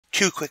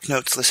Two quick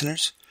notes,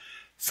 listeners.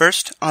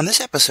 First, on this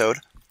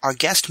episode, our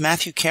guest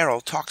Matthew Carroll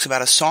talks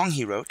about a song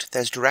he wrote that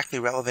is directly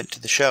relevant to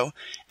the show,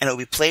 and it will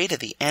be played at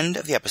the end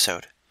of the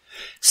episode.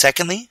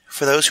 Secondly,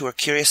 for those who are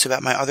curious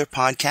about my other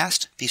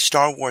podcast, the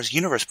Star Wars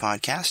Universe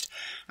Podcast,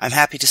 I'm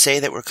happy to say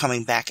that we're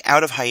coming back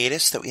out of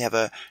hiatus, that we have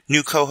a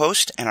new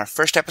co-host, and our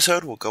first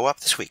episode will go up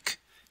this week.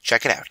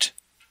 Check it out.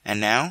 And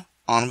now,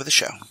 on with the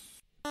show.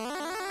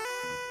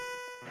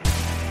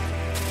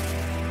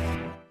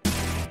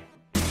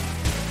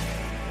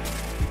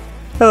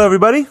 Hello,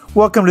 everybody.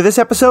 Welcome to this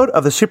episode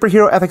of the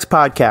Superhero Ethics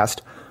Podcast.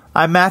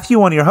 I'm Matthew,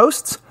 one of your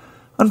hosts.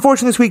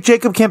 Unfortunately, this week,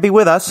 Jacob can't be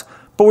with us,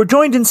 but we're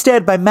joined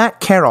instead by Matt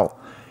Carroll.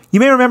 You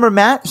may remember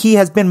Matt. He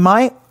has been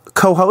my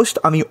co-host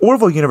on the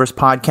Orville Universe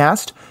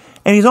Podcast,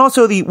 and he's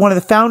also one of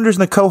the founders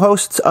and the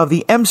co-hosts of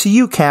the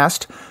MCU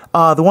Cast,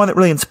 the one that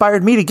really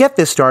inspired me to get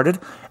this started,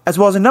 as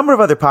well as a number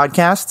of other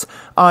podcasts,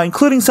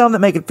 including some that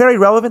make it very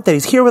relevant that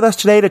he's here with us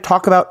today to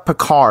talk about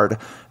Picard,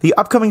 the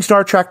upcoming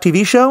Star Trek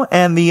TV show,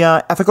 and the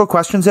ethical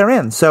questions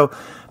therein. So,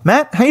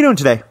 Matt, how you doing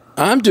today?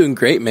 I'm doing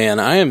great, man.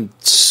 I am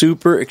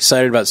super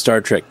excited about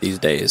Star Trek these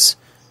days.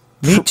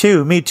 Me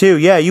too.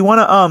 Yeah, you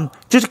want to,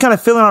 just to kind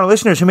of fill in our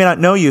listeners who may not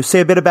know you, say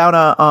a bit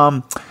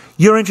about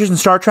your interest in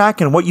Star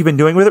Trek and what you've been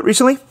doing with it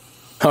recently?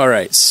 All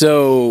right,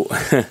 so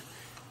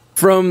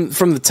from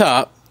the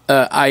top,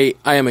 I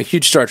am a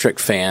huge Star Trek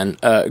fan.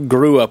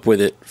 Grew up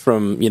with it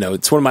from,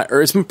 it's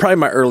probably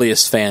my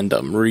earliest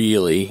fandom,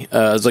 really.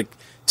 I was like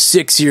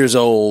 6 years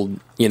old,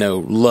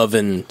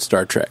 loving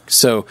Star Trek.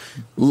 So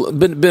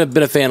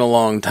been a fan a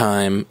long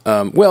time.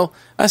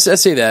 I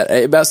say that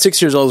about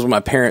 6 years old is when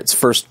my parents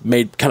first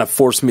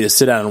forced me to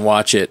sit down and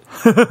watch it.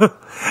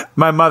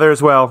 My mother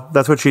as well.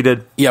 That's what she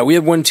did. Yeah, we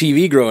had one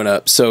TV growing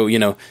up. So,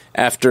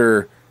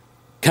 after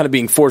kind of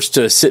being forced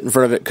to sit in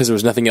front of it because there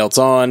was nothing else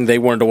on, they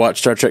wanted to watch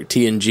Star Trek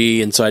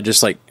TNG, and so I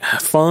just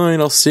fine,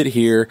 I'll sit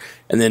here.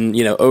 And then,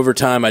 over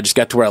time, I just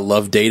got to where I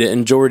loved Data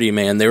and Geordi,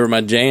 man. They were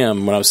my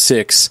jam when I was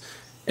 6.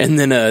 And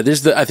then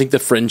there's I think the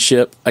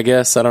friendship, I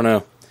guess, I don't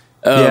know.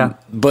 Yeah.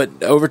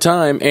 But over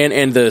time,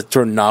 and the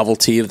sort of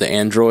novelty of the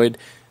android,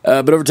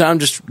 but over time,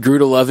 just grew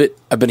to love it.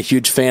 I've been a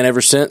huge fan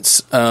ever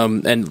since,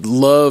 and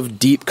love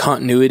deep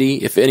continuity.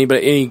 If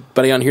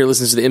anybody on here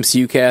listens to the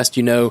MCU cast,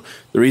 the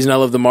reason I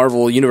love the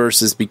Marvel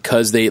Universe is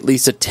because they at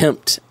least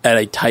attempt at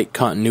a tight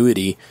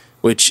continuity,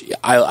 which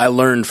I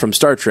learned from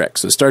Star Trek.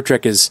 So Star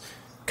Trek is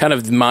kind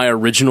of my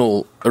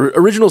original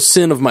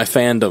sin of my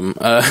fandom,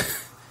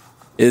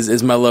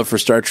 is my love for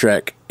Star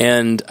Trek.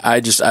 And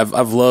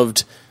I've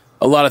loved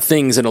a lot of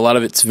things, and a lot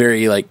of it's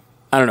very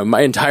I don't know,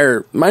 my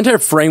entire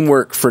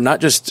framework for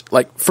not just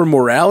for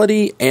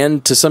morality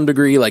and to some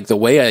degree the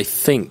way I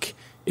think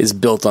is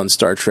built on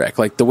Star Trek.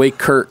 The way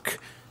Kirk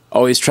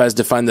always tries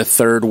to find the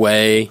third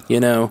way,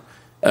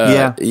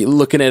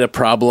 looking at a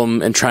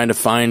problem and trying to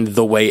find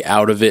the way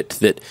out of it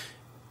that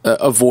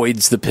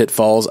avoids the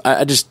pitfalls.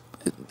 I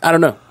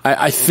don't know.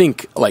 I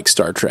think like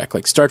Star Trek.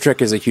 Star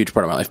Trek is a huge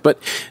part of my life. But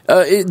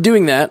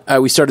doing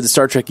that, we started the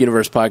Star Trek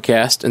Universe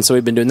Podcast, and so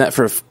we've been doing that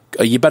for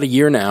about a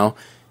year now.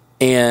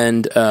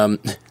 And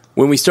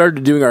when we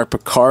started doing our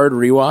Picard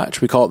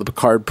rewatch, we call it the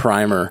Picard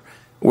Primer,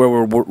 where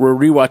we're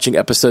rewatching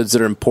episodes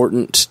that are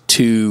important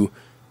to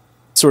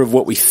sort of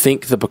what we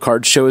think the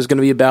Picard show is going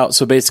to be about.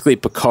 So basically,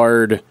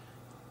 Picard,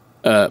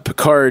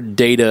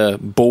 Data,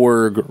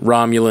 Borg,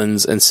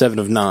 Romulans, and Seven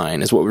of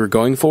Nine is what we were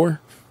going for.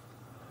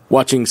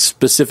 Watching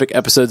specific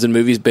episodes and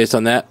movies based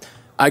on that.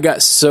 I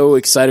got so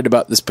excited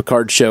about this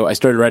Picard show, I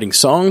started writing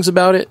songs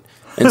about it,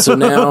 and so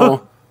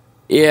now.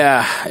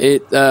 Yeah,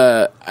 this is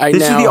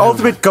the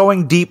ultimate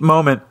going deep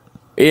moment.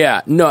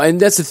 Yeah, no, and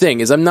that's the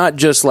thing, is I'm not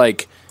just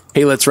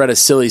hey, let's write a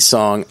silly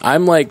song.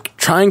 I'm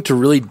trying to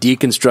really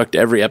deconstruct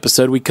every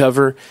episode we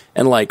cover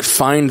and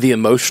find the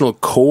emotional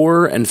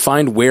core and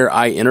find where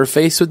I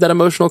interface with that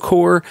emotional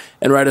core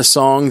and write a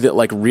song that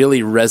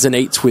really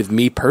resonates with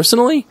me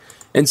personally.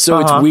 And so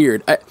it's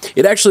weird.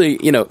 It actually,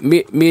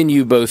 me and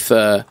you both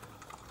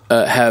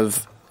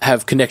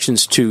have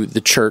connections to the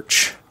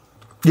church.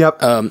 Yep.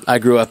 I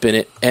grew up in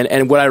it,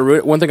 and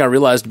one thing I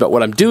realized about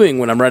what I'm doing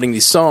when I'm writing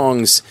these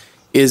songs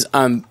is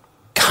I'm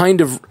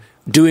kind of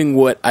doing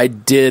what I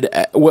did,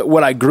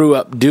 what I grew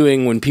up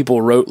doing when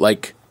people wrote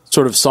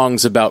sort of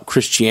songs about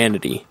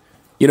Christianity.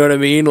 You know what I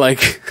mean?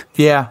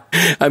 Yeah.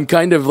 I'm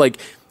kind of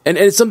and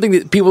it's something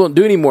that people don't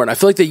do anymore, and I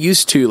feel like they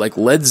used to,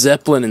 Led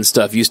Zeppelin and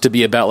stuff used to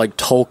be about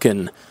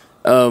Tolkien,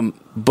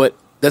 but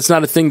that's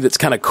not a thing that's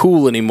kind of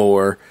cool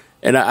anymore.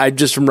 And I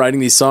just from writing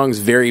these songs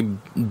very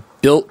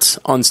built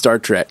on Star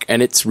Trek,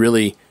 and it's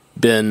really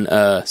been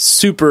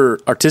super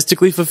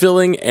artistically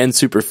fulfilling and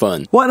super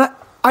fun. Well, and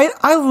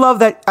I love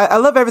that. I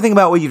love everything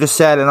about what you just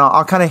said, and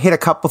I'll kind of hit a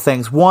couple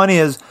things. One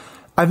is,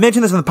 I've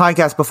mentioned this in the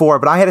podcast before,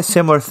 but I had a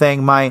similar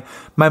thing. My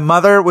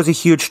mother was a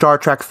huge Star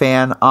Trek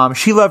fan.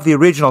 She loved the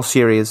original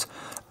series.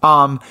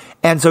 And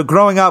so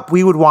growing up,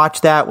 we would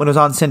watch that when it was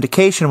on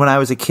syndication when I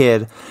was a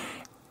kid.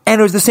 And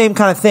it was the same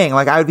kind of thing.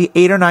 Like, I would be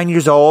 8 or 9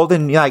 years old,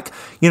 and like,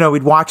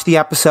 we'd watch the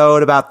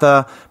episode about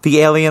the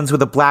aliens with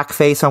the black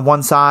face on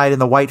one side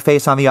and the white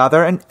face on the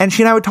other. And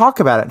she and I would talk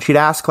about it. And she'd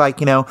ask, like,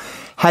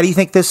 how do you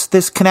think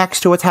this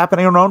connects to what's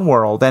happening in our own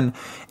world? And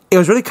it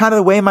was really kind of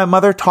the way my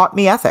mother taught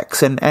me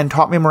ethics and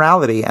taught me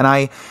morality. And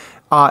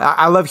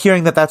I love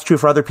hearing that that's true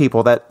for other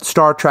people, that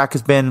Star Trek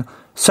has been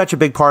such a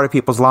big part of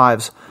people's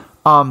lives.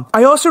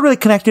 I also really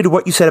connected to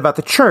what you said about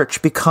the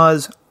church,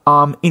 because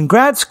in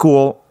grad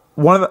school,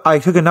 I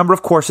took a number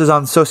of courses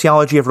on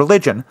sociology of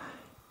religion.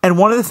 And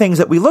one of the things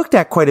that we looked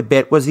at quite a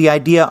bit was the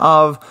idea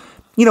of,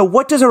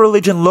 what does a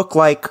religion look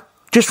like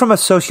just from a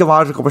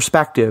sociological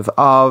perspective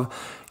of,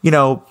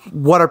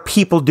 what are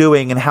people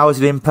doing and how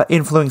is it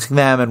influencing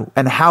them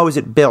and how is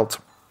it built?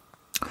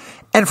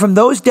 And from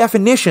those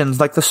definitions,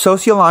 like the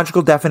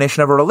sociological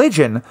definition of a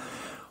religion,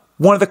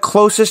 one of the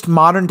closest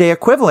modern day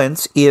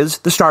equivalents is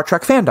the Star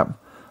Trek fandom,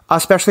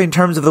 especially in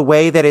terms of the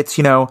way that it's,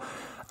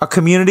 a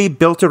community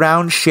built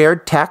around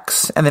shared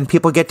texts, and then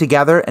people get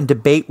together and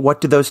debate what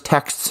do those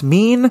texts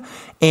mean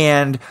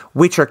and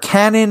which are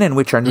canon and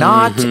which are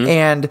not,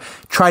 and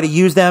try to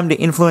use them to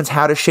influence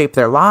how to shape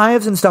their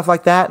lives and stuff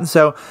like that. And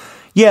so,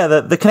 yeah,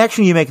 the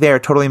connection you make there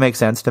totally makes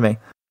sense to me.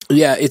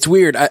 Yeah, it's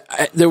weird.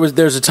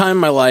 There's a time in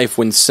my life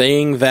when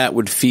saying that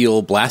would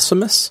feel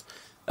blasphemous,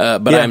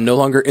 but I am no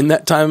longer in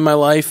that time in my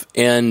life,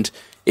 and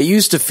it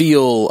used to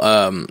feel,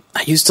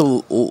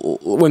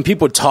 when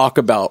people would talk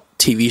about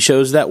TV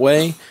shows that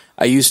way,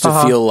 I used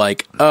to feel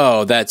like,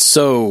 oh, that's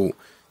so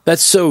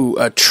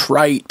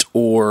trite,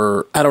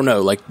 or I don't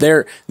know, like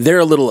they're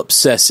a little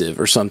obsessive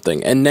or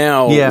something. And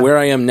now where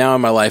I am now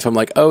in my life, I'm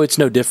like, oh, it's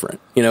no different.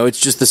 It's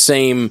just the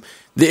same.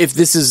 If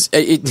this is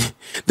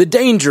the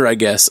danger, I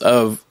guess,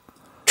 of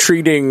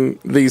treating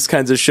these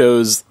kinds of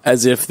shows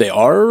as if they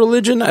are a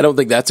religion, I don't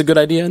think that's a good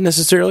idea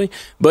necessarily.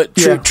 But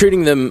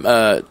treating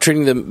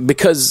them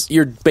because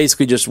you're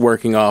basically just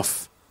working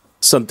off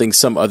something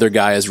some other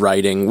guy is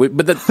writing.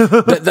 But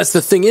that's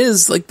the thing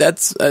is, like,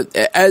 that's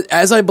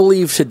as I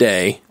believe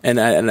today, and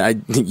I I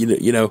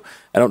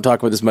don't talk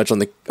about this much on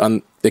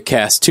the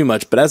cast too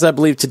much, but as I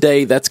believe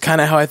today, that's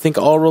kind of how I think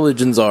all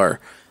religions are,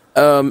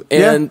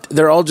 and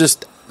they're all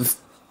just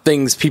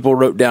things people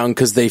wrote down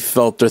because they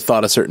felt or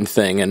thought a certain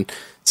thing. And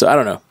so I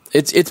don't know.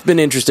 It's been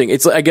interesting.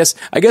 It's I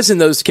guess in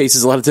those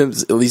cases, a lot of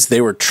times, at least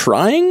they were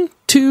trying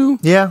to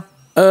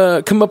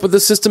come up with a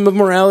system of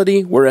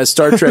morality, whereas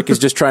Star Trek is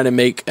just trying to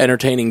make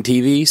entertaining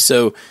TV.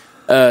 So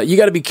you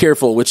got to be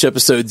careful which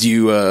episodes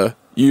you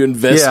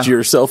invest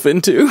yourself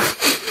into.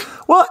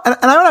 Well, and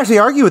I would actually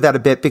argue with that a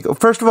bit. Because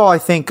first of all, I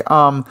think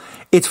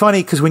it's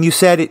funny because when you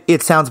said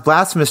it sounds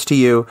blasphemous to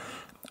you,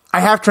 I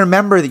have to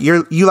remember that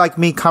you like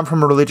me come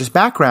from a religious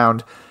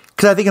background,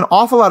 because I think an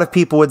awful lot of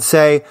people would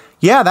say,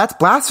 yeah, that's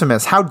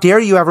blasphemous. How dare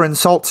you ever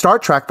insult Star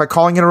Trek by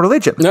calling it a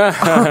religion? So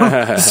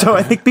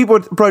I think people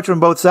would approach it from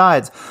both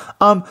sides.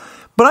 But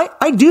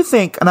I do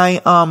think, and I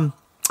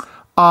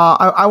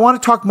want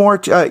to talk more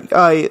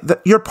to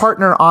your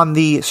partner on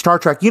the Star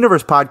Trek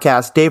Universe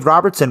podcast, Dave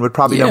Robertson, would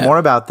probably know more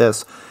about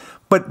this.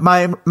 But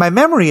my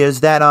memory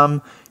is that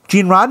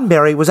Gene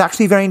Roddenberry was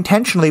actually very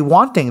intentionally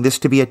wanting this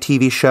to be a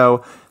TV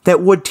show that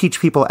would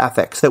teach people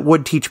ethics, that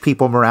would teach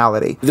people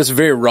morality. This is a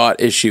very wrought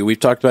issue. We've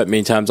talked about it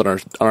many times on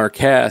our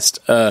cast.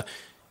 That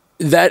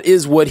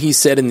is what he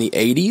said in the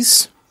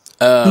 80s,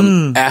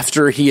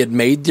 after he had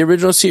made the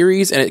original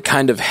series, and it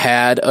kind of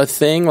had a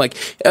thing. Like,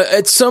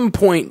 at some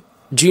point,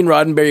 Gene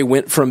Roddenberry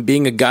went from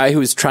being a guy who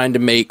was trying to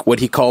make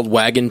what he called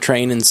Wagon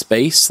Train in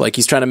space. Like,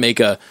 he's trying to make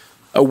a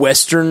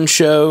Western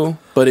show,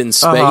 but in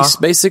space,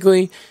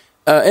 basically.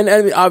 And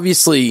I mean,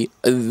 obviously,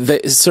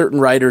 certain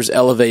writers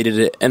elevated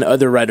it, and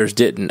other writers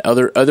didn't.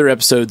 Other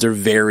episodes are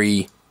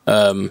very,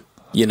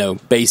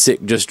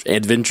 basic, just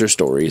adventure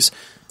stories.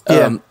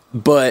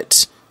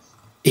 But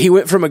he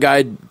went from a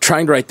guy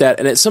trying to write that,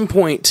 and at some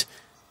point,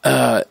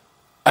 I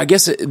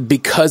guess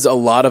because a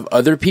lot of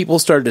other people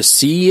started to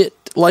see it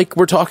like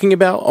we're talking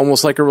about,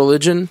 almost like a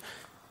religion,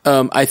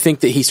 I think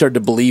that he started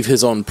to believe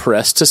his own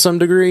press to some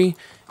degree.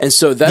 And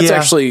so that's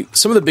actually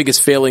some of the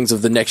biggest failings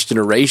of the Next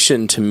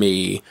Generation to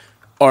me.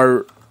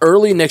 Our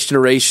early Next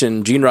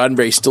Generation, Gene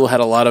Roddenberry still had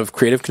a lot of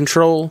creative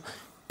control,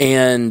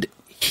 and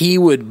he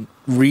would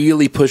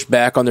really push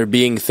back on there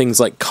being things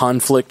like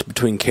conflict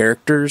between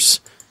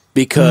characters,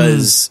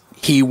 because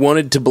he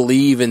wanted to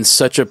believe in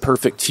such a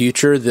perfect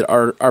future that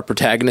our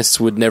protagonists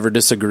would never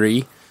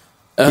disagree.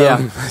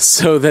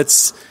 So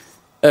that's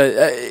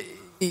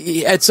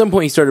at some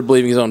point he started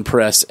believing his own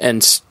press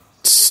and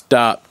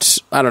stopped,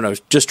 I don't know,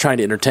 just trying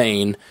to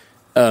entertain.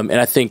 And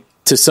I think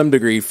to some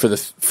degree for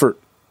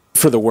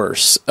the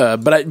worse.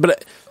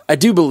 But I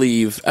do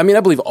believe, I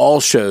believe all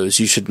shows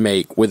you should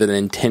make with an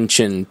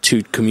intention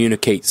to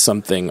communicate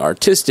something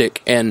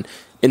artistic, and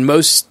in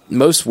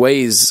most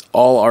ways,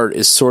 all art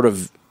is sort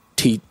of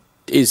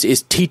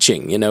is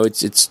teaching.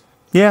 It's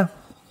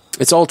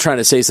all trying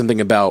to say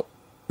something about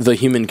the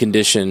human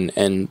condition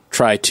and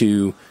try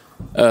to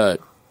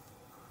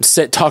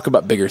talk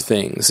about bigger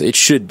things. It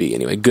should be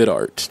anyway. Good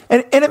art,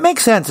 and it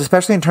makes sense,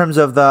 especially in terms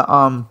of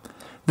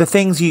the the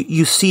things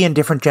you see in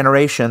different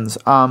generations.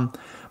 My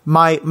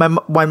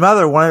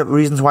mother, one of the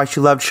reasons why she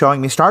loved showing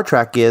me Star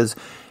Trek is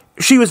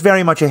she was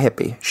very much a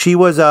hippie. She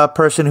was a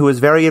person who was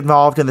very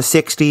involved in the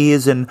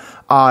 60s and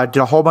did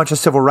a whole bunch of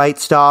civil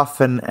rights stuff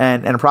and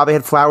probably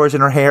had flowers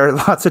in her hair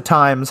lots of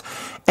times.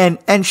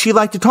 And she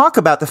liked to talk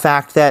about the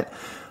fact that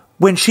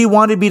when she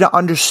wanted me to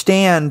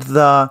understand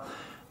the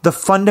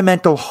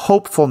fundamental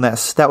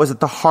hopefulness that was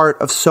at the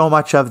heart of so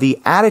much of the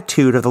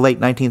attitude of the late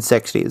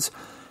 1960s,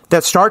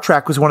 that Star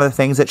Trek was one of the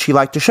things that she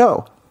liked to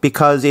show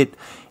because in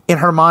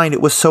her mind, it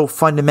was so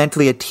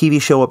fundamentally a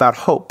TV show about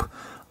hope.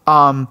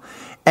 And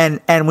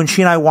when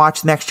she and I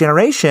watched Next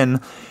Generation,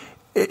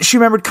 she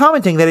remembered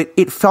commenting that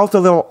it felt a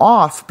little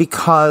off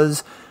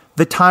because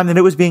the time that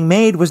it was being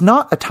made was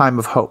not a time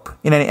of hope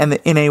in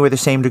any way the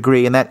same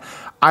degree. And that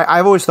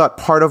I've always thought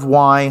part of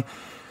why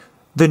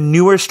the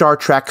newer Star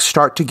Trek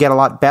start to get a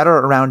lot better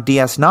around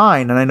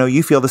DS9, and I know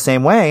you feel the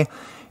same way,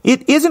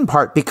 it is in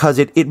part because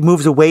it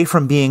moves away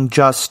from being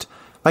just,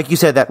 like you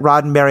said, that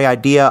Roddenberry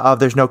idea of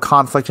there's no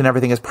conflict and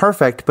everything is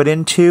perfect, but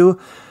into,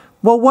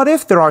 well, what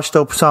if there are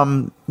still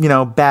some,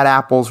 bad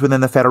apples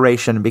within the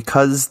Federation?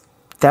 Because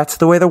that's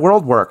the way the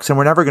world works, and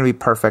we're never going to be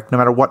perfect, no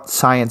matter what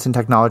science and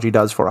technology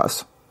does for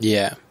us.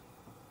 Yeah,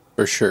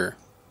 for sure.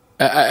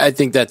 I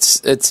think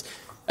that's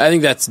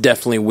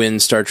definitely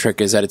when Star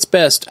Trek is at its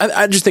best.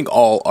 I just think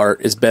all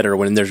art is better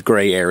when there's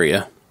gray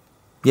area.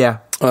 Yeah.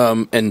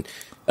 And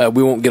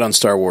we won't get on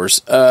Star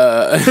Wars.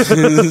 Well,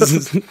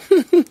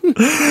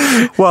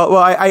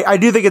 I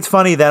do think it's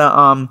funny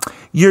that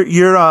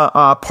you're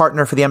a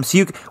partner for the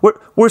MCU.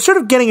 We're sort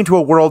of getting into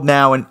a world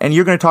now, and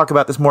you're going to talk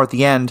about this more at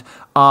the end.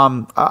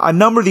 A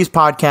number of these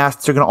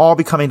podcasts are going to all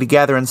be coming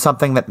together in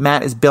something that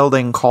Matt is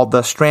building called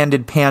the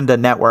Stranded Panda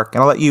Network,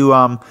 and I'll let you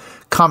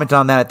comment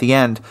on that at the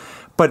end.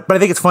 But I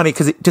think it's funny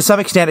because to some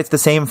extent it's the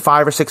same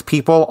 5 or 6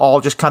 people all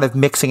just kind of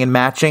mixing and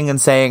matching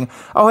and saying,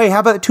 oh, hey, how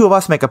about the 2 of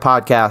us make a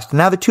podcast? And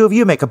now the 2 of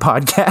you make a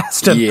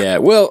podcast. Yeah,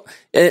 well,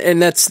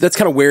 and that's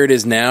kind of where it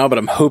is now, but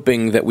I'm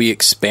hoping that we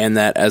expand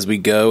that as we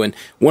go. And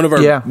one of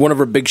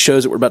our big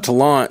shows that we're about to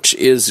launch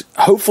is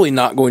hopefully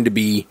not going to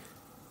be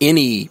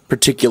any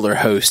particular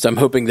host. I'm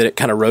hoping that it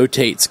kind of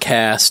rotates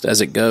cast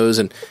as it goes.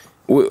 And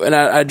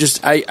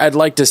I'd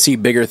like to see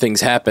bigger things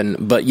happen,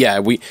 but yeah,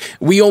 we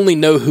only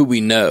know who we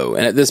know,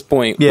 and at this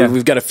point,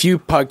 we've got a few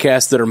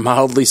podcasts that are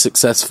mildly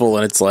successful,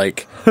 and it's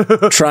like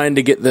trying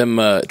to get them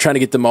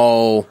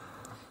all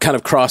kind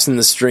of crossing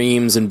the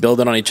streams and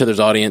building on each other's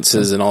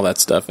audiences and all that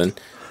stuff. And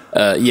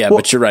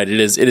but you're right,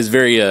 it is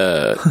very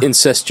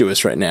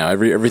incestuous right now.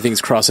 Everything's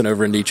crossing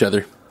over into each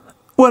other.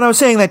 Well, I was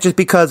saying that just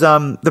because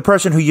the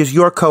person who is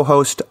your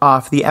co-host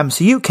for the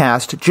MCU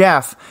cast,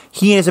 Jeff,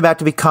 he is about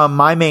to become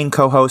my main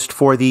co-host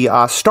for the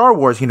Star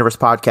Wars Universe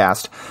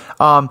Podcast.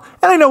 And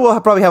I know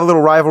we'll probably have a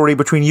little rivalry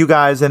between you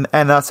guys and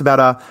us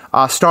about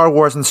Star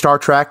Wars and Star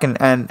Trek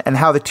and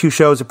how the 2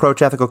 shows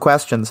approach ethical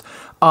questions.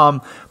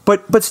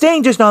 But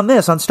staying just on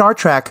this, on Star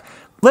Trek,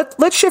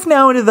 let's shift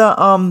now into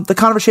the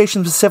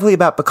conversation specifically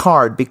about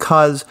Picard,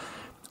 because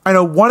I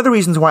know one of the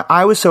reasons why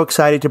I was so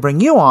excited to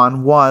bring you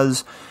on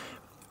was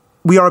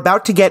we are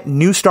about to get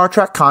new Star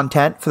Trek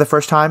content for the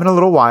first time in a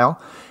little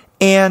while,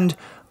 and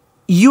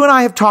you and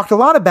I have talked a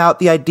lot about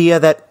the idea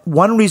that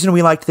one reason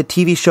we liked the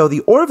TV show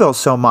The Orville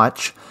so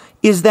much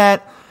is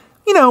that,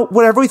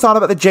 whatever we thought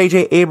about the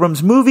J.J.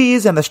 Abrams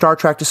movies and the Star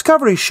Trek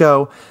Discovery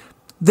show,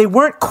 they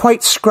weren't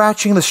quite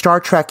scratching the Star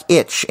Trek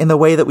itch in the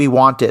way that we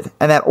wanted,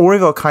 and that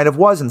Orville kind of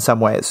was in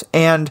some ways.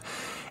 And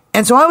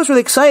so I was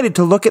really excited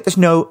to look at this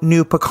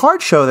new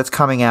Picard show that's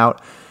coming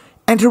out,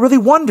 and to really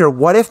wonder,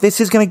 what if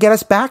this is going to get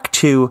us back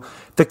to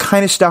the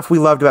kind of stuff we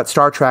loved about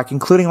Star Trek,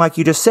 including, like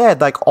you just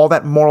said, like all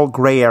that moral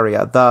gray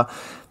area, the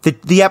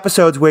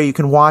episodes where you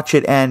can watch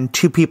it and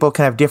 2 people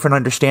can have different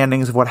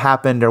understandings of what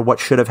happened or what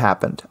should have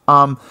happened.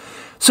 So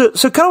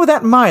kind of with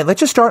that in mind,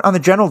 let's just start on the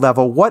general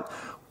level.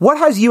 What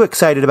has you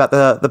excited about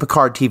the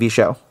Picard TV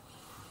show?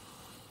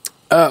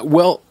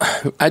 Well,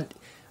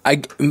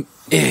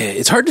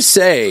 it's hard to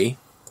say,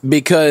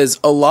 because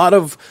a lot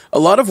of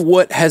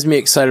what has me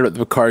excited about the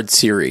Picard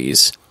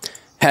series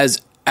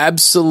has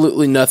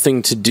absolutely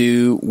nothing to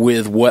do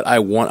with what I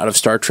want out of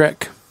Star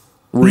Trek.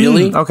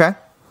 Really? Okay.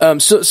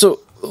 So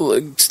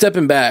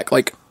stepping back,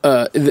 like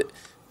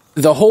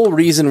the whole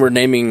reason we're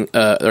naming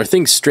our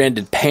thing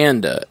Stranded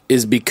Panda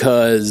is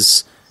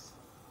because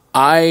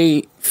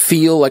I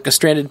feel like a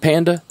stranded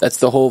panda. That's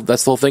the whole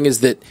thing, is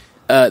that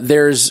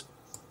there's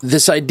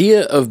this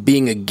idea of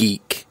being a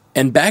geek.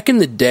 And back in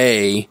the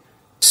day,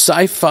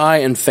 sci-fi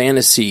and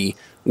fantasy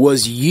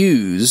was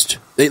used,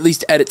 at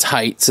least at its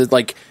heights, as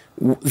like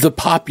the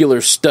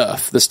popular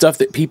stuff, the stuff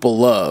that people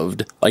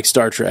loved, like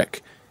Star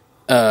Trek,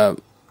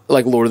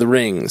 like Lord of the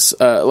Rings,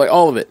 like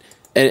all of it,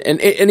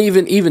 and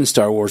even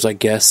Star Wars, I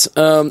guess.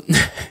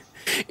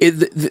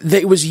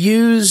 It was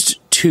used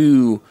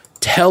to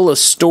tell a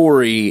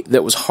story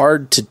that was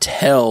hard to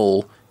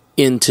tell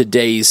in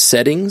today's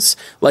settings.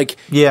 Like,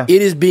 it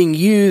is being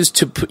used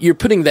to you're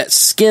putting that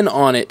skin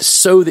on it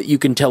so that you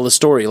can tell a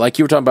story. Like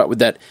you were talking about with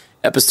that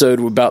episode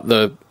about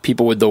the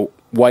people with the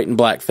white and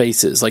black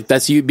faces. Like,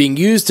 that's being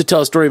used to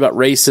tell a story about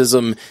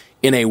racism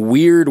in a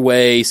weird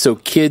way so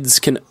kids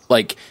can,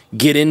 like,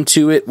 get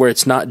into it where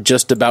it's not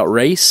just about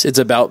race. It's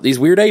about these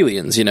weird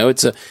aliens, you know?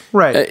 It's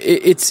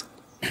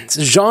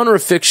genre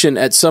fiction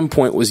at some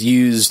point was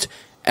used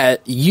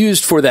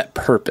for that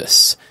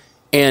purpose.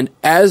 And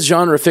as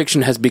genre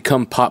fiction has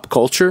become pop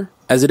culture,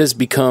 as it has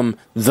become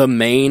the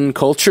main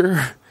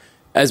culture,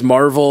 as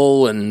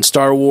Marvel and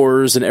Star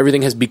Wars and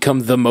everything has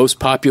become the most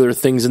popular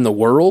things in the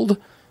world,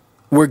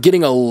 we're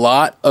getting a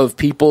lot of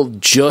people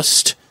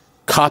just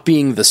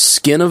copying the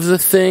skin of the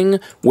thing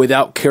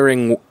without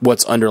caring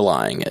what's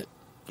underlying it.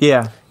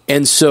 Yeah.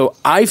 And so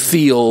I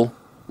feel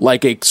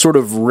like a sort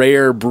of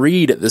rare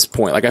breed at this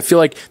point. Like, I feel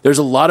like there's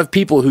a lot of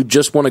people who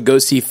just want to go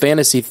see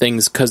fantasy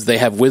things because they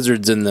have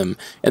wizards in them,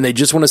 and they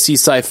just want to see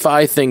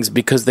sci-fi things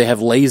because they have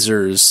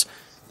lasers.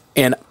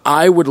 And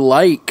I love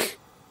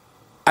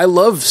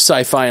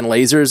sci-fi and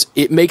lasers.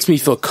 It makes me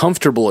feel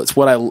comfortable. It's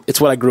what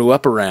I grew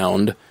up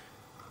around.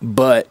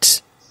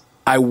 But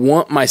I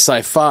want my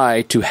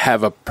sci-fi to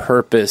have a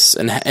purpose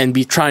and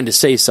be trying to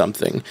say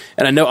something.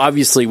 And I know,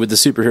 obviously, with the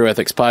Superhero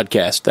Ethics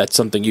podcast, that's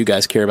something you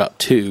guys care about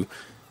too.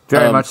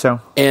 Very much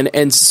so.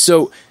 And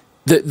so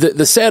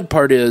the sad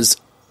part is,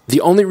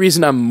 the only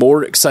reason I'm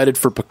more excited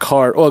for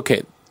Picard...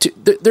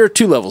 there are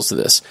two levels to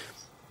this.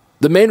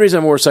 The main reason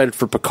I'm more excited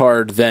for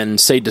Picard than,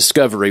 say,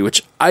 Discovery,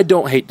 which I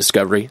don't hate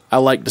Discovery. I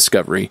like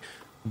Discovery.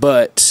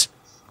 But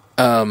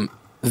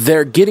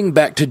they're getting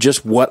back to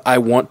just what I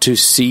want to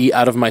see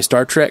out of my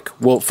Star Trek.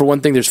 Well, for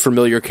one thing, there's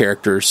familiar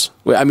characters.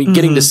 I mean,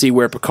 getting to see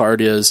where Picard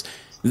is.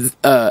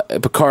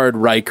 Picard,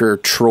 Riker,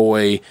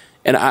 Troy...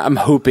 And I'm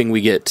hoping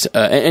we get,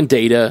 and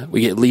Data,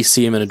 we at least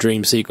see him in a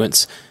dream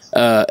sequence.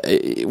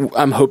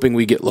 I'm hoping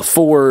we get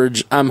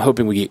LaForge. I'm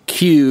hoping we get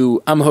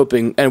Q. I'm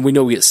hoping, and we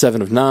know we get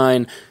 7 of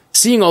 9.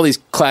 Seeing all these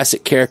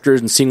classic characters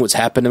and seeing what's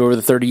happened over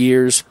the 30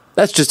 years,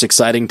 that's just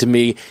exciting to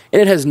me.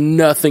 And it has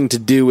nothing to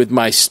do with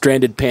my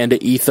Stranded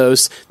Panda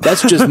ethos.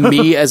 That's just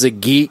me as a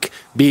geek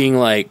being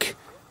like,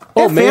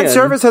 oh, man. Fan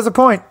service has a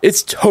point.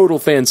 It's total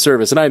fan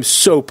service, and I'm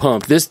so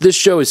pumped. This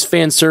show is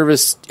fan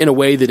service in a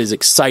way that is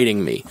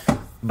exciting me.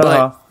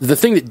 But the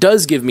thing that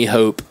does give me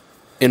hope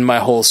in my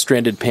whole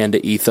Stranded Panda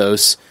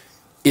ethos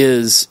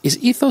is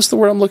ethos the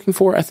word I'm looking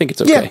for? I think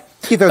it's okay.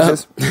 Yeah,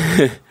 ethos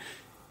is.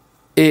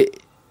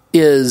 It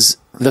is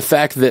the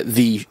fact that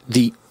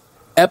the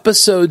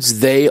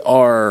episodes they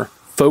are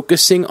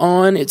focusing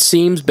on, it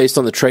seems, based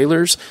on the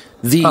trailers,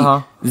 the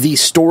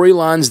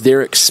storylines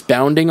they're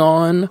expounding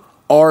on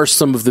are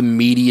some of the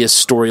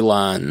meatiest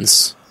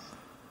storylines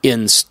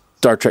in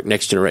Star Trek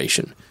Next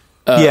Generation.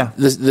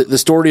 The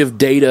story of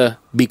Data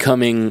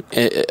becoming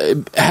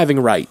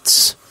having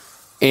rights,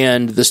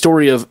 and the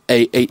story of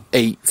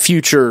a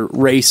future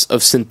race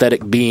of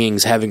synthetic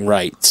beings having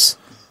rights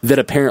that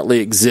apparently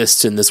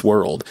exists in this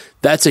world.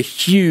 That's a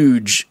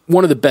huge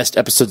one of the best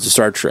episodes of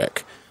Star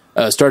Trek.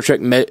 Star Trek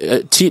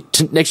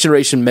Next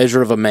Generation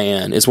Measure of a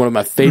Man is one of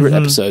my favorite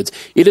episodes.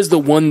 It is the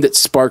one that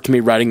sparked me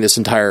writing this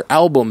entire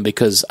album,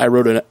 because I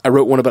wrote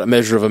one about a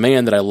Measure of a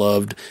Man that I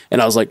loved,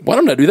 and I was like, why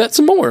don't I do that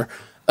some more?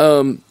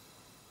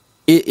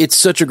 It's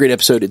such a great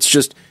episode. It's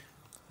just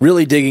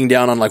really digging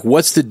down on, like,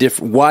 what's the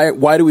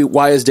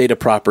why is Data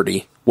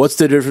property? What's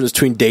the difference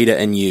between Data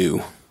and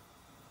you?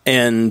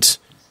 And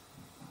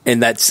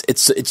that's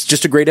it's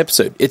just a great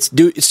episode. It's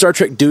Star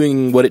Trek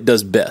doing what it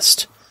does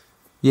best.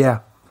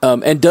 Yeah.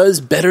 And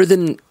does better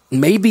than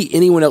maybe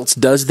anyone else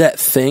does that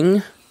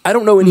thing. I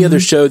don't know any other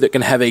show that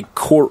can have a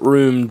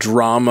courtroom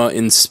drama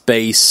in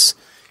space.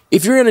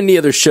 If you're in any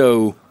other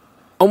show,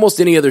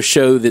 almost any other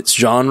show that's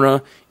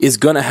genre is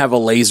going to have a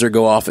laser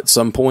go off at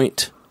some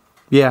point.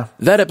 Yeah.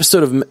 That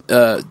episode of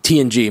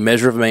TNG,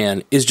 Measure of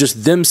Man, is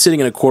just them sitting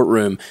in a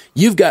courtroom.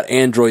 You've got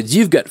androids,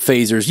 you've got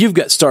phasers, you've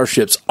got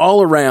starships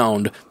all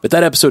around, but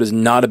that episode is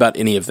not about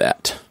any of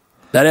that.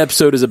 That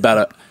episode is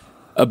about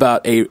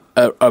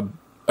a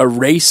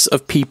race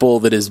of people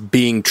that is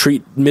being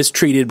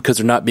mistreated because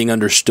they're not being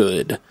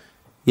understood.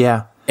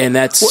 Yeah. And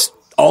that's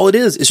all it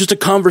is. It's just a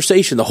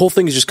conversation. The whole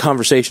thing is just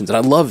conversations, and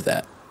I love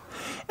that.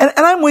 And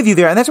I'm with you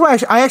there, and that's why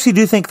I actually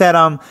do think that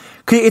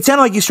it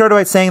sounded like you started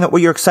by saying that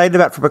what you're excited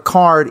about for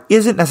Picard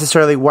isn't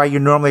necessarily why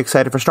you're normally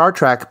excited for Star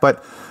Trek,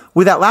 but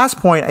with that last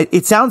point,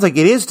 it sounds like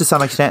it is to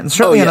some extent, and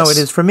certainly I know it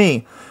is for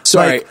me.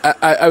 Sorry,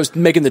 I was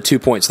making the 2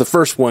 points. The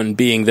first one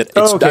being that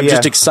I'm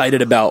just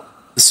excited about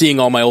seeing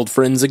all my old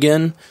friends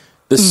again.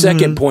 The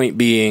second point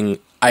being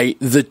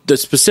the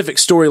specific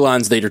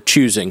storylines they are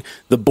choosing.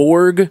 The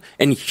Borg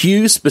and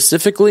Hugh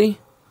specifically,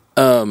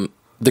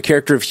 the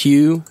character of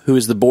Hugh, who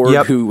is the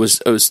Borg, who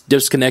was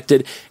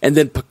disconnected, and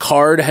then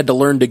Picard had to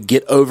learn to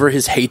get over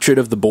his hatred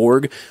of the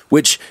Borg,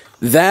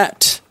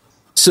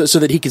 so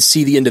that he could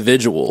see the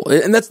individual.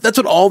 And that's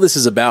what all this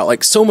is about.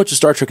 Like, so much of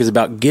Star Trek is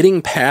about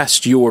getting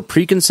past your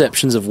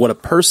preconceptions of what a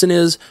person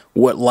is,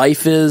 what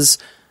life is,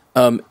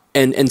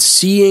 and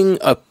seeing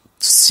a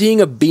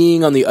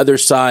being on the other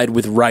side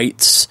with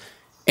rights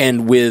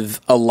and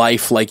with a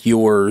life like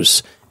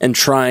yours, and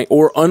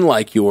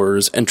unlike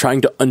yours, and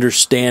trying to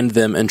understand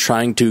them and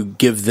trying to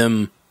give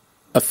them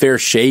a fair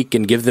shake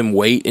and give them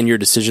weight in your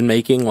decision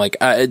making. Like,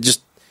 it's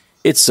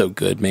so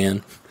good,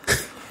 man.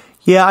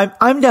 Yeah,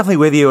 I'm definitely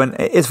with you. And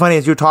it's funny,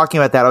 as you were talking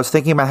about that, I was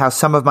thinking about how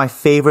some of my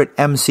favorite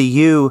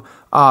MCU,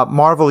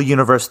 Marvel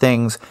Universe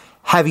things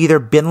have either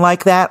been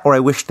like that or I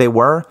wish they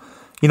were.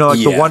 You know, like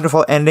the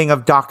wonderful ending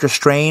of Doctor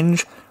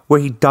Strange, where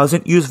he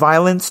doesn't use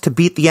violence to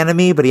beat the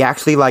enemy, but he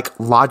actually, like,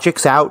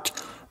 logics out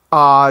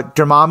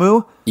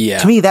Dormammu. Yeah.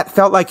 To me, that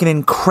felt like an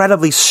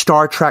incredibly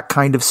Star Trek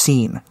kind of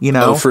scene, you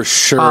know? Oh, for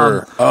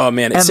sure. Oh,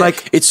 man.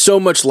 It's so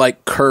much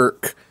like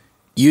Kirk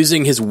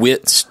using his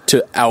wits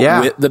to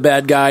outwit the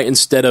bad guy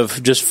instead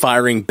of just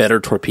firing better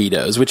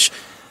torpedoes, which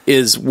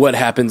is what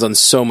happens on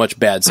so much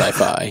bad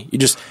sci-fi. You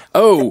just,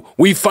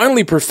 we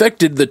finally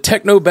perfected the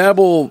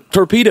technobabble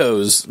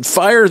torpedoes.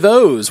 Fire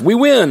those. We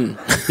win.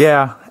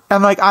 Yeah.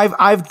 And like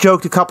I've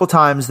joked a couple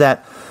times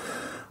that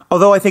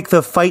although I think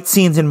the fight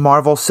scenes in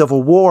Marvel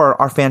Civil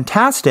War are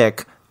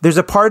fantastic, there's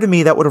a part of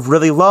me that would have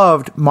really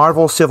loved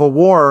Marvel Civil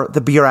War,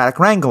 the bureaucratic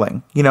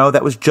wrangling, you know,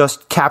 that was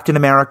just Captain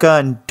America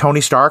and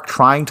Tony Stark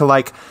trying to,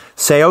 like,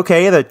 say,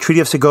 okay, the Treaty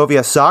of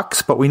Segovia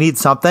sucks, but we need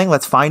something.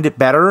 Let's find it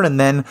better. And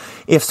then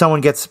if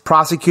someone gets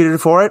prosecuted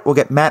for it, we'll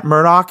get Matt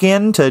Murdock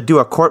in to do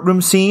a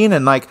courtroom scene.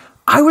 And, like,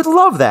 I would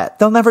love that.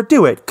 They'll never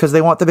do it because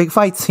they want the big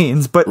fight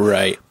scenes. But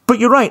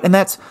you're right. And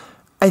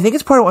I think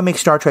it's part of what makes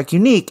Star Trek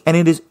unique. And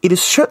it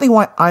is certainly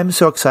why I'm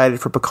so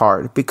excited for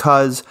Picard,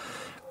 because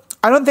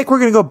I don't think we're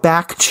going to go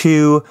back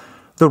to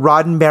the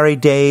Roddenberry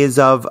days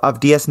of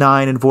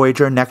DS9 and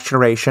Voyager and Next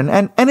Generation.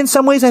 And in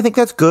some ways, I think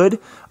that's good.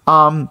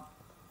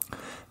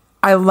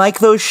 I like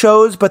those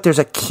shows, but there's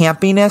a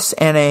campiness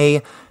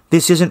and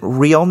this isn't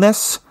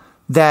realness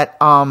that,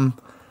 I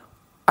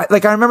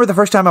remember the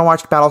first time I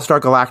watched Battlestar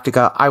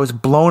Galactica, I was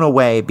blown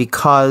away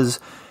because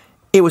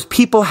it was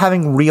people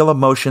having real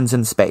emotions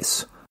in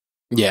space.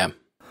 Yeah.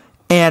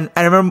 And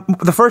I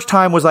remember the first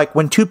time was like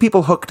when two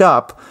people hooked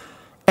up.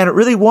 And it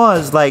really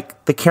was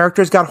like the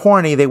characters got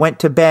horny, they went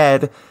to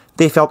bed,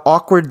 they felt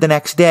awkward the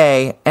next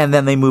day, and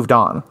then they moved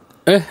on.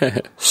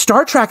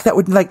 Star Trek, that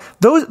would, like,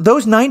 those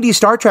 90s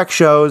Star Trek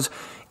shows,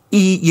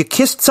 you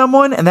kissed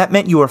someone and that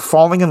meant you were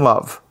falling in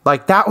love.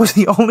 Like, that was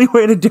the only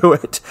way to do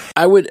it.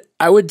 I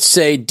would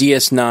say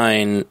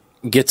DS9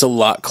 gets a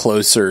lot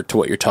closer to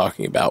what you're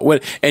talking about.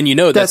 And you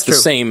know that's the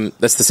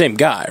same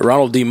guy.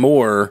 Ronald D.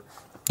 Moore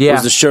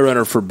was the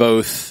showrunner for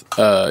both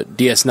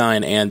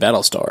DS9 and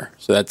Battlestar.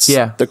 So that's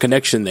the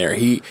connection there.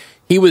 He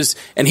was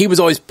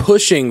always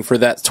pushing for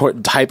that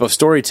type of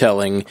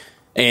storytelling,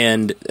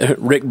 and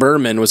Rick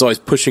Berman was always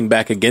pushing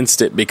back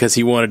against it because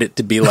he wanted it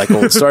to be like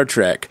old Star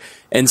Trek.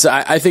 And so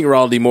I think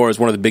Ronald D. Moore is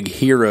one of the big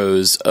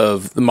heroes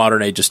of the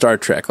modern age of Star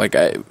Trek.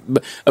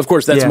 Of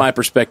course, that's my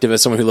perspective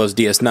as someone who loves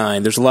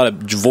DS9. There's a lot of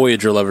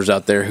Voyager lovers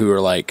out there who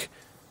are like,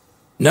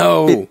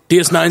 no,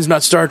 DS9's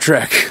not Star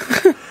Trek.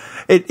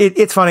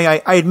 It's funny.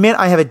 I admit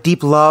I have a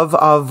deep love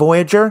of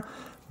Voyager,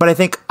 but I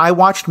think I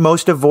watched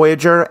most of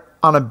Voyager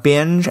on a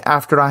binge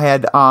after I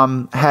had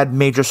had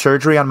major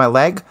surgery on my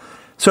leg.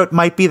 So it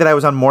might be that I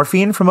was on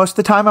morphine for most of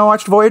the time I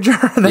watched Voyager,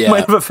 and that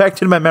might have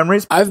affected my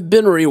memories. I've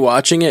been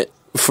rewatching it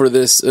for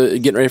this,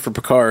 getting ready for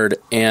Picard,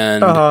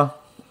 and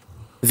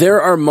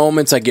there are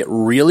moments I get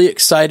really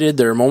excited.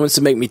 There are moments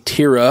that make me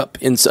tear up,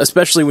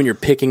 especially when you're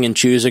picking and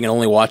choosing and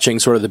only watching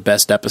sort of the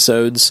best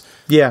episodes.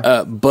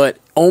 Yeah. But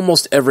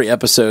almost every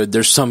episode,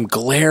 there's some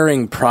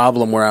glaring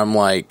problem where I'm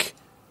like,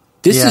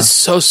 this is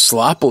so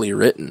sloppily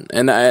written.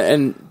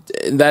 And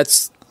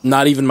that's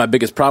not even my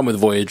biggest problem with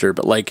Voyager,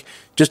 but like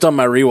just on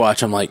my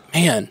rewatch, I'm like,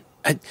 man,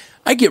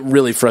 I get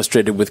really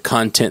frustrated with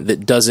content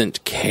that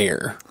doesn't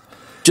care.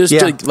 Just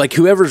like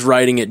whoever's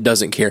writing it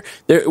doesn't care.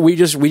 We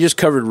just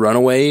covered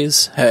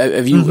Runaways.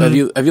 Have you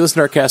listened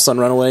to our cast on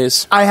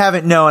Runaways? I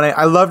haven't. No, and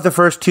I loved the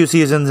first two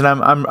seasons, and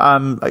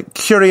I'm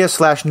curious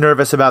 /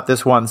 nervous about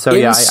this one. So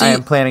I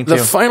am planning to.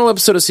 The final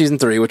episode of season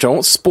 3, which I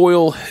won't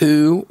spoil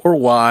who or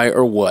why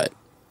or what.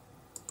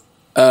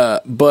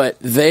 But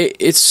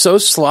it's so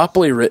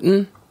sloppily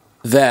written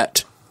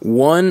that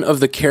one of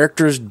the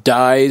characters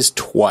dies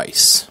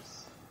twice.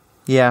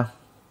 Yeah,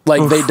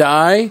 like they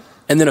die.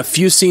 And then a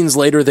few scenes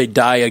later, they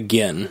die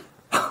again,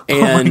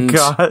 and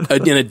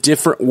in a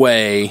different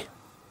way.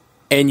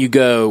 And you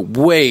go,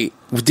 "Wait,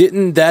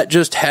 didn't that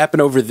just happen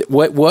over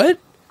what?"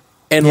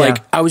 And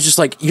I was just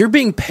like, "You're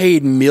being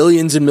paid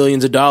millions and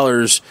millions of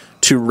dollars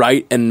to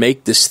write and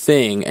make this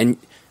thing, and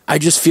I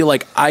just feel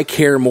like I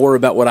care more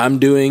about what I'm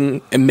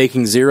doing and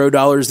making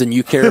 $0 than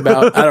you care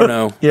about." I don't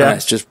know. It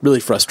just really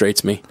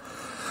frustrates me.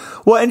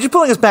 Well, and just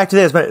pulling us back to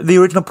this, but the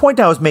original point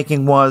I was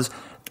making was.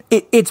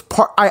 It's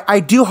part.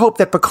 I do hope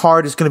that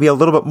Picard is going to be a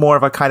little bit more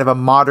of a kind of a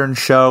modern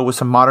show with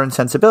some modern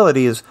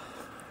sensibilities,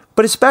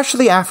 but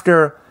especially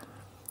after,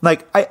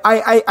 like,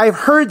 I've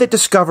heard that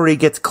Discovery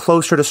gets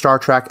closer to Star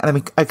Trek, and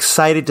I'm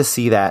excited to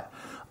see that.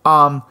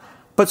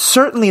 But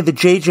certainly the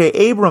J.J.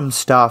 Abrams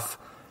stuff,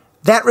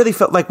 that really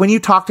felt like when you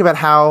talked about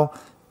how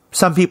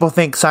some people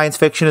think science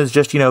fiction is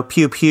just,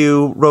 pew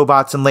pew,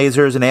 robots and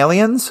lasers and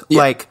aliens. Yeah.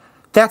 Like,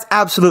 that's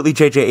absolutely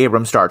J.J.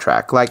 Abrams Star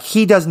Trek. Like,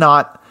 he does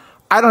not.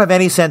 I don't have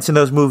any sense in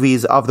those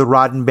movies of the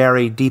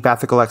Roddenberry deep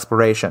ethical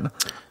exploration.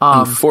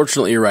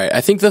 Unfortunately, you're right.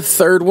 I think the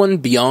third one,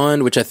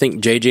 Beyond, which I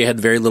think JJ had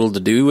very little to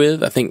do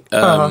with, I think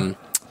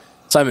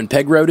Simon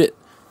Pegg wrote it,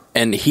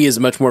 and he is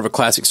much more of a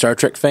classic Star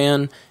Trek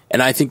fan.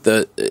 And I think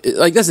that's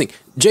the thing.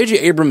 J.J.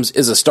 Abrams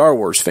is a Star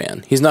Wars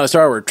fan. He's not a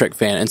Star Wars Trek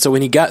fan. And so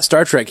when he got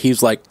Star Trek, he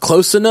was like,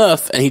 close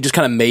enough, and he just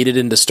kind of made it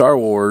into Star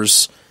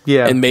Wars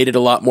and made it a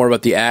lot more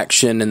about the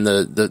action and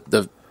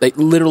they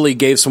literally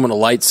gave someone a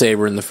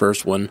lightsaber in the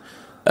first one.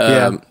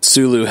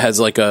 Sulu has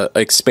like a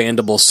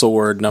expandable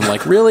sword, and I'm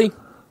like, really?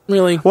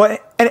 Well,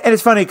 and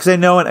it's funny because I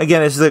know, and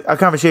again, this is a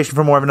conversation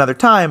for more of another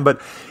time,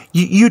 but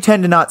you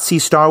tend to not see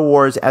Star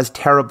Wars as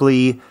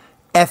terribly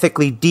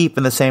ethically deep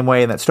in the same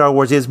way, and that Star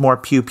Wars is more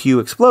pew-pew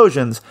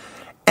explosions.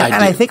 And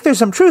I think there's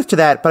some truth to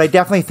that, but I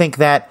definitely think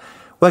that,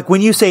 like,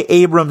 when you say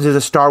Abrams is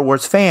a Star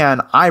Wars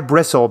fan, I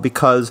bristle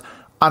because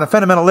on a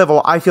fundamental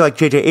level, I feel like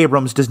J.J.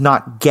 Abrams does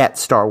not get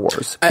Star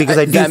Wars. Because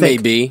I do that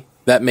think...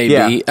 That may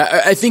be.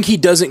 I think he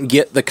doesn't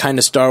get the kind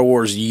of Star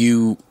Wars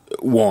you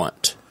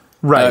want.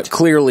 Right.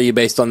 Clearly,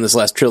 based on this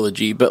last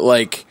trilogy. But,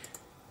 like,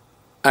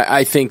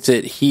 I think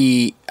that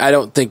I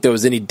don't think there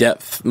was any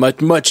depth,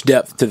 much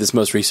depth to this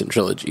most recent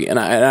trilogy.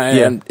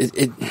 And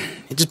it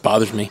just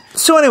bothers me.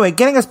 So anyway,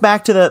 getting us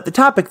back to the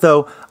topic,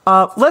 though,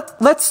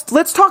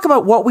 let's talk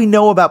about what we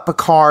know about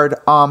Picard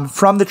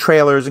from the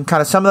trailers and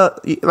kind of some of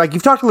the, like,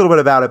 you've talked a little bit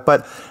about it,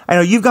 but I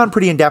know you've gone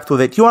pretty in depth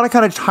with it. Do you want to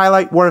kind of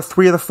highlight what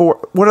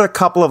are a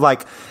couple of,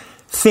 like,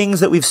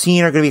 things that we've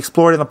seen are going to be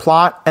explored in the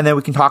plot, and then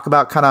we can talk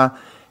about kind of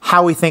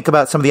how we think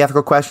about some of the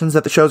ethical questions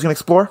that the show's going to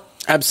explore?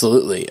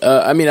 Absolutely.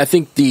 I mean, I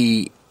think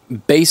the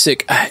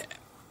basic...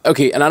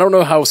 Okay, and I don't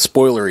know how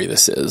spoilery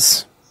this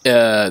is.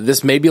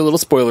 This may be a little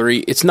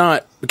spoilery. It's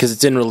not, because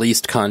it's in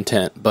released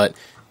content, but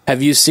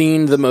have you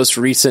seen the most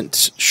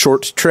recent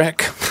short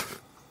trek?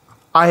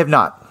 I have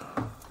not.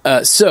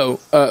 So,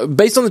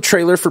 based on the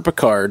trailer for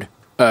Picard,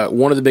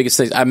 one of the biggest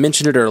things, I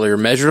mentioned it earlier,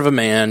 Measure of a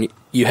Man,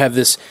 you have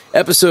this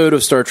episode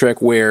of Star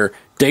Trek where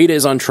Data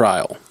is on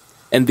trial.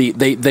 And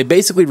they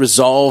basically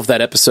resolve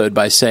that episode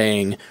by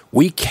saying,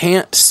 we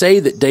can't say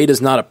that Data's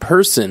not a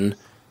person.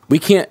 We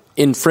can't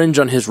infringe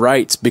on his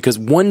rights because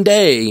one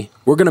day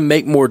we're going to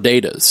make more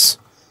Datas.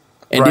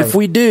 And if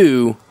we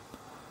do,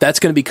 that's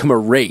going to become a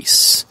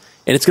race.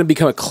 And it's going to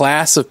become a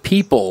class of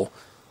people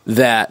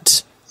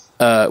that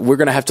we're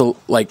going to have to,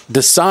 like,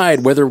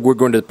 decide whether we're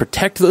going to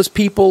protect those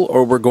people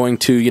or we're going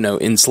to,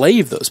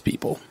 enslave those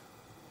people.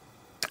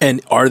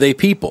 And are they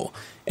people?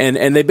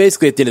 And they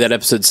basically, at the end of that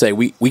episode, say,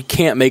 we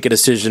can't make a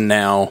decision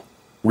now,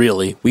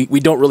 really.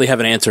 We don't really have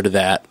an answer to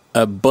that,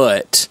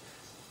 but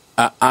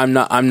I'm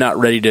not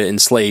ready to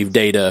enslave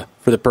Data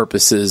for the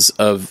purposes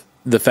of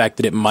the fact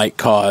that it might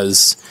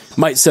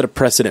set a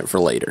precedent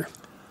for later.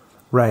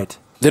 Right.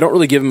 They don't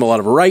really give him a lot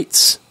of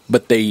rights,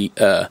 but they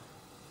don't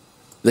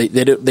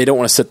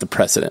want to set the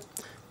precedent.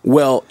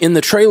 Well, in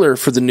the trailer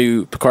for the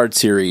new Picard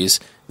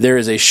series, there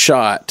is a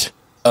shot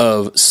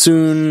of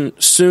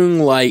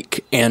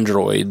Soong-like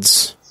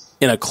androids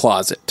in a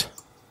closet.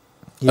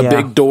 A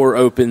big door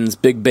opens,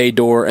 big bay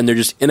door, and they're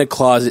just in a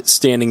closet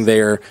standing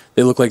there.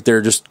 They look like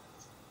they're just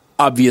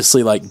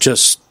obviously like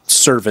just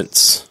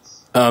servants.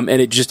 And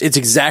it's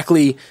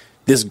exactly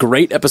this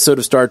great episode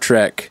of Star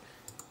Trek,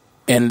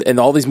 and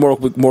all these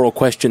moral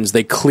questions,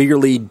 they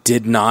clearly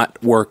did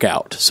not work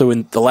out. So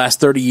in the last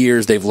 30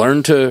 years, they've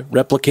learned to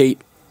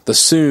replicate the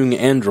Soong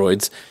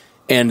androids,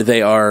 and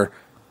they are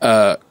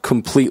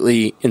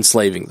completely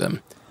enslaving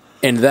them.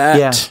 And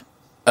that...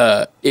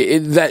 the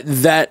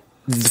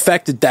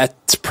fact that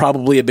that's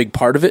probably a big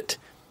part of it,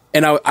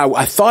 and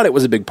I thought it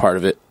was a big part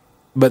of it,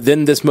 but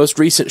then this most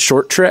recent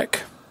short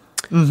trek,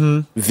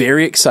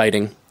 very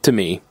exciting to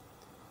me,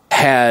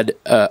 had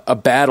a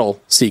battle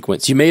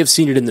sequence. You may have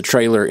seen it in the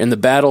trailer. In the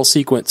battle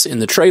sequence in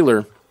the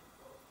trailer,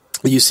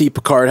 you see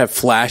Picard have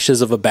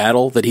flashes of a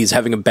battle that he's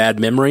having a bad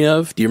memory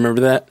of. Do you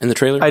remember that in the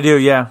trailer? I do,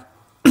 yeah.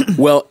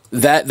 Well,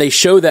 they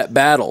show that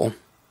battle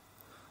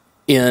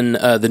in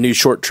the new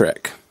short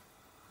trek.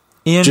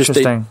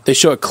 Interesting. They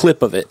show a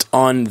clip of it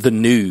on the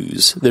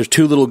news. There's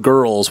two little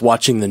girls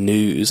watching the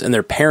news, and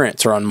their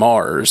parents are on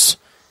Mars.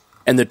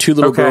 And the two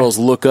little girls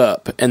look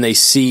up, and they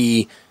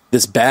see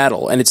this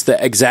battle, and it's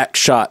the exact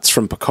shots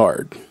from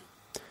Picard.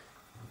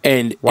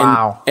 And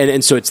wow.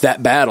 And so it's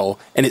that battle,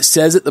 and it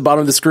says at the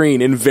bottom of the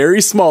screen in very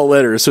small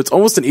letters, so it's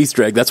almost an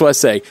Easter egg. That's why I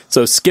say,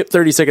 so skip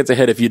 30 seconds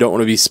ahead if you don't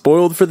want to be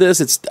spoiled for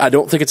this. I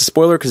don't think it's a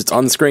spoiler because it's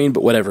on the screen,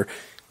 but whatever.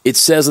 It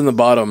says on the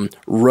bottom,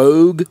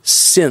 rogue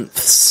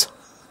synths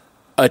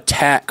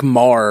attack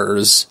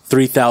Mars,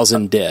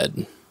 3,000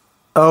 dead.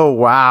 Oh,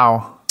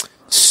 wow.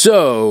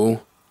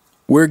 So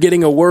we're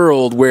getting a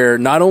world where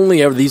not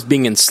only are these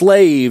being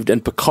enslaved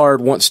and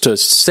Picard wants to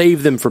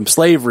save them from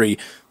slavery,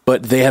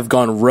 but they have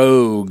gone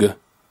rogue,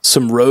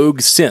 some rogue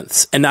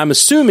synths. And I'm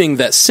assuming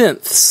that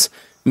synths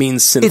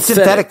means synthetics. It's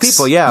synthetic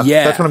people, yeah.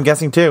 That's what I'm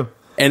guessing too.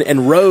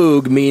 And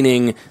rogue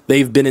meaning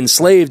they've been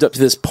enslaved up to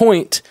this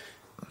point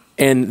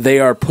and they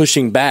are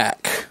pushing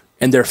back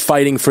and they're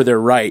fighting for their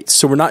rights.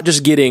 So we're not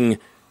just getting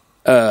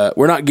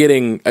we're not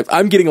getting.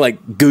 I'm getting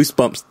like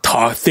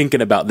goosebumps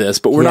thinking about this,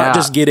 but we're not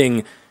just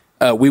getting.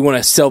 We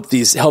want to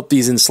help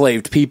these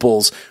enslaved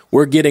peoples.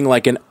 We're getting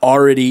like an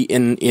already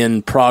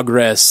in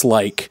progress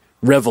like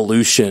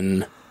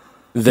revolution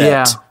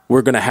that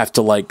we're going to have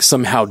to like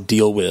somehow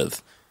deal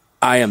with.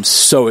 I am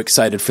so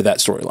excited for that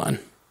storyline.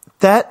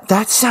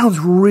 That sounds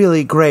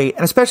really great,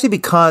 and especially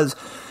because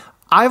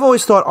I've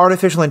always thought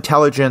artificial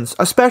intelligence,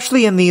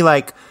 especially in the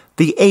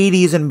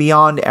 80s and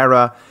beyond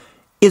era,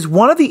 is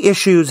one of the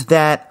issues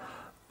that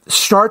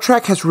Star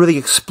Trek has really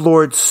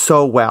explored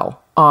so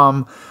well.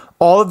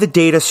 All of the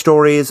data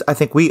stories, I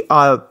think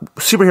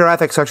Superhero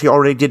Ethics actually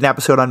already did an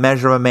episode on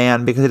Measure of a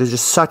Man because it is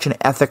just such an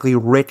ethically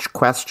rich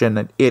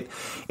question.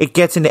 It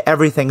gets into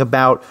everything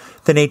about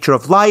the nature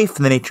of life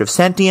and the nature of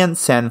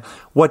sentience and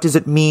what does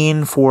it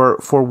mean for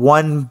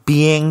one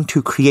being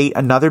to create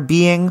another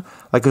being.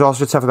 Like there's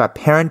also stuff about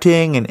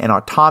parenting and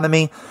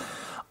autonomy.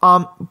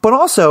 But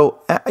also,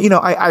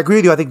 I agree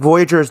with you. I think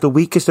Voyager is the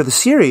weakest of the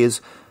series.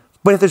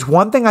 But if there's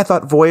one thing I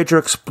thought Voyager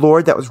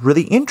explored that was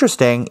really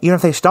interesting, even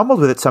if they stumbled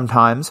with it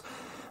sometimes,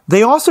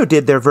 they also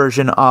did their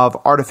version of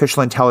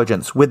artificial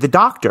intelligence with the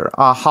Doctor,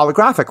 a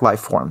holographic life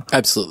form.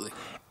 Absolutely.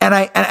 And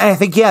I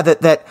think,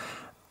 that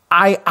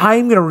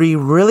I'm going to be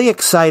really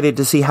excited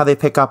to see how they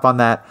pick up on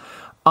that.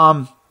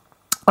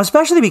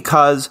 Especially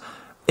because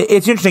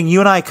it's interesting. You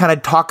and I kind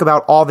of talk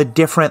about all the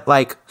different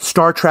like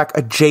Star Trek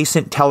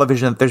adjacent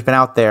television that there's been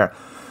out there.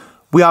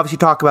 We obviously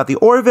talk about the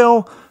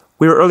Orville.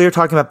 We were earlier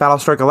talking about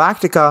Battlestar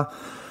Galactica.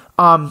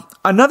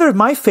 Another of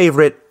my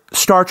favorite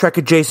Star Trek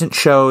adjacent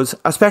shows,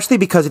 especially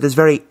because it is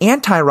very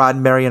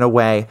anti-Roddenberry in a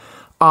way,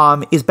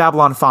 is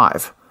Babylon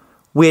 5,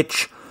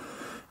 which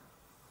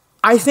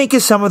I think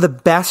is some of the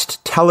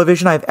best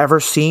television I've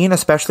ever seen,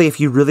 especially if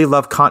you really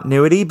love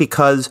continuity,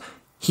 because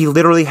he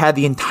literally had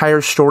the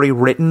entire story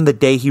written the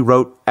day he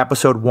wrote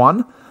episode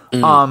 1.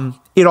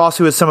 It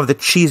also is some of the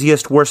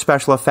cheesiest, worst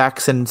special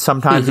effects, and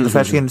sometimes,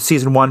 especially in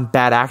season 1,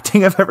 bad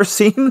acting I've ever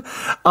seen.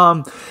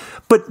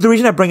 But the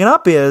reason I bring it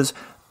up is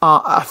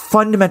a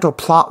fundamental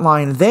plot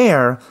line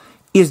there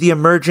is the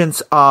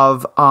emergence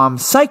of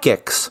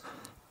psychics,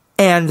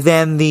 and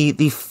then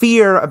the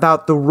fear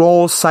about the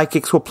role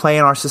psychics will play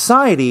in our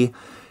society,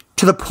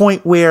 to the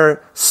point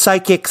where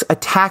psychics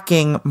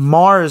attacking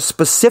Mars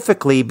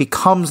specifically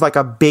becomes like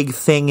a big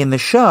thing in the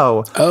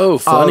show. Oh,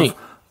 funny.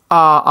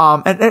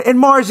 And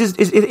Mars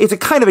is a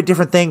kind of a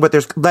different thing, but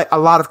there's a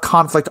lot of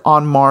conflict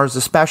on Mars,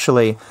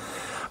 especially.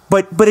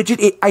 But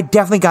I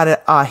definitely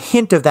got a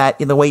hint of that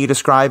in the way you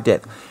described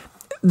it.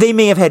 They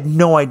may have had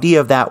no idea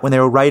of that when they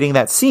were writing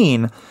that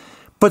scene,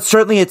 but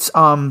certainly it's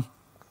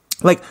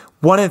like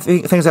one of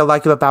the things I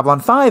liked about Babylon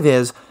 5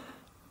 is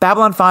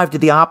Babylon 5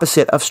 did the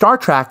opposite of Star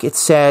Trek. It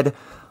said,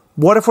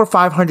 what if we're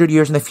 500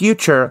 years in the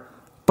future,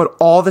 but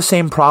all the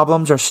same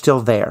problems are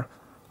still there?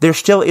 There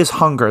still is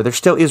hunger. There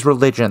still is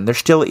religion. There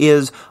still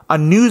is a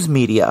news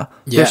media.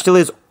 Yeah. There still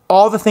is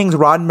all the things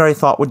Roddenberry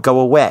thought would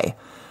go away.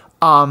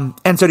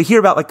 And so to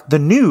hear about like the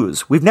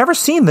news, we've never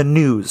seen the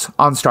news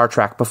on Star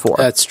Trek before.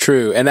 That's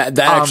true. And that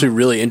actually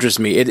really interests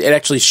me. It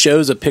actually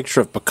shows a picture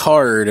of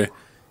Picard,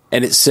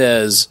 and it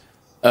says,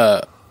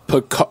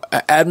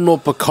 Admiral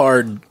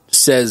Picard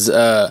says,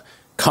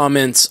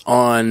 comments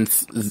on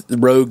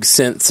rogue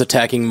synths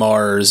attacking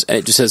Mars, and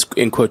it just says,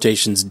 in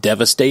quotations,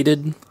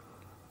 devastated.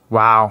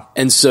 Wow.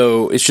 And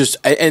so it's just,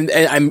 and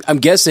I'm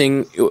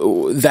guessing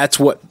that's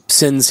what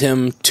sends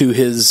him to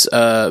his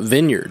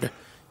vineyard,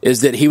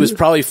 is that he was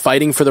probably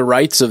fighting for the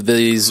rights of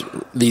these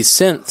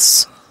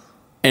synths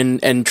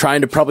and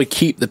trying to probably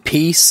keep the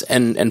peace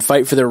and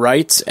fight for their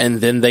rights,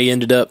 and then they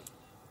ended up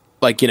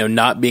like,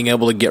 not being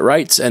able to get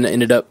rights and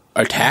ended up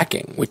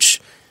attacking, which,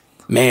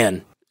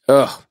 man,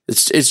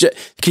 it's just,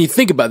 can you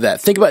think about that?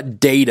 Think about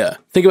Data.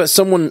 Think about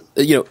someone,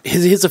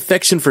 his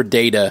affection for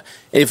Data.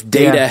 If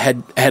Data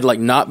had like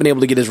not been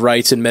able to get his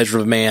rights in Measure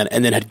of Man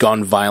and then had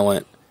gone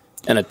violent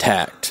and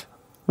attacked.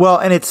 Well,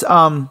 and it's,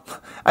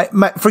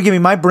 forgive me,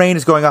 my brain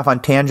is going off on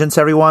tangents,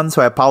 everyone,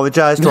 so I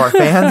apologize to our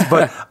fans.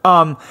 But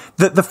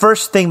the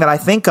first thing that I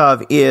think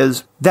of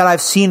is that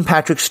I've seen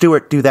Patrick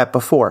Stewart do that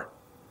before.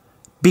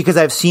 Because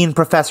I've seen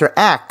Professor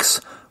X,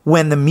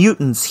 when the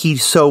mutants he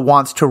so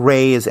wants to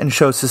raise and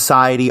show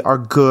society are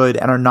good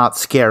and are not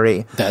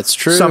scary. That's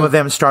true. Some of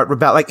them start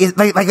rebel. Like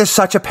there's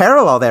such a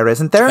parallel there,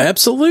 isn't there?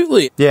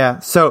 Absolutely. Yeah.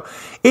 So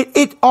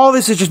it all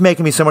this is just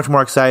making me so much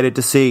more excited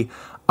to see.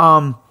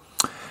 Yeah,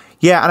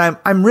 and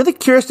I'm really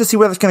curious to see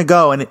where that's going to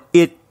go. And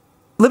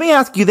let me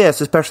ask you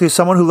this, especially as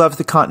someone who loves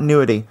the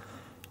continuity.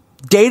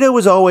 Data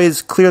was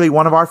always clearly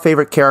one of our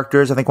favorite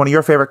characters. I think one of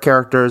your favorite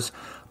characters.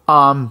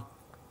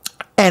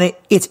 And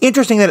it's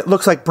interesting that it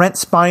looks like Brent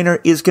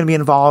Spiner is going to be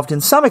involved in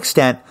some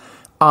extent.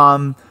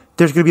 There's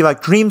going to be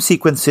like dream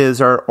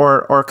sequences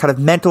or kind of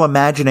mental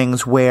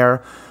imaginings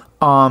where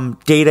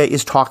Data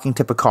is talking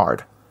to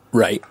Picard.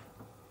 Right.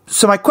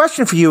 So my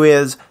question for you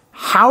is,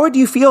 how would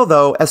you feel,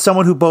 though, as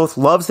someone who both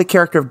loves the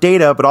character of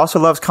Data but also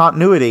loves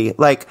continuity?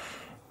 Like,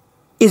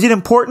 is it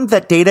important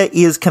that Data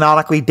is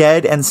canonically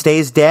dead and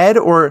stays dead?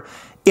 Or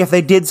if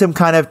they did some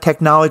kind of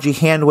technology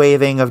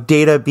hand-waving of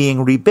Data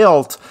being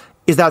rebuilt,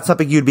 is that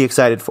something you'd be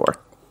excited for?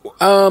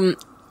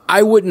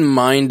 I wouldn't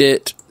mind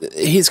it.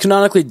 He's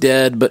canonically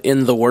dead, but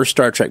in the worst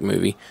Star Trek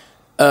movie.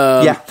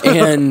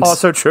 And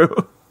also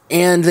true.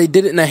 And they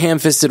did it in a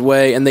ham-fisted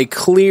way, and they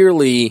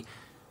clearly,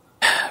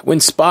 when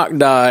Spock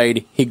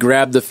died, he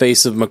grabbed the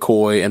face of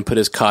McCoy and put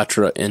his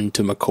Katra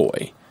into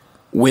McCoy.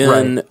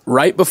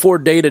 Right before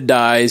Data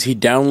dies, he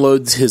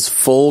downloads his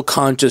full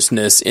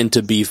consciousness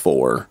into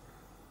B4.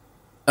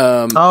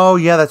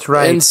 That's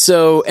right.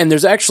 And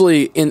there's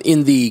actually,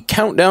 in the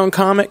Countdown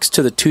comics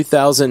to the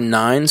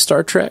 2009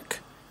 Star Trek,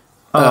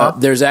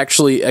 there's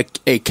actually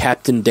a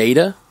Captain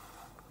Data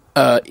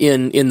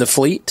in the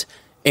fleet,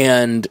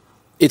 and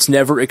it's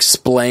never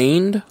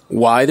explained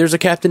why there's a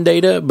Captain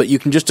Data, but you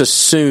can just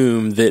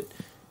assume that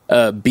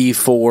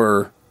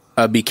B4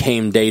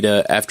 became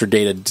Data after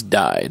Data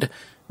died,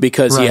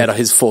 because he had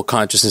his full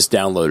consciousness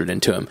downloaded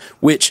into him,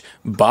 which,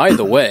 by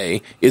the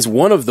way, is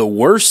one of the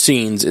worst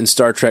scenes in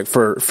Star Trek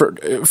for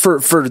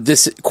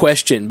this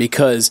question,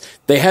 because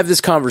they have this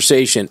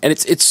conversation, and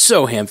it's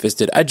so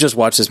ham-fisted. I just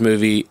watched this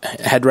movie,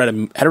 had read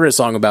a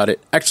song about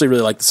it, actually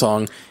really liked the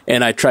song,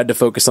 and I tried to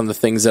focus on the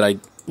things that I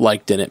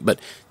liked in it, but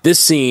this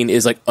scene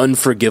is like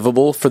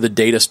unforgivable for the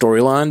Data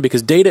storyline,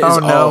 because Data is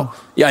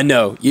yeah, I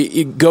know.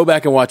 You go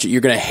back and watch it, you're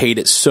going to hate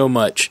it so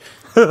much.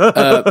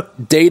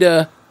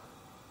 Data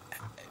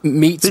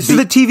meets... This is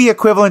the TV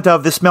equivalent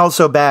of "this smells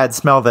so bad,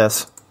 smell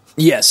this."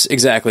 Yes,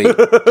 exactly.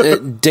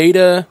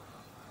 Data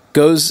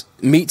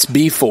meets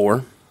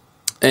B4,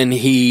 and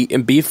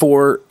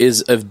B4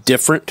 is a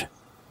different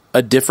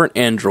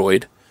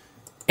android,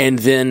 and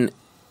then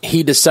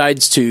he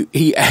decides to...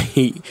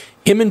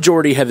 Him and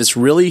Geordi have this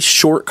really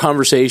short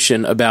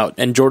conversation about...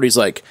 And Geordi's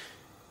like,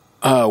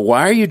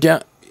 why are you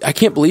down... I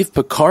can't believe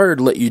Picard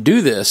let you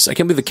do this. I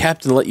can't believe the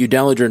captain let you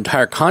download your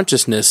entire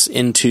consciousness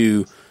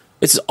into...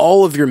 It's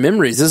all of your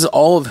memories. This is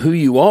all of who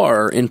you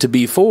are into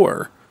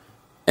B4.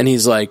 And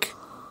he's like,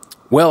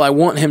 well, I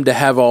want him to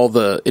have all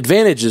the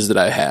advantages that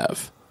I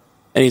have.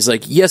 And he's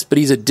like, yes, but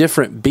he's a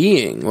different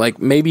being. Like,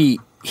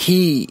 maybe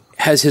he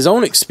has his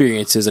own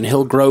experiences and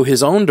he'll grow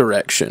his own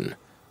direction.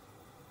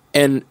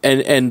 And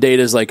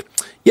Data's like,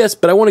 yes,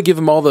 but I want to give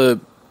him all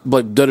the,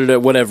 like,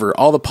 whatever,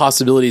 all the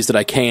possibilities that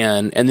I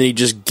can. And then he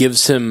just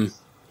gives him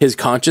his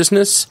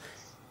consciousness.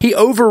 He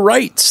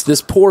overwrites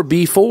this poor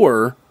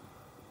B4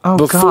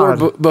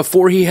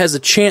 before he has a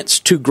chance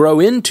to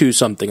grow into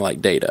something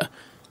like Data,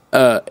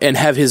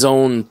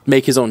 and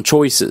make his own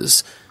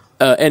choices.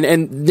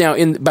 And now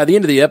by the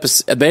end of the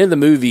episode, at the end of the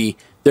movie,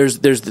 there's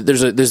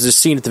this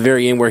scene at the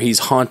very end where he's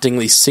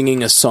hauntingly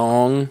singing a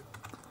song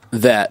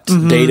that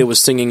Data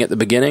was singing at the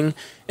beginning,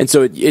 and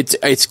so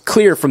it's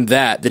clear from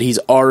that he's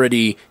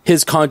already,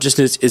 his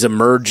consciousness is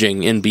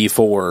emerging in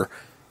B4,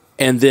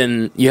 and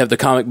then you have the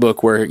comic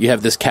book where you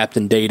have this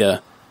Captain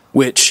Data,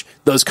 which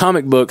those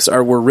comic books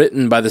were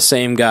written by the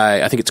same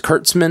guy. I think it's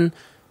Kurtzman,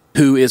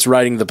 who is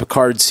writing the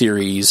Picard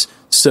series.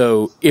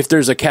 So if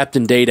there's a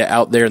Captain Data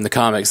out there in the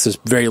comics, there's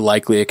very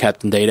likely a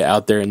Captain Data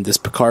out there in this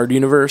Picard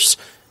universe,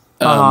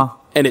 and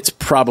it's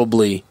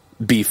probably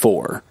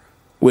B4.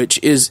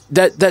 Which is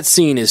that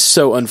scene is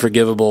so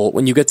unforgivable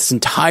when you get this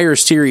entire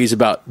series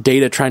about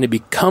Data trying to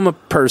become a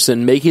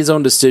person, make his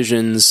own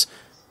decisions,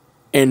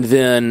 and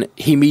then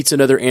he meets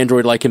another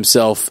android like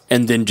himself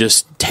and then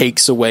just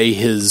takes away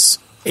his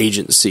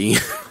agency.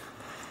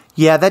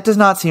 Yeah, that does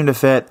not seem to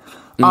fit.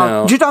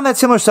 No. Just on that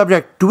similar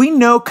subject, do we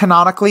know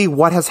canonically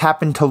what has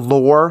happened to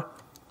Lore,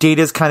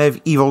 Data's kind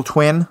of evil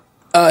twin?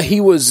 He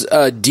was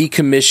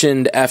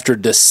decommissioned after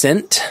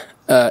Descent.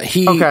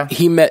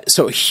 He met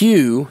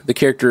Hugh, the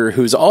character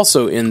who's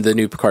also in the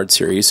new Picard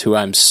series, who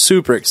I'm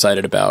super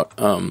excited about.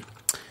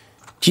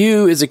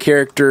 Hugh is a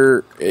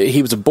character.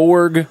 He was a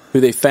Borg who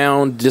they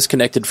found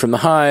disconnected from the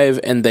hive,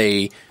 and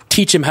they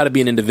teach him how to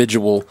be an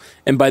individual.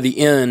 And by the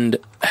end,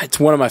 it's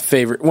one of my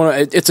favorite.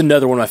 It's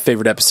another one of my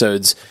favorite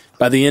episodes.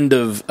 By the end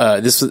of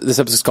this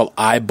episode is called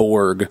I,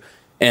 Borg,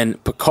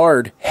 and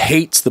Picard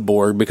hates the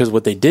Borg because of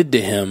what they did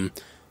to him.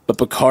 But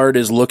Picard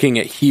is looking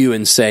at Hugh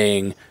and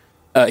saying.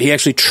 He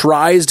actually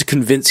tries to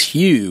convince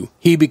Hugh.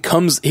 He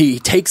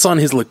takes on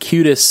his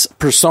Locutus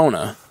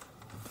persona,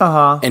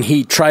 and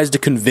he tries to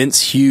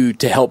convince Hugh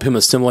to help him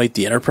assimilate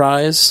the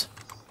Enterprise.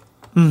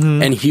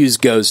 And Hughes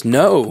goes,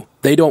 "No,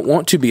 they don't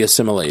want to be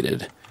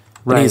assimilated."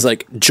 Right. And he's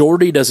like,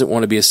 "Geordi doesn't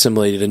want to be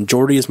assimilated, and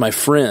Geordi is my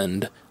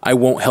friend. I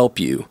won't help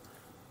you."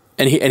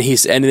 And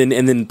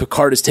then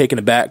Picard is taken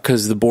aback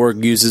because the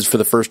Borg uses for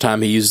the first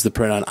time, he uses the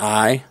pronoun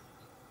I.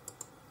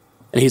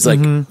 And he's like,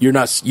 "You're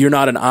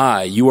not an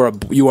I. You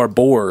are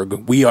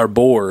Borg. We are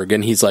Borg."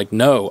 And he's like,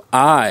 "No,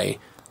 I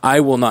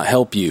will not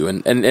help you."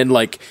 And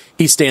like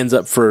he stands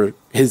up for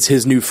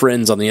his new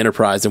friends on the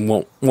Enterprise and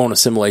won't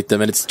assimilate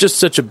them. And it's just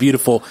such a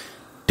beautiful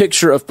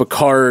picture of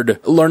Picard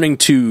learning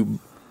to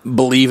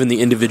believe in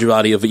the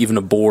individuality of even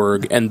a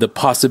Borg and the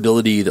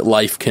possibility that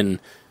life can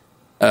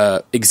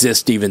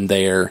exist even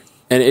there.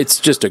 And it's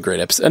just a great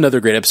episode, another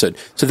great episode.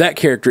 So that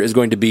character is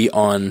going to be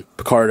on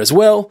Picard as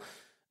well.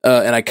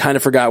 and I kind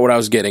of forgot what I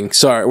was getting.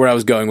 Sorry, where I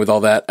was going with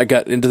all that. I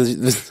got into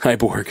the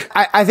cyborg.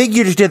 I think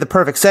you just did the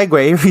perfect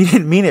segue if you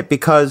didn't mean it,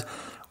 because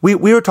we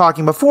were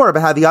talking before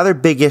about how the other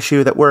big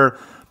issue that we're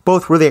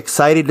both really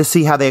excited to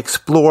see how they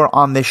explore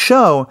on this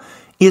show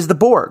is the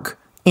Borg.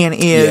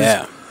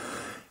 And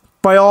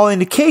by all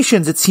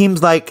indications, it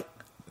seems like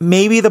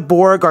maybe the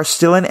Borg are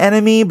still an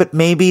enemy, but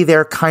maybe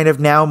they're kind of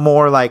now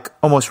more like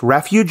almost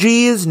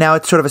refugees. Now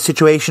it's sort of a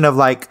situation of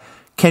like,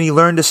 can you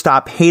learn to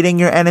stop hating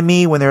your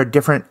enemy when they're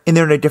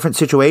in a different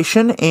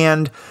situation?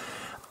 And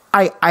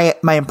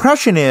my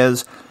impression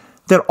is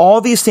that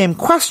all these same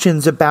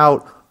questions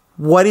about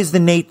what is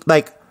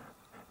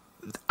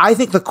I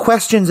think the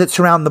questions that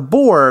surround the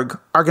Borg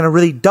are going to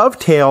really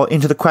dovetail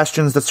into the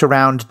questions that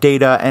surround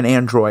Data and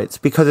androids,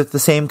 because it's the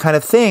same kind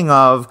of thing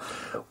of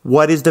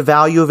what is the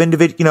value of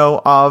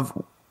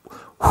of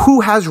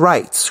who has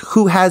rights,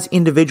 who has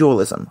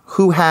individualism,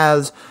 who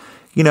has,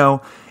 an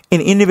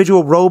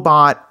individual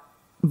robot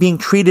being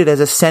treated as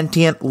a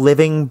sentient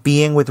living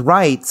being with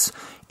rights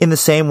in the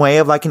same way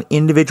of like an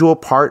individual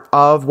part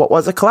of what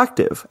was a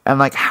collective. And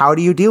like, how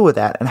do you deal with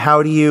that? And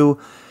how do you...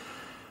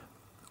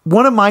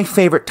 One of my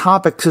favorite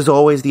topics is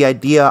always the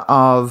idea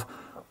of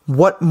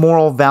what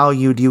moral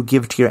value do you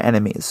give to your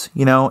enemies,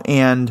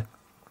 and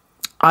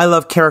I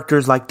love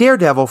characters like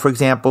Daredevil, for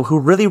example, who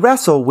really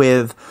wrestle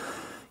with,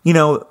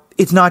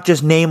 it's not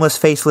just nameless,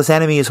 faceless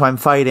enemies who I'm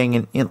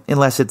fighting,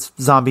 unless it's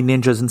zombie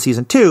ninjas in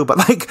season 2. But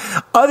like,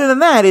 other than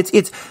that,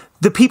 it's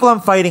the people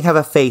I'm fighting have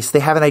a face. They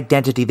have an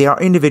identity. They are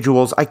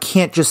individuals. I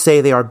can't just say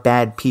they are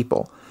bad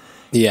people.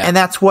 Yeah. And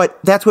that's what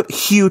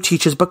Hugh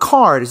teaches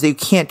Picard, is that you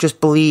can't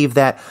just believe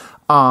that,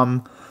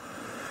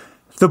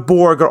 the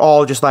Borg are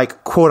all just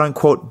like quote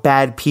unquote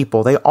bad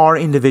people. They are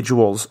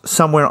individuals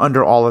somewhere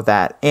under all of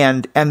that.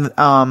 And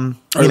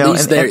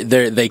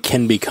they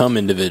can become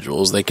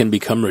individuals. They can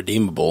become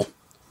redeemable.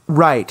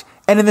 Right.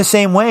 And in the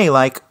same way,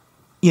 like,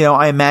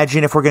 I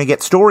imagine if we're going to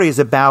get stories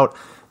about,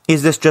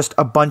 is this just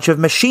a bunch of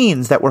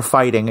machines that we're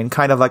fighting, and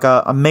kind of like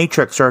a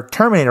Matrix or a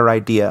Terminator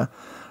idea,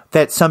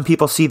 that some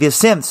people see the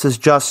synths as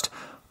just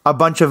a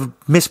bunch of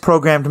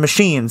misprogrammed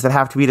machines that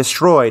have to be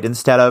destroyed,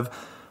 instead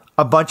of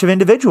a bunch of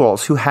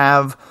individuals who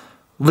have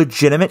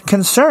legitimate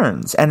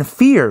concerns and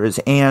fears,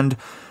 and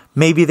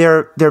maybe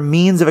their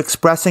means of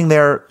expressing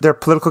their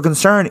political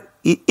concern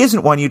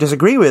isn't one you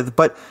disagree with,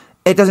 but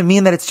it doesn't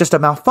mean that it's just a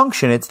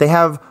malfunction. They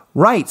have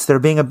rights that are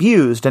being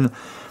abused. And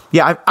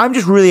yeah, I'm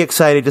just really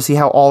excited to see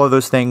how all of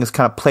those things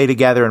kind of play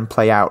together and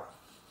play out.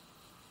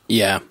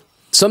 Yeah.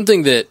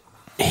 Something that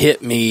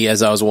hit me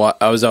as I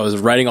was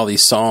writing all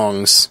these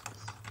songs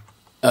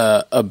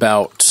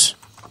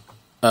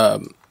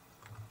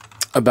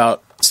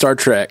about Star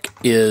Trek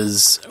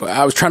is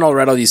I was trying to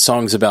write all these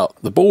songs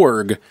about the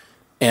Borg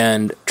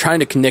and trying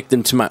to connect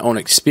them to my own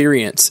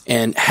experience,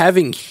 and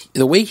having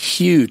the way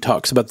Hugh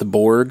talks about the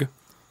Borg,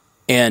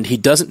 and he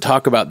doesn't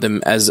talk about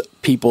them as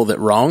people that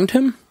wronged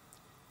him.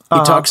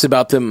 He talks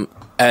about them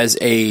as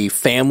a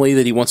family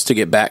that he wants to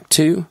get back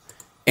to,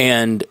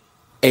 and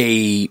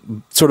a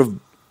sort of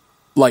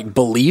like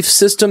belief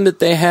system that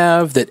they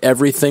have that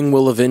everything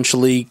will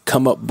eventually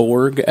come up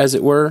Borg, as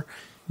it were.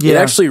 Yeah. It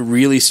actually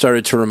really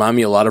started to remind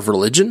me a lot of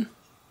religion.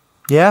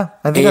 Yeah,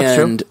 I think that's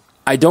true. And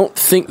I don't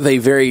think they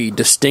very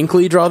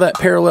distinctly draw that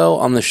parallel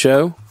on the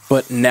show,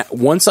 but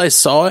once I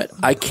saw it,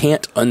 I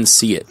can't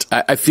unsee it.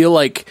 I feel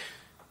like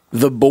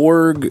the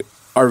Borg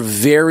are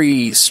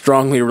very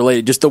strongly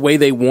related, just the way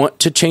they want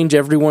to change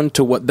everyone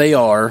to what they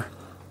are,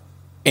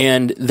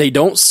 and they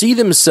don't see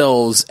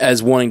themselves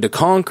as wanting to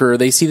conquer.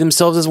 They see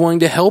themselves as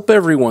wanting to help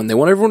everyone. They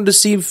want everyone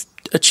to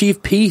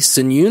achieve peace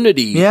and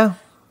unity. Yeah.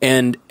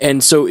 And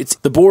so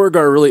the Borg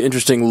are a really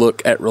interesting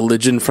look at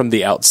religion from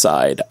the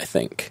outside, I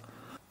think.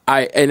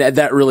 And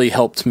that really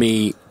helped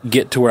me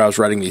get to where I was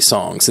writing these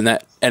songs. And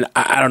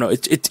I don't know,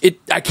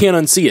 I can't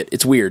unsee it.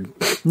 It's weird.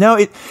 No,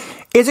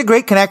 it's a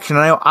great connection.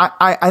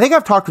 I think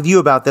I've talked with you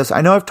about this.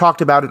 I know I've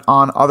talked about it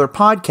on other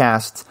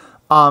podcasts.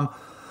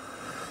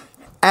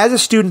 As a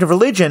student of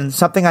religion,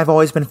 something I've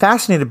always been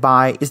fascinated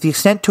by is the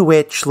extent to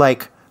which,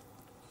 like,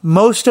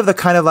 most of the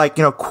kind of like,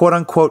 quote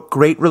unquote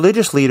great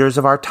religious leaders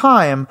of our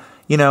time,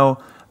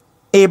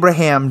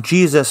 Abraham,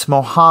 Jesus,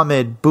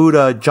 Mohammed,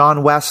 Buddha,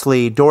 John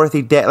Wesley,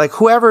 Dorothy Day, like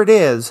whoever it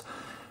is,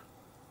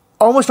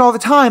 almost all the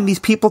time, these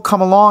people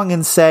come along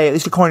and say, at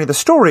least according to the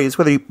stories,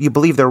 whether you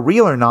believe they're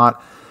real or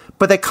not,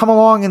 but they come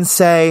along and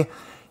say,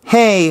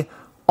 hey,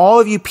 all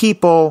of you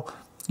people,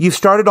 you've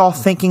started all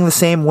thinking the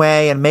same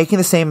way and making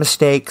the same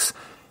mistakes.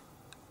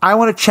 I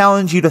want to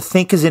challenge you to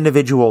think as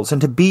individuals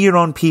and to be your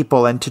own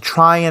people and to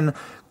try and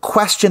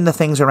question the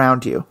things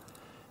around you.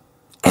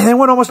 And then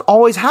what almost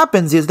always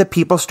happens is that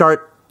people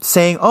start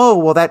saying, oh,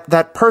 well,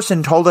 that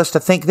person told us to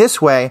think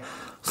this way,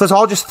 so let's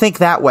all just think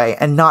that way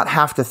and not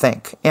have to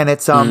think. And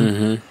it's,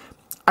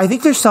 I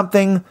think there's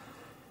something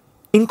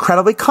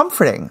incredibly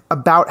comforting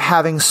about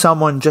having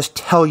someone just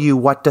tell you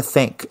what to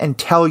think and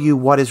tell you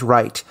what is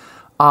right.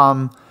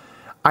 You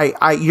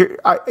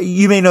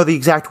may know the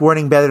exact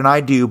wording better than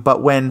I do,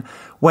 but when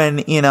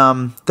in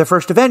the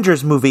first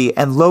Avengers movie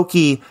and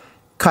Loki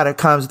kind of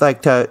comes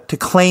like to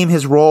claim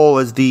his role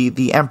as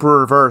the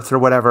Emperor of Earth or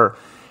whatever.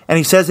 And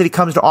he says that he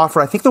comes to offer,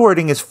 I think the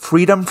wording is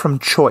freedom from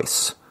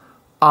choice.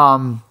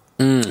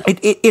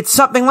 It's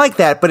something like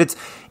that, but it's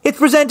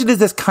presented as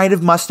this kind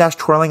of mustache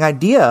twirling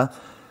idea,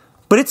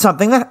 but it's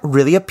something that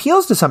really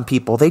appeals to some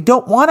people. They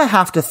don't want to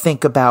have to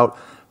think about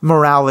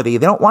morality.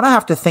 They don't want to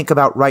have to think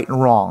about right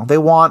and wrong. They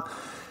want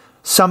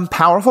some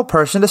powerful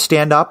person to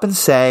stand up and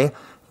say,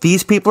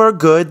 these people are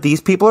good,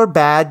 these people are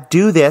bad,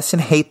 do this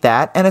and hate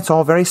that, and it's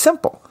all very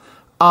simple.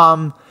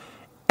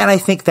 And I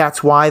think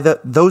that's why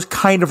those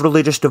kind of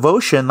religious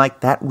devotion, like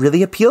that,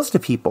 really appeals to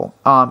people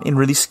in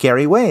really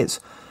scary ways.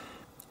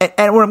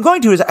 And what I'm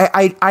going to is,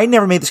 I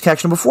never made this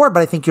connection before,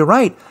 but I think you're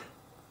right.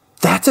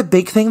 That's a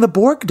big thing the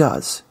Borg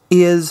does,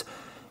 is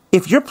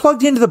if you're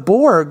plugged into the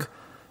Borg,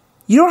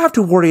 you don't have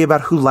to worry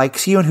about who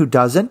likes you and who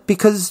doesn't,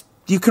 because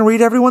you can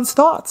read everyone's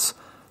thoughts.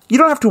 You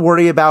don't have to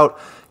worry about,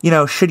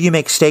 should you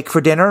make steak for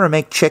dinner or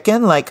make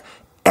chicken? Like,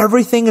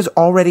 everything is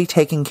already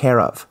taken care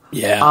of.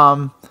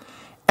 Yeah.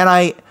 And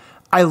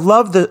I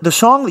love the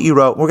song that you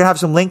wrote. We're going to have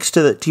some links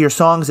to your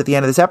songs at the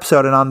end of this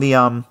episode and on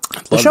the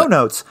show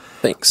notes.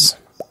 Thanks.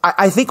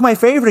 I think my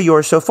favorite of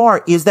yours so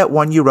far is that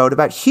one you wrote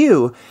about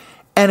Hugh.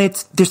 And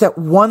there's that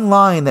one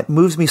line that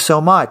moves me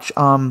so much.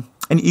 And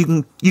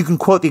you can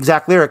quote the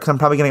exact lyrics. I'm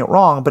probably getting it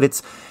wrong, but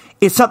it's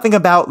something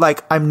about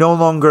like, I'm no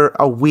longer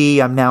a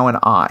we, I'm now an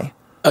I.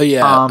 Oh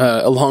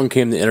yeah. Along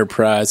came the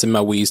Enterprise and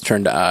my we's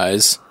turned to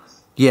eyes.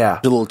 Yeah.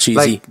 It's a little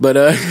cheesy, like, but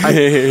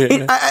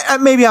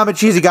maybe I'm a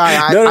cheesy guy.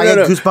 I get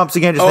goosebumps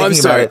again just thinking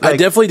about it. I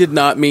definitely did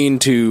not mean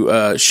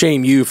to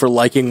shame you for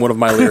liking one of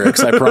my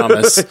lyrics, I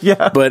promise.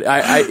 Yeah. But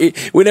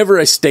whenever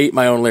I state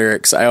my own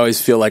lyrics, I always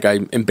feel like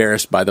I'm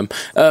embarrassed by them.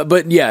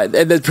 But yeah,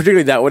 and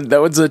particularly that one.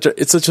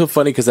 It's such a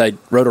funny because I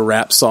wrote a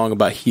rap song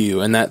about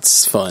Hugh, and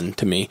that's fun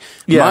to me.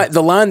 Yeah.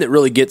 The line that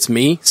really gets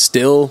me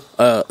still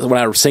when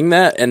I sing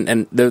that,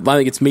 and the line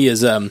that gets me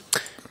is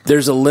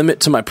there's a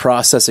limit to my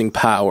processing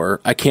power.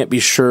 I can't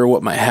be sure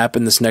what might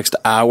happen this next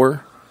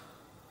hour.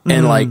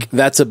 And like,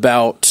 that's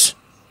about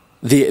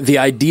the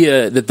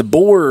idea that the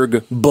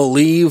Borg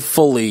believe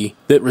fully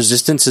that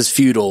resistance is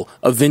futile.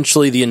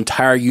 Eventually the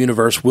entire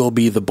universe will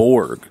be the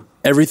Borg.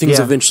 Everything's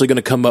eventually going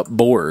to come up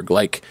Borg.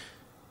 Like,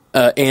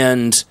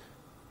 and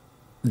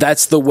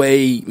that's the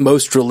way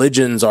most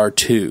religions are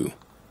too.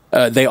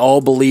 They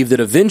all believe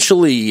that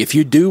eventually, if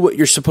you do what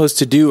you're supposed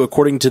to do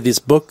according to this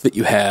book that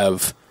you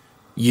have,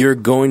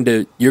 good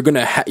things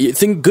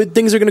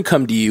are going to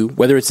come to you,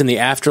 whether it's in the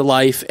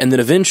afterlife, and then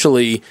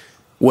eventually,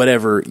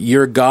 whatever,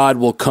 your God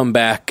will come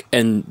back,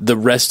 and the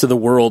rest of the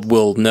world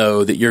will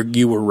know that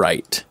you were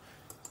right.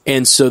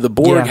 And so the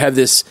Borg have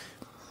this,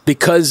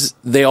 because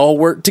they all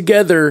work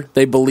together.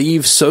 They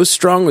believe so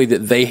strongly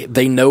that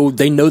they know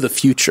the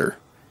future.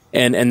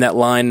 And that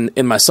line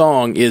in my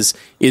song is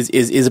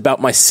about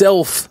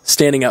myself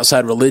standing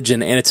outside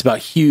religion, and it's about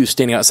Hugh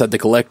standing outside the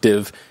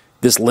collective.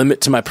 This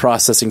limit to my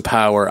processing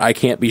power. I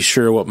can't be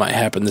sure what might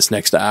happen this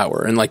next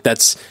hour. And like,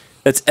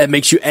 it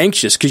makes you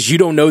anxious because you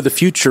don't know the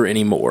future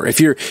anymore. If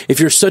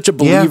you're such a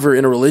believer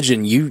in a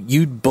religion,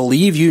 you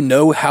believe you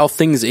know how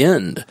things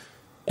end.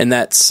 And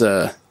that's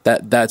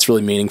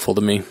really meaningful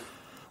to me.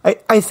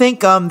 I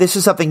think this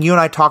is something you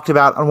and I talked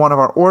about on one of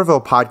our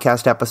Orville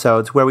podcast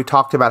episodes, where we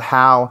talked about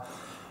how,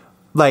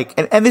 like,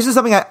 and this is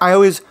something I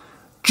always,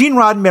 Gene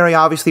Roddenberry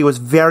obviously was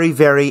very,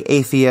 very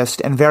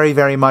atheist and very,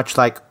 very much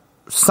like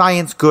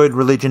science good,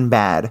 religion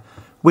bad,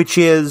 which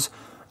is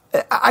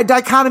a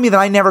dichotomy that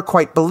I never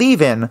quite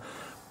believe in,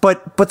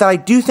 but that I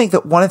do think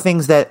that one of the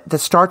things that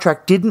Star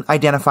Trek didn't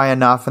identify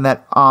enough, and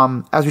that,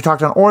 as we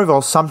talked on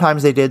Orville,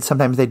 sometimes they did,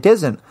 sometimes they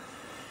didn't,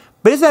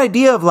 but it's that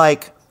idea of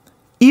like,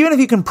 even if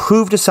you can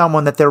prove to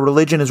someone that their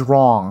religion is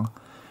wrong,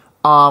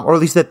 or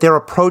at least that their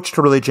approach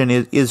to religion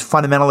is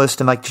fundamentalist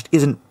and like just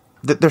isn't,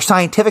 that their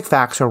scientific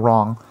facts are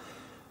wrong,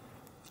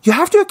 you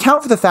have to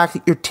account for the fact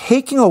that you're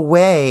taking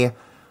away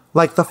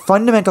like the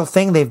fundamental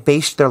thing they've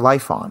based their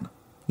life on.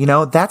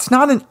 That's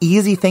not an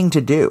easy thing to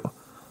do.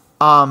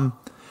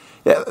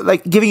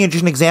 Like giving you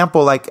just an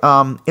example, like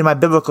in my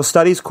biblical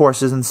studies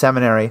courses in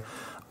seminary,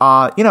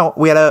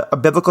 we had a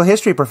biblical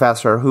history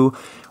professor who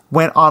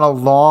went on a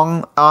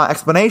long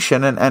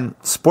explanation, and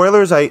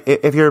spoilers,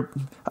 if you're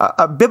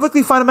a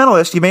biblically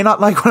fundamentalist, you may not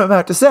like what I'm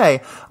about to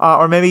say,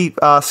 or maybe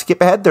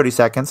skip ahead 30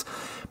 seconds,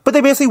 but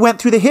they basically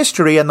went through the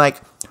history and like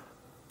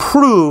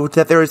proved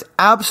that there is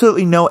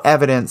absolutely no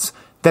evidence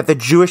that the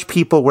Jewish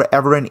people were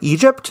ever in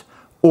Egypt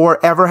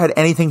or ever had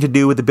anything to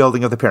do with the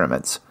building of the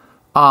pyramids.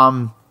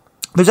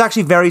 There's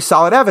actually very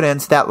solid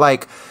evidence that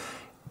like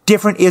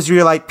different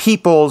Israelite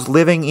peoples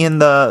living in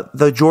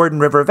the Jordan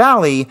River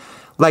Valley,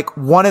 like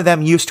one of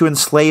them used to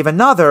enslave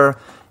another,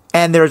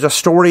 and there's a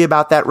story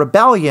about that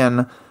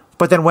rebellion,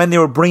 but then when they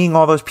were bringing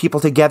all those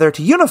people together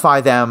to unify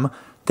them,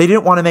 they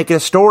didn't want to make it a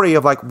story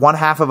of like one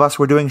half of us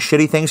were doing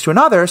shitty things to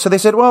another, so they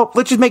said, well,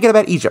 let's just make it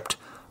about Egypt.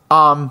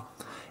 And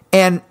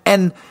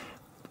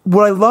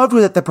what I loved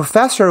was that the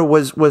professor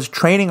was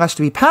training us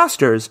to be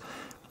pastors,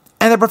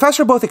 and the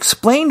professor both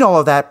explained all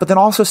of that, but then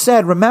also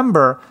said,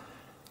 remember,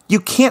 you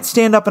can't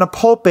stand up in a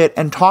pulpit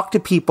and talk to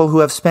people who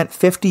have spent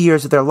 50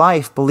 years of their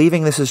life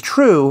believing this is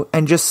true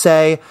and just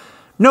say,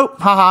 nope,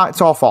 haha,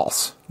 it's all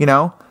false.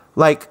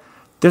 Like,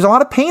 there's a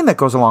lot of pain that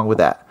goes along with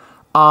that.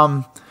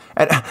 And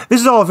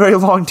this is all a very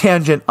long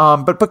tangent,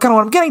 but kind of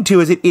what I'm getting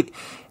to is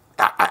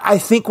I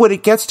think what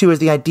it gets to is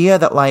the idea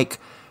that, like,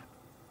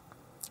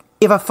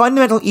 if a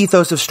fundamental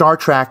ethos of Star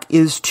Trek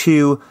is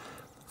to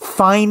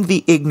find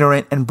the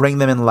ignorant and bring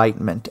them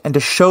enlightenment, and to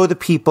show the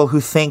people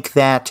who think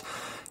that,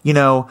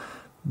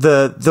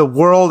 the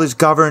world is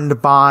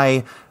governed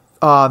by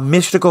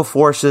mystical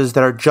forces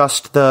that are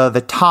just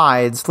the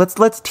tides,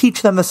 let's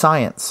teach them the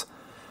science.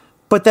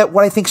 But that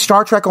what I think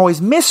Star Trek always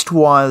missed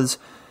was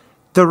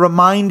the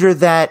reminder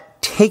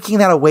that taking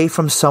that away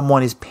from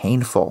someone is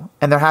painful,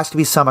 and there has to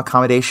be some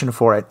accommodation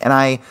for it. And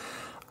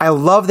I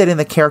love that in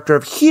the character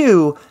of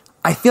Hugh,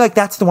 I feel like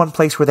that's the one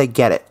place where they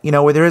get it,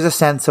 where there is a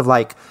sense of,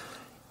 like,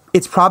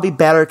 it's probably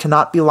better to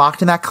not be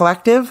locked in that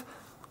collective,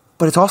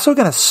 but it's also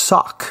going to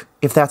suck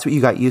if that's what you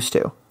got used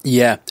to.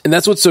 Yeah, and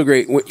that's what's so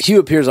great. Hugh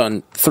appears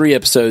on 3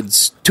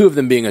 episodes, 2 of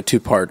them being a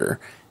 2-parter.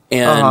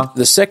 And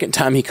the second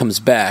time he comes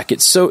back,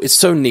 it's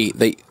so neat.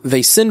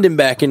 They send him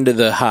back into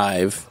the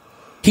hive.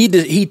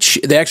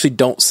 They actually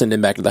don't send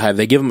him back to the hive.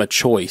 They give him a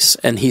choice,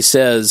 and he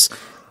says,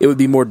 it would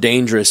be more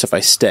dangerous if I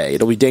stay.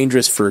 It'll be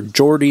dangerous for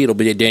Geordi. It'll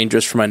be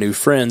dangerous for my new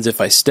friends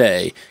if I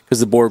stay, because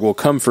the Borg will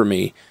come for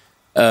me.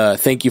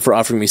 Thank you for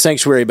offering me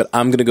sanctuary, but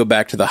I'm going to go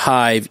back to the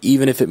hive,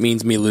 even if it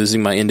means me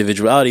losing my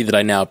individuality that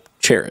I now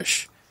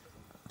cherish.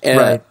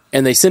 And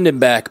they send him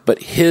back, but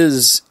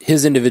his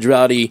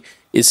individuality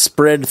is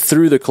spread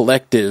through the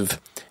collective.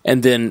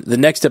 And then the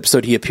next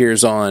episode he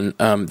appears on,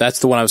 that's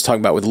the one I was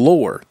talking about with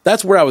Lore.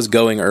 That's where I was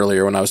going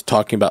earlier when I was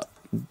talking about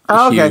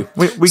okay.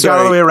 We got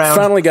all the way around.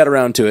 Finally got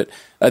around to it.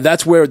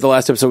 That's where the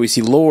last episode we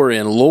see Lore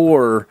in.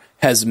 Lore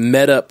has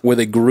met up with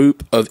a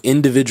group of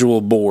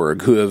individual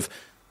Borg who have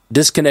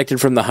disconnected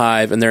from the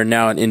hive, and they're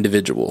now an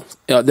individual.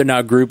 They're now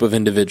a group of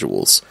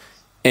individuals.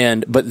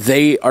 But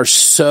they are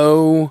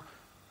so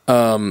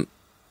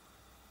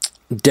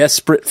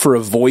desperate for a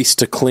voice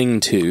to cling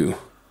to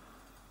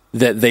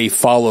that they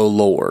follow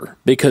Lore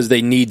because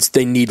they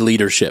need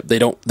leadership. They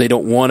don't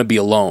want to be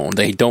alone.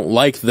 They don't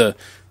like the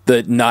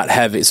not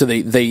having. So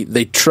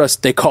they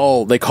trust. They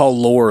call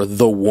Lore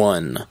the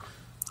one,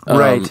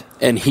 right?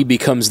 And he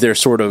becomes their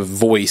sort of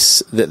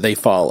voice that they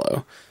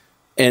follow.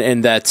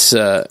 And that's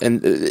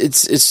and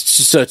it's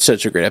just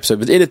such a great episode.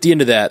 But at the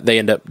end of that, they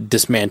end up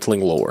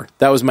dismantling Lore.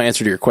 That was my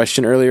answer to your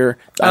question earlier.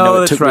 I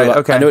know that's right.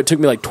 Okay. I know it took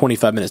me like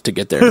 25 minutes to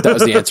get there. But that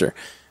was the answer.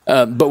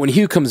 But when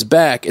Hugh comes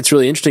back, it's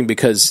really interesting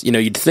because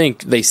you'd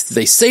think they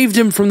saved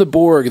him from the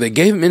Borg, they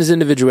gave him his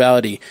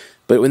individuality,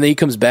 but when he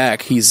comes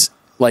back, he's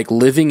like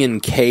living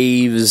in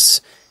caves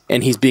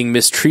and he's being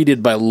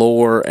mistreated by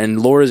Lore,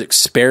 and Lore is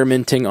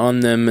experimenting on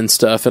them and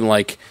stuff,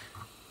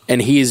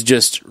 and he is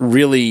just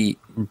really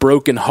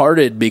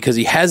brokenhearted because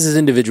he has his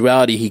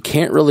individuality. He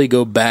can't really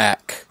go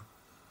back.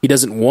 He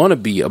doesn't want to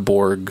be a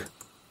Borg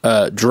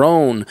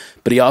drone,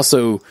 but he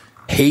also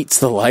hates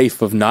the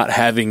life of not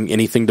having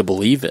anything to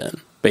believe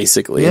in,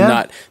 basically,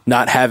 and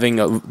not having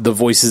the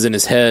voices in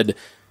his head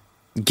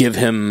give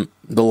him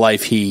the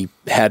life he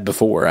had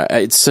before.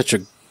 It's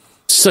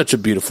such a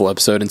beautiful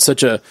episode and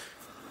such a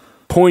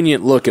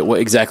poignant look at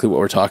exactly what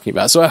we're talking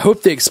about. So I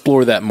hope they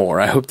explore that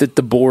more. I hope that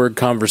the Borg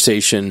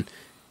conversation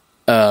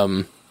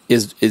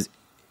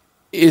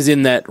is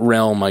in that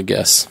realm, I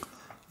guess.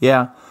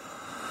 Yeah.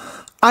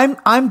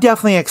 I'm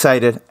definitely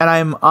excited,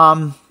 and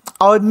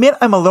I'll admit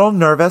I'm a little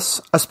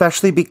nervous,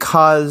 especially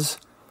because,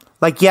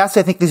 like, yes,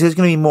 I think this is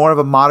going to be more of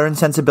a modern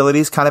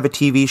sensibilities kind of a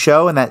TV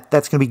show, and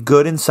that's going to be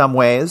good in some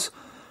ways.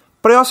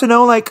 But I also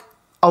know, like,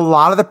 a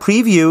lot of the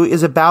preview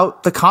is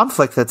about the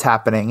conflict that's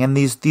happening and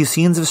these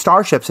scenes of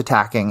starships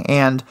attacking,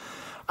 and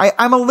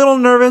I'm a little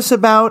nervous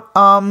about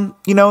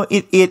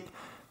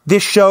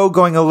this show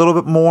going a little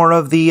bit more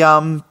of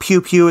the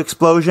pew pew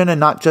explosion and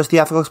not just the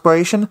ethical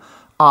exploration.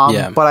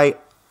 But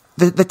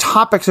the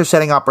topics they're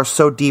setting up are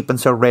so deep and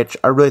so rich.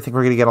 I really think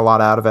we're going to get a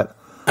lot out of it.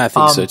 I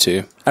think so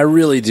too. I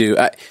really do.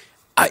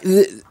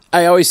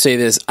 I always say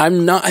this. I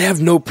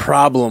have no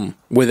problem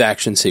with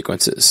action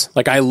sequences.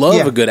 Like, I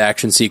love a good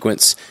action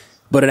sequence,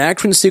 but an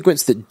action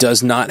sequence that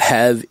does not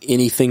have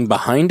anything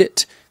behind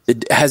it,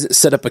 that hasn't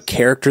set up a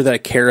character that I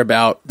care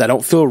about, that I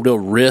don't feel a real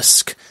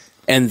risk,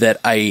 and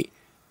that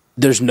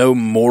there's no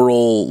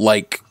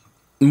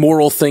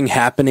moral thing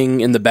happening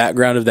in the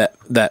background of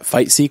that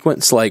fight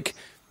sequence. Like,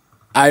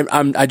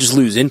 I just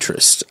lose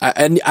interest.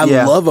 I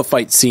love a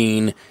fight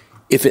scene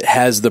if it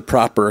has the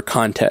proper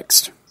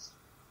context.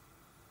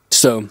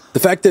 So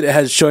the fact that it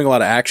has showing a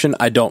lot of action,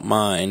 I don't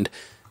mind.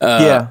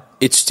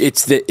 It's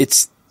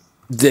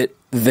that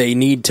they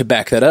need to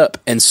back that up,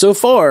 and so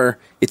far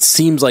it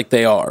seems like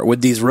they are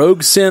with these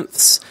rogue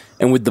synths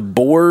and with the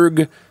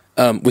Borg.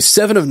 With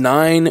 7 of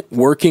 9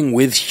 working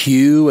with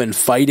Hugh and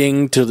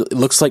fighting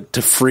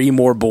to free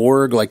more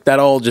Borg, like, that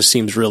all just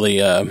seems really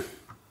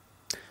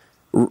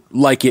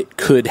like it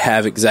could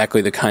have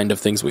exactly the kind of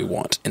things we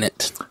want in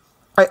it.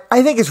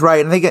 I think it's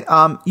right. I think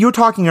you were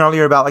talking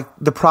earlier about like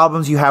the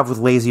problems you have with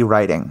lazy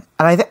writing,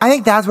 and I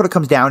think that's what it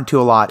comes down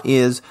to a lot.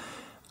 Is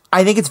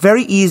I think it's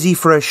very easy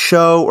for a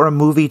show or a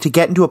movie to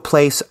get into a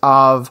place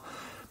of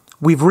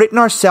we've written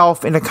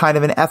ourselves into kind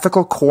of an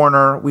ethical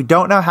corner. We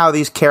don't know how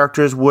these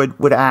characters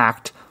would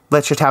act.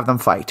 Let's just have them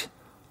fight.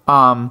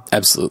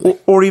 Absolutely.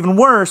 Or even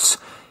worse,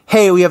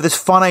 hey, we have this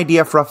fun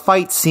idea for a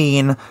fight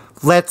scene.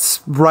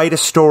 Let's write a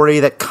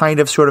story that kind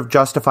of sort of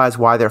justifies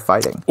why they're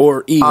fighting.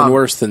 Or even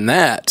worse than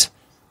that,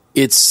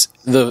 it's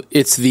the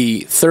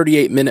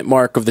 38-minute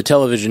mark of the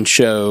television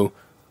show.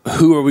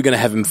 Who are we going to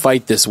have him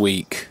fight this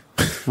week?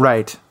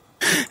 Right.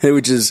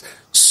 Which is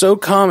so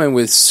common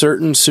with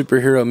certain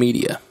superhero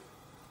media.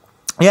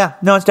 Yeah,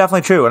 no, it's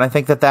definitely true. And I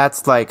think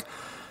that's like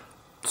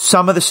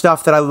some of the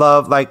stuff that I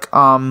love, like,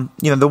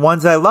 the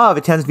ones that I love,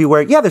 it tends to be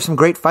where, yeah, there's some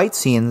great fight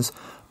scenes,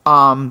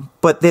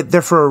 but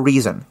they're for a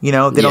reason, they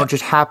don't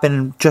just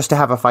happen just to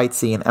have a fight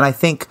scene. And I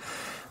think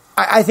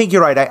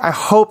you're right. I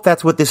hope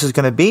that's what this is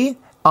going to be.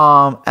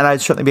 And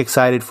I'd certainly be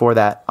excited for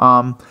that.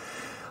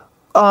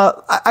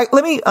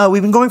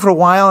 We've been going for a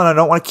while and I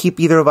don't want to keep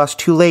either of us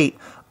too late.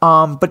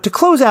 But to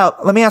close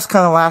out, let me ask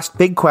kind of the last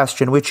big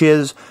question, which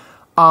is,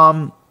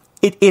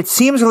 it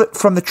seems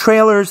from the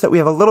trailers that we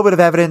have a little bit of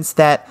evidence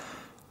that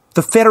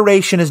the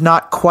Federation is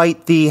not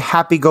quite the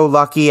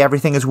happy-go-lucky,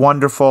 everything is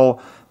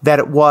wonderful that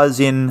it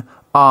was in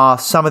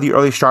some of the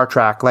early Star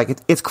Trek. Like,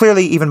 it's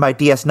clearly, even by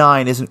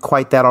DS9, isn't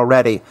quite that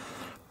already.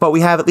 But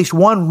we have at least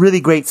one really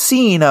great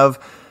scene of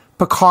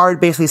Picard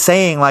basically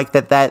saying, like,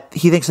 that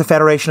he thinks the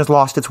Federation has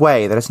lost its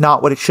way, that it's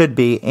not what it should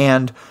be,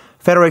 and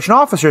Federation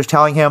officers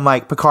telling him,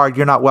 like, Picard,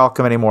 you're not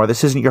welcome anymore.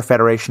 This isn't your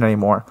Federation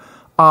anymore.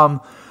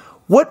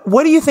 What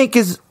do you think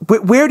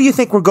where do you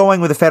think we're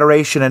going with the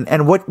Federation,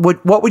 and what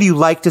would you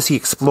like to see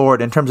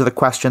explored in terms of the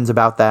questions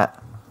about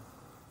that?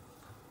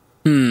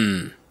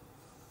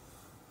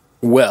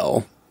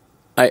 Well,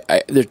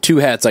 there are two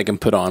hats I can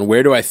put on.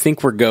 Where do I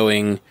think we're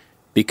going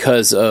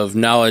because of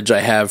knowledge I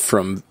have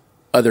from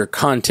other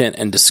content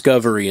and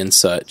Discovery and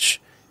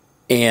such,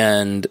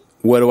 and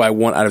what do I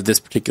want out of this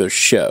particular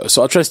show?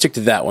 So I'll try to stick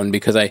to that one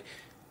because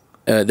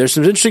there's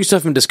some interesting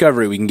stuff in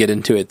Discovery we can get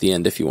into at the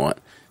end if you want.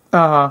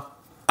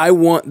 I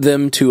want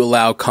them to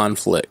allow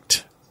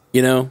conflict,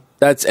 and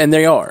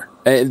they are.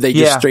 They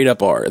just straight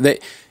up are.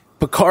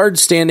 Picard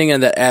standing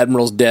at that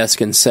Admiral's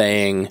desk and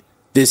saying,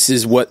 this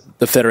is what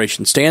the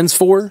Federation stands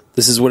for.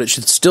 This is what it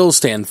should still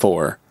stand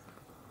for.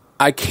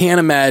 I can't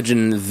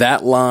imagine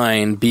that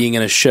line being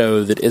in a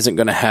show that isn't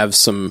going to have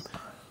some,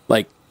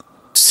 like,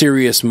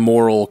 serious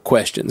moral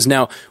questions.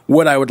 Now,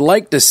 what I would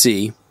like to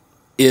see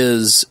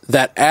is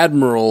that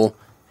Admiral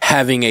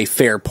having a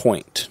fair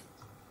point.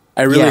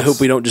 I really hope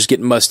we don't just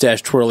get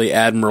mustache-twirly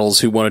admirals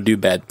who want to do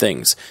bad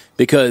things,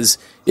 because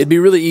it'd be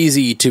really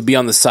easy to be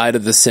on the side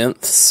of the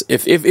synths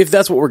if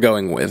that's what we're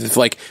going with. If,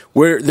 like,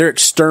 they're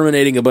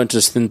exterminating a bunch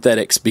of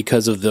synthetics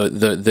because of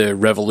the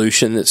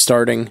revolution that's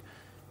starting,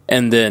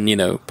 and then,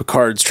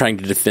 Picard's trying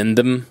to defend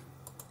them.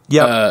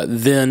 Yeah.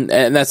 Then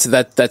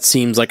that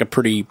seems like a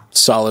pretty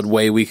solid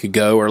way we could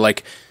go, or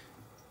like,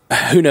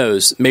 who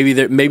knows? Maybe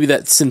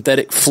that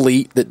synthetic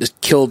fleet that just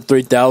killed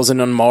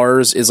 3,000 on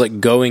Mars is like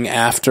going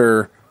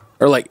after.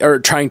 Or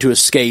trying to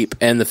escape,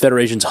 and the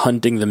Federation's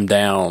hunting them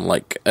down,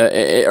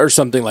 or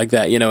something like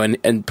that,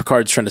 and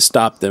Picard's trying to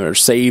stop them or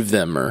save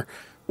them or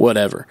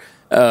whatever.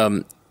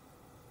 I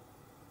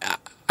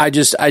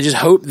just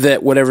hope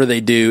that whatever they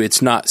do,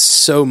 it's not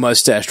so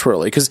mustache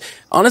twirly. Because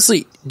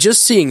honestly,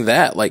 just seeing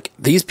that, like,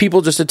 these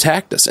people just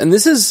attacked us, and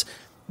this is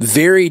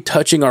very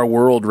touching our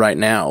world right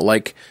now.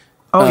 Like,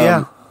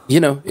 it's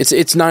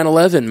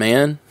 9/11,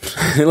 man.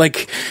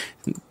 Like.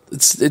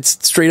 It's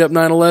straight up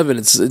 9/11.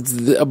 It's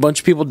a bunch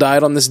of people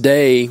died on this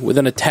day with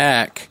an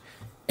attack,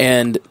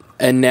 and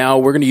now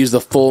we're going to use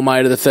the full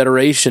might of the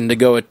Federation to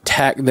go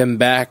attack them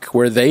back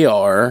where they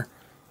are,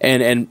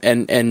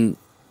 and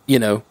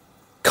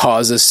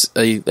cause us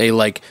a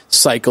like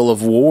cycle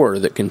of war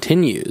that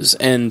continues.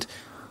 And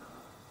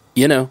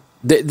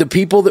the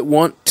people that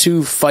want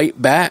to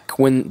fight back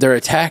when they're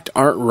attacked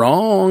aren't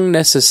wrong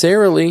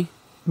necessarily.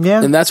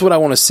 Yeah, and that's what I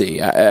want to see.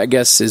 I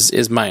guess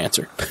is my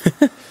answer.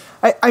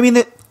 I mean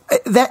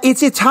that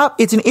it's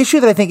an issue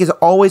that I think is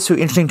always so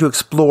interesting to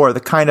explore, the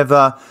kind of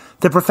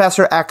the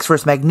Professor X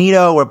versus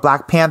Magneto or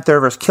Black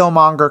Panther versus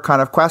Killmonger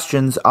kind of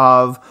questions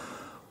of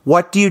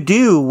what do you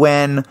do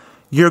when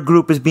your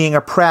group is being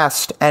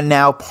oppressed and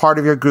now part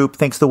of your group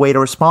thinks the way to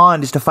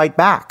respond is to fight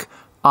back,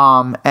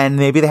 and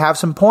maybe they have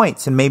some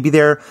points and maybe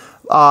they're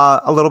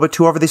a little bit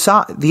too over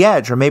the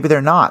edge, or maybe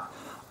they're not.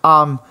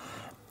 I'm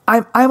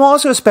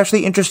also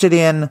especially interested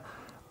in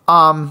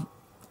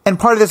and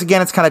part of this,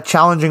 again, it's kind of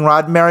challenging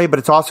Roddenberry, but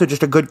it's also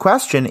just a good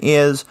question,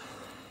 is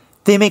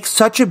they make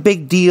such a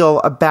big deal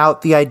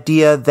about the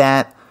idea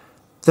that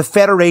the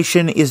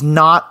Federation is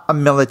not a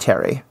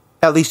military,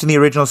 at least in the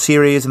original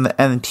series and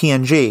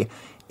TNG.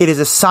 It is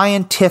a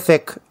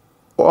scientific,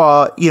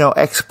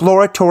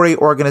 exploratory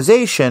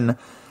organization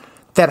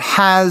that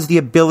has the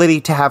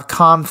ability to have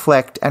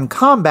conflict and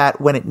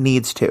combat when it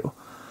needs to.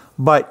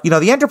 But,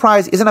 the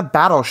Enterprise isn't a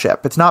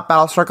battleship. It's not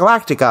Battlestar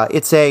Galactica.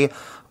 It's it's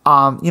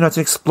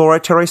an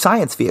exploratory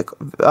science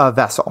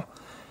vessel.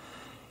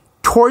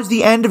 Towards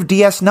the end of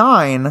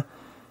DS9,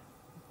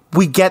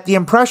 we get the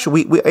impression,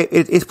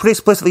 it's pretty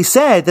explicitly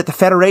said that the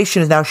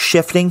Federation is now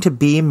shifting to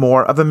be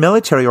more of a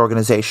military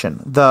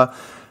organization. The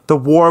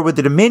war with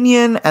the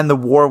Dominion and the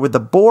war with the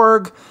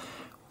Borg,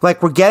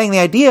 we're getting the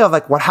idea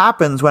of what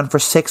happens when for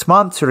 6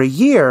 months or a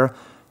year,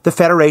 the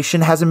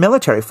Federation has a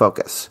military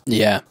focus.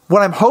 Yeah.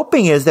 What I'm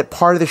hoping is that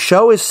part of the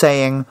show is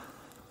saying,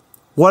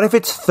 what if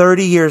it's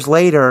 30 years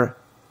later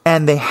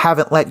and they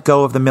haven't let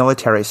go of the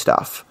military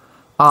stuff?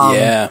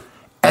 Yeah.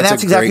 And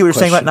that's exactly what we were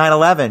saying about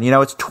 9/11.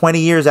 It's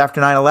 20 years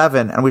after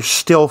 9/11 and we're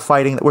still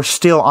fighting. We're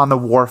still on the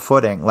war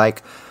footing.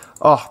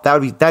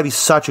 That'd be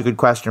such a good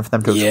question for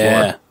them to explore.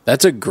 Yeah,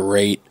 that's a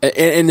great,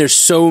 and there's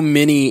so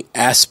many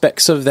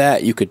aspects of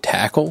that you could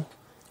tackle.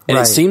 And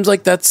It seems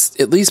like that's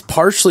at least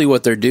partially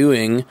what they're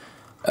doing.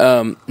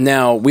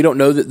 Now, we don't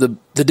know that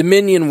the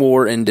Dominion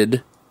War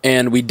ended,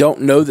 and we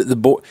don't know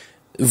that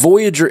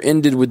Voyager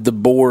ended with the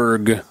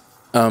Borg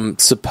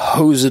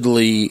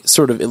supposedly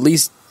sort of at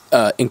least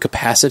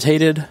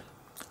incapacitated.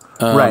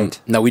 Right.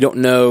 Now, we don't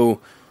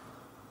know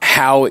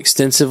how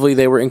extensively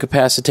they were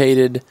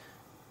incapacitated.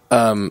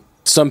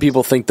 Some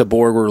people think the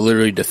Borg were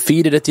literally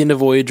defeated at the end of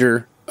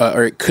Voyager,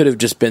 or it could have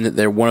just been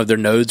that one of their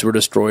nodes were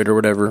destroyed or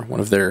whatever, one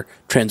of their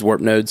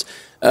transwarp nodes.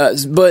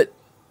 But,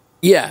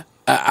 yeah.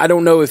 I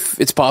don't know if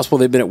it's possible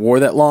they've been at war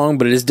that long,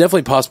 but it is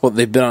definitely possible that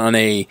they've been on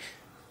a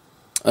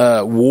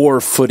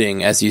war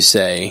footing, as you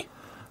say.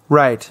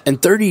 Right.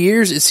 And 30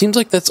 years, it seems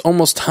like that's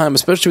almost time,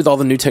 especially with all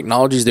the new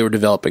technologies they were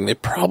developing. They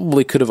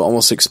probably could have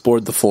almost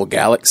explored the full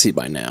galaxy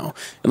by now.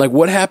 And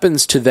what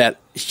happens to that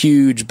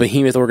huge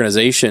behemoth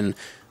organization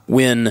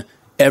when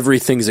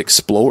everything's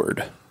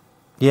explored?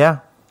 Yeah.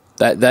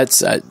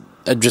 That's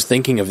I'm just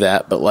thinking of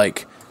that,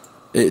 but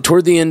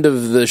toward the end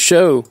of the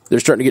show, they're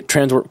starting to get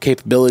transwarp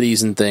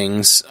capabilities and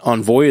things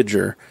on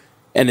Voyager.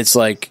 And it's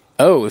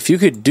if you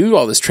could do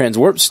all this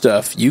transwarp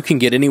stuff, you can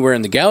get anywhere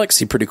in the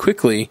galaxy pretty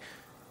quickly.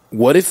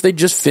 What if they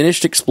just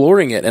finished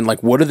exploring it? And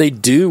what do they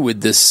do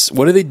with this?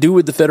 What do they do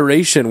with the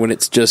Federation when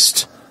it's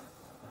just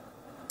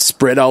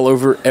spread all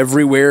over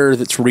everywhere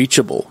that's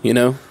reachable,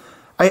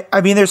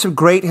 I mean, there's some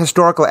great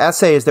historical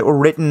essays that were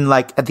written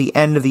at the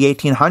end of the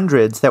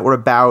 1800s that were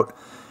about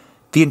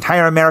the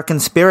entire American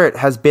spirit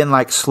has been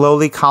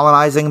slowly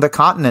colonizing the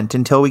continent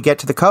until we get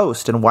to the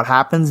coast, and what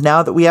happens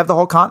now that we have the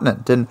whole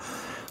continent. And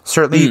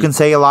certainly you can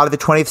say a lot of the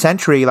 20th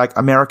century,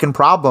 American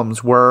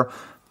problems were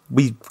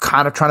we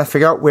kind of trying to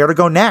figure out where to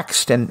go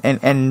next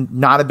and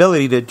not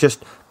ability to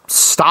just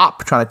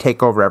stop trying to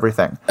take over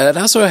everything. It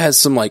also has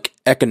some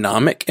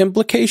economic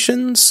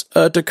implications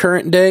to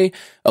current day.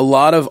 A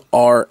lot of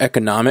our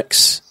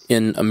economics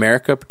in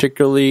America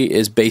particularly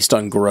is based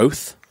on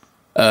growth.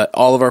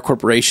 All of our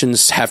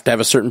corporations have to have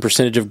a certain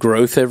percentage of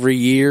growth every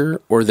year,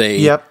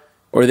 and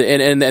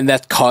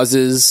that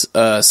causes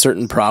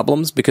certain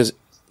problems because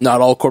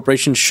not all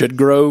corporations should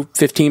grow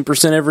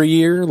 15% every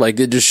year.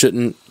 It just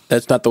shouldn't.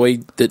 That's not the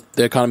way that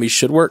the economy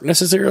should work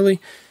necessarily.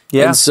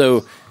 Yeah. And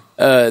so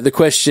the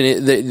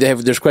question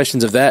there's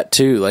questions of that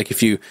too.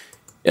 If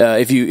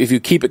you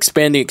keep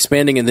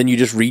expanding, and then you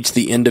just reach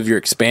the end of your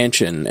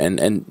expansion,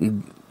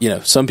 and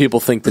some people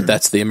think that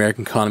that's the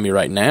American economy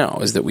right now,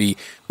 is that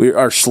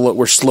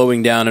we're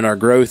slowing down in our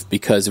growth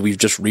because we've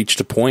just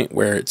reached a point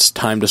where it's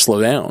time to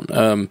slow down.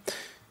 I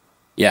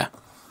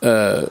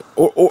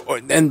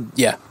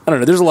don't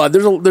know. There's a lot.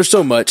 There's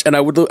so much, and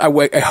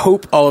I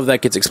hope all of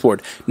that gets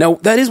explored. Now,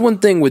 that is one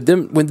thing with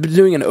them when they're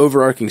doing an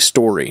overarching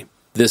story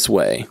this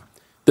way.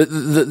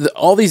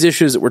 All these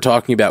issues that we're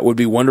talking about would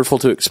be wonderful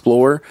to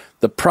explore.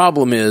 The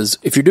problem is,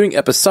 if you're doing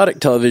episodic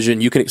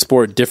television, you can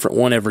explore a different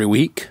one every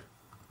week.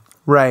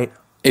 Right.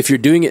 If you're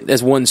doing it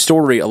as one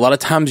story, a lot of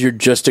times you're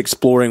just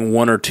exploring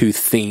one or two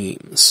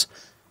themes.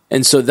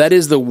 And so that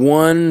is the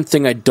one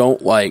thing I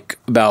don't like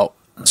about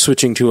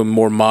switching to a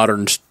more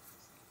modern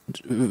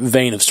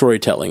vein of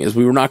storytelling, is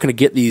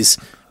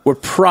we're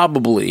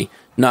probably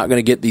not going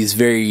to get these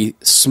very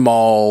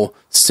small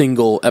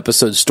single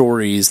episode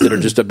stories that are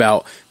just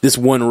about this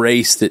one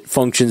race that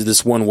functions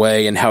this one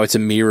way and how it's a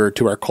mirror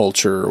to our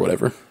culture or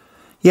whatever.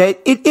 Yeah,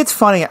 it's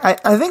funny. I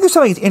think there's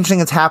something interesting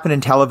that's happened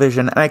in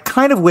television, and I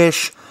kind of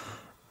wish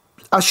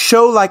a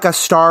show like a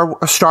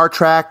Star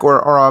Trek or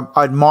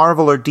a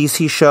Marvel or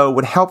DC show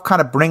would help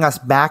kind of bring us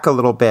back a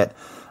little bit.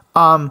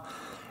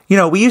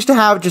 We used to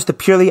have just the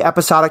purely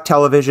episodic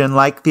television,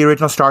 like the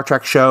original Star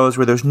Trek shows,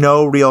 where there's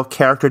no real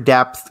character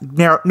depth,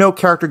 no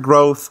character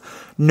growth,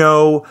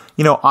 no,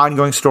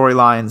 ongoing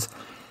storylines.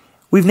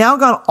 We've now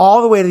gone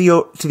all the way to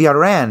the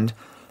other end,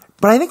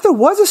 but I think there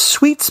was a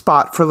sweet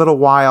spot for a little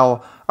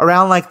while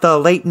around the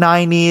late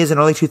 90s and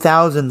early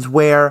 2000s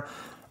where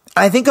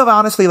I think of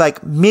honestly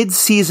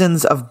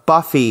mid-seasons of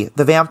Buffy,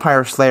 the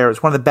Vampire Slayer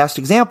is one of the best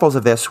examples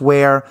of this,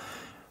 where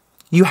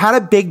you had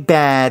a big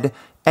bad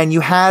and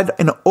you had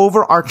an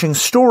overarching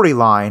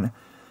storyline,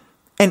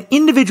 and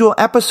individual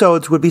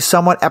episodes would be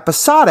somewhat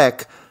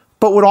episodic,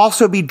 but would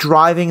also be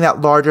driving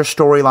that larger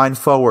storyline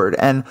forward.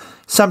 And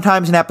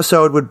sometimes an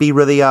episode would be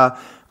really a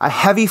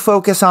heavy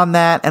focus on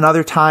that, and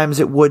other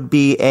times it would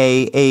be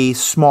a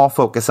small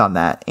focus on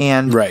that.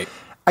 And right.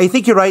 I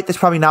think you're right. That's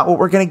probably not what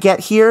we're going to get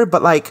here,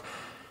 but like,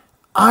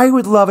 I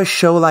would love a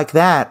show like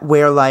that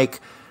where like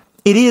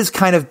it is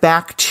kind of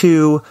back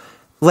to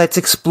let's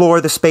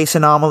explore the space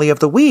anomaly of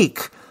the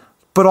week,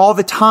 but all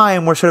the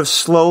time we're sort of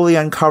slowly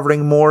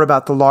uncovering more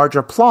about the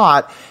larger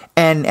plot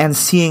and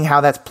seeing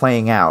how that's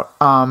playing out.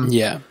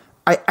 Yeah.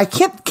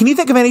 Can you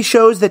think of any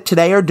shows that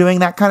today are doing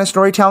that kind of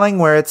storytelling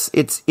where it's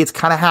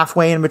kind of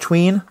halfway in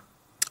between?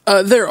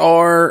 There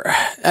are.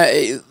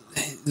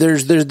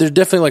 There's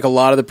definitely like a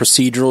lot of the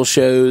procedural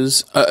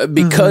shows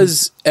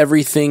because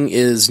everything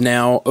is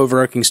now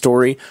overarching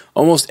story.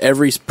 Almost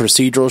every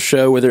procedural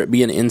show, whether it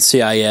be an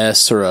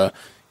NCIS or a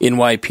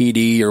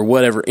NYPD or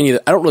whatever, I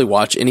don't really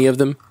watch any of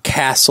them.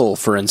 Castle,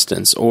 for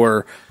instance,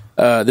 or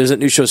there's a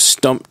new show,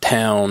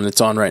 Stumptown, that's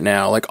on right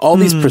now. Like all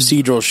these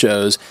procedural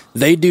shows,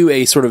 they do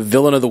a sort of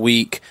villain of the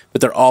week, but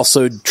they're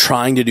also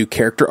trying to do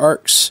character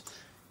arcs.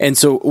 And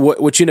so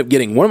what you end up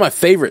getting, one of my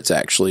favorites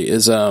actually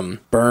is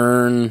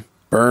Burn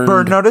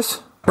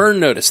Notice? Burn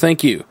Notice,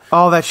 thank you.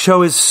 Oh, that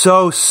show is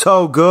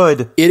so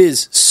good. It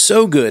is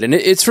so good. And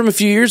it's from a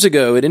few years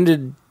ago. It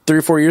ended 3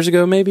 or 4 years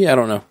ago, maybe? I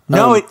don't know.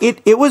 No,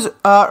 it was,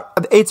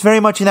 it's very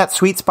much in that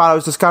sweet spot I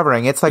was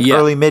discovering. It's like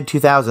early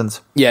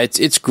mid-2000s. Yeah,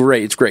 it's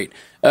great. It's great.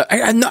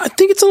 I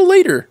think it's a little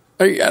later.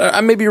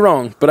 I may be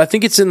wrong, but I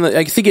think it's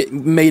I think it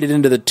made it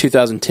into the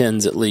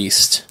 2010s at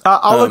least.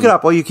 I'll look it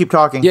up while you keep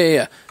talking.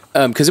 Yeah.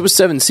 Because it was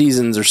 7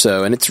 seasons or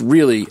so, and it's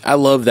really, I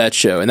love that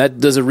show, and that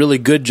does a really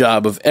good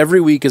job of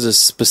every week is a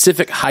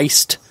specific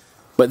heist,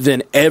 but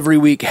then every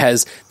week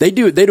they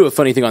do a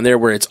funny thing on there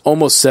where it's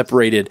almost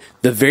separated.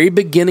 The very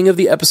beginning of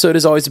the episode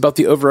is always about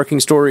the overarching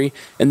story,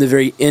 and the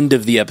very end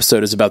of the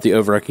episode is about the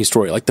overarching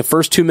story. Like the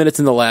first 2 minutes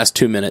and the last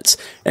 2 minutes,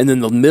 and then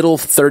the middle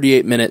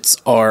 38 minutes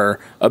are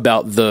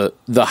about the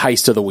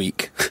heist of the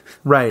week.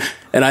 Right.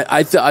 And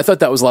I thought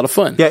that was a lot of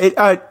fun.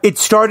 Yeah, it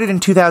started in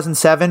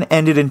 2007,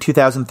 ended in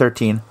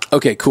 2013.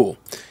 Okay, cool.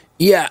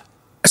 Yeah,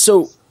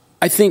 so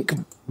I think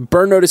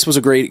Burn Notice was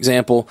a great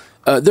example.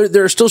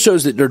 There are still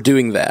shows that are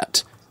doing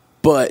that,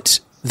 but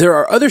there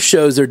are other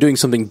shows that are doing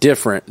something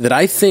different that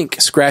I think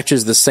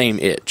scratches the same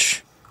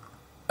itch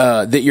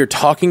that you're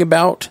talking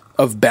about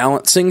of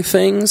balancing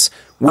things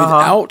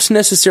without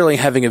necessarily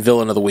having a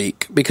villain of the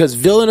week. Because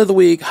villain of the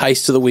week,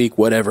 heist of the week,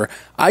 whatever,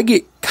 I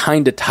get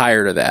kind of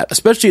tired of that,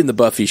 especially in the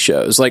Buffy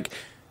shows. Like,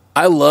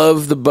 I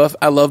love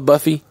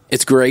Buffy.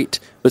 It's great.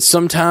 But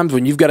sometimes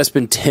when you've got to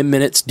spend 10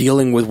 minutes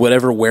dealing with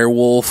whatever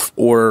werewolf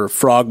or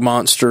frog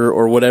monster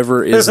or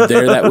whatever is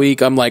there that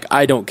week, I'm like,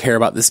 I don't care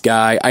about this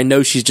guy. I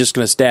know she's just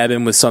going to stab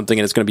him with something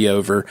and it's going to be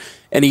over.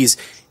 And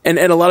and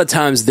a lot of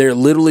times they're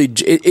literally,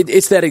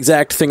 it's that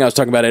exact thing I was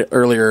talking about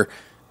earlier,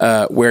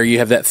 where you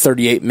have that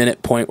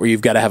 38-minute point where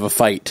you've got to have a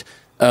fight.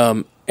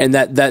 And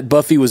that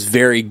Buffy was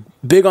very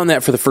big on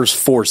that for the first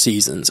 4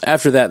 seasons.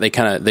 After that,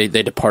 they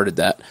departed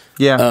that.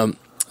 Yeah.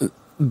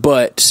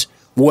 But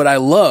what I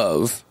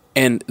love,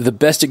 and the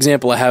best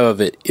example I have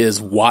of it,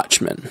 is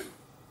Watchmen.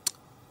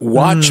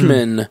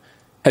 Watchmen,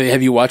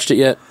 have you watched it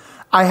yet?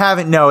 I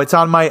haven't, no. It's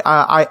on my,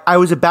 I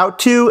was about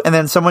to, and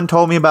then someone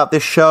told me about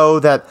this show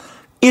that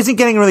isn't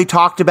getting really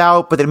talked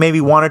about, but that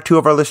maybe 1 or 2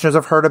 of our listeners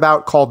have heard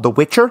about, called The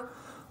Witcher.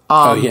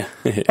 Yeah.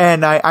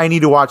 And I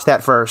need to watch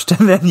that first.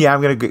 And then,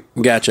 I'm going to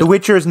go. Gotcha. The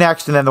Witcher is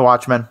next, and then The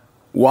Watchmen.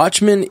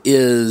 Watchmen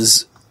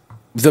is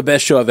the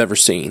best show I've ever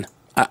seen.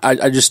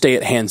 I just stay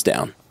it hands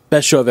down.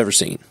 Best show I've ever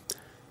seen.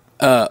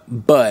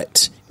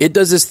 But it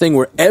does this thing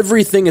where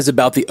everything is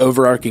about the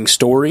overarching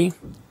story,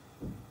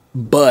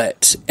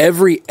 but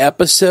every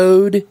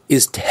episode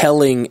is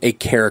telling a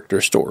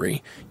character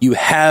story. You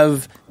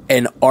have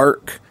an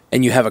arc,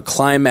 and you have a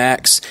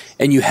climax,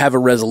 and you have a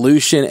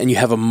resolution, and you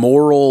have a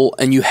moral,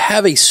 and you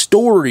have a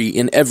story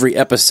in every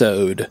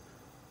episode,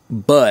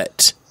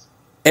 but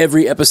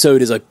every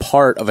episode is a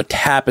part of a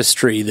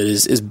tapestry that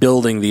is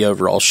building the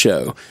overall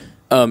show.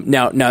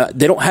 Now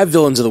they don't have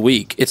villains of the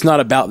week. It's not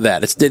about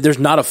that. There's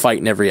not a fight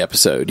in every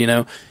episode,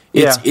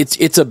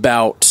 It's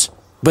about,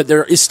 but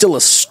there is still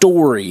a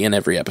story in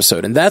every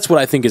episode. And that's what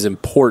I think is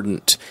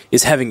important,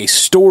 is having a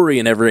story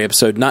in every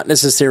episode, not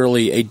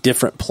necessarily a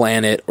different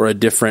planet or a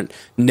different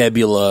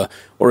nebula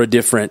or a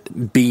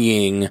different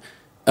being,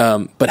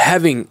 but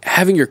having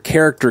your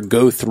character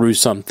go through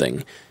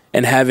something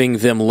and having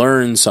them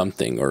learn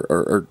something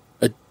or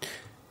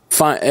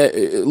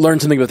learn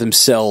something about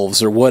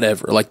themselves or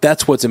whatever. Like,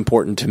 that's what's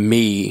important to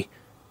me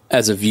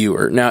as a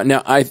viewer. Now,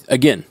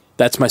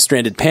 that's my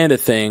Stranded Panda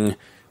thing,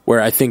 where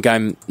I think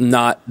I'm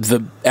not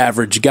the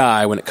average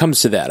guy when it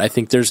comes to that. I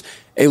think there's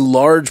a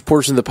large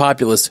portion of the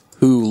populace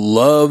who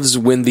loves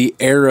when the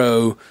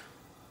arrow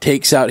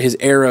takes out his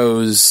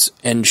arrows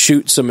and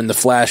shoots them, and the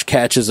Flash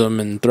catches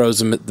them and throws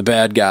them at the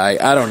bad guy.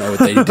 I don't know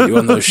what they do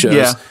on those shows.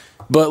 Yeah.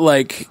 But,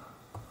 like,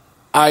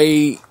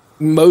 I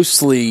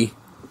mostly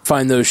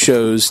find those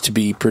shows to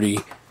be pretty,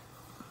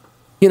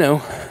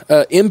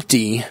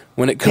 empty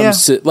when it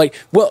comes to, like,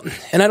 well,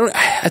 and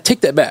I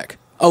take that back.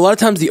 a lot of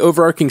times the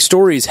overarching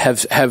stories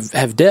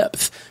have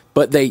depth,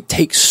 but they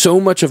take so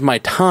much of my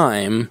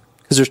time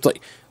because there's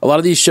like a lot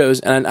of these shows,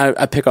 and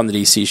I pick on the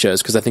DC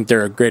shows because I think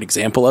they're a great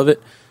example of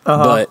it.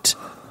 But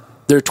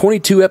there are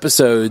 22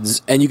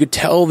 episodes, and you could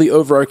tell the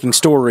overarching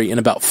story in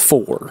about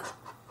 4.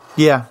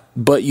 Yeah,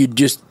 but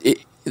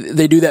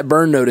they do that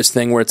burn notice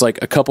thing where it's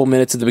like a couple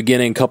minutes at the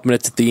beginning, a couple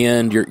minutes at the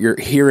end. You're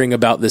hearing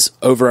about this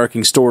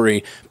overarching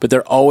story, but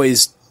they're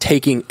always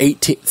taking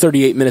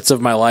 38 minutes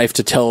of my life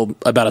to tell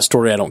about a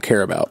story I don't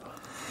care about.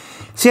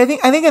 See, I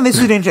think, and this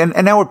is interesting,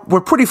 and now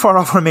we're pretty far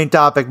off our main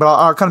topic, but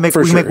I'll kind of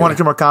make one or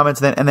two more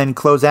comments and then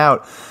close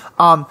out.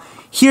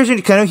 Here's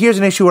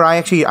an issue where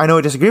I know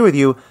I disagree with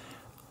you.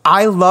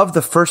 I love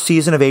the first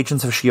season of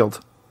Agents of S.H.I.E.L.D.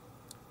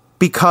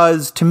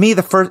 because to me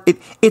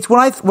it's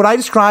what I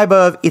describe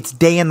of it's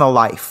day in the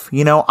life.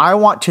 You know, I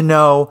want to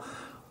know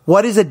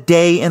what is a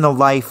day in the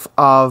life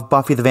of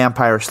Buffy the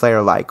Vampire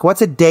Slayer like?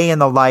 What's a day in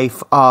the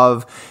life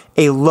of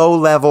a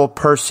low-level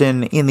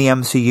person in the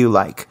MCU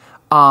like?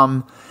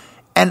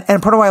 And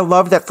part of why I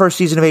loved that first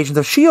season of Agents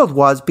of S.H.I.E.L.D.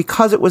 was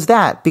because it was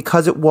that.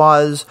 Because it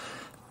was,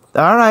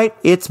 all right,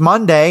 it's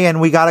Monday and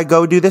we got to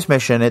go do this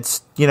mission.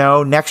 It's,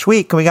 next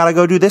week and we got to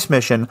go do this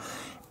mission.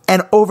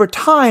 And over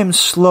time,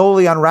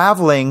 slowly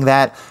unraveling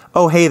that,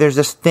 oh, hey, there's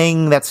this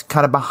thing that's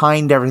kind of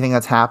behind everything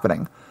that's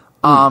happening.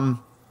 And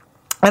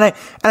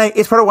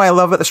it's part of why I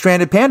love the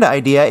Stranded Panda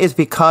idea is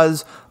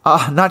because,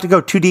 not to go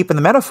too deep in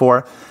the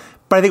metaphor,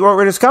 but I think what we're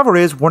going to discover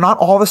is we're not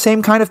all the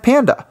same kind of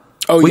panda.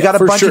 We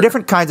got a bunch of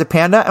different kinds of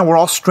panda, and we're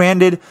all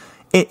stranded,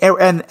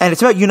 and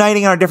it's about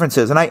uniting our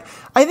differences. And I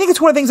think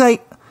it's one of the things I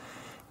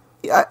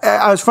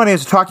was funny. I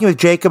was talking with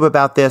Jacob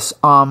about this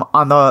on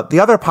the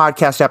other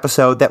podcast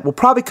episode that will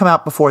probably come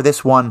out before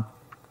this one.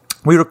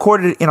 We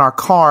recorded it in our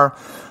car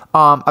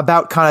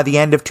about kind of the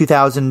end of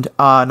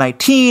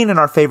 2019 and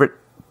our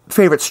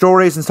favorite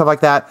stories and stuff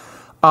like that.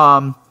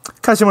 Kind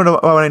of similar to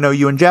what I know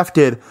you and Jeff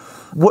did.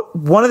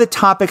 One of the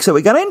topics that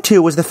we got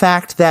into was the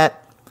fact that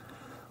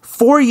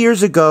 4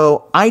 years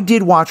ago, I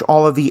did watch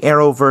all of the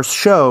Arrowverse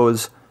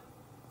shows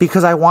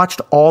because I watched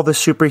all the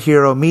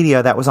superhero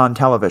media that was on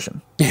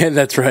television. Yeah,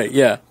 that's right.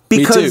 Yeah.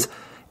 Because,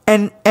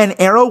 me too. And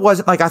Arrow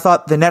wasn't like, I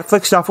thought the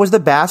Netflix stuff was the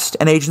best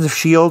and Agents of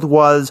S.H.I.E.L.D.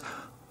 was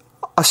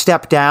a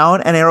step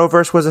down and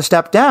Arrowverse was a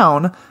step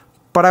down,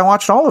 but I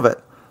watched all of it.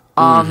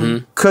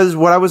 Cause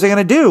what was I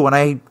going to do when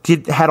I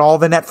had all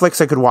the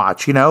Netflix I could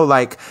watch,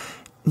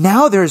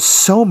 now there's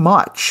so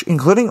much,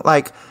 including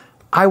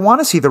I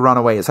want to see The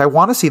Runaways. I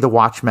want to see The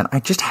Watchmen. I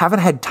just haven't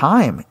had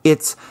time.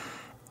 It's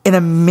an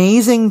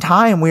amazing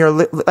time. We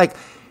are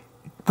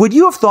would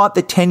you have thought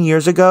that 10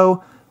 years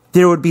ago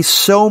there would be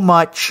so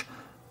much,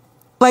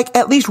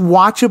 at least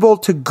watchable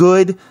to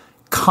good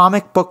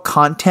comic book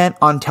content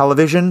on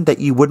television that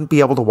you wouldn't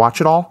be able to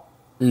watch it all?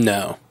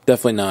 No,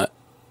 definitely not.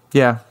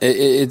 Yeah.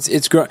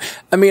 It's grown.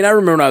 I mean, I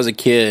remember when I was a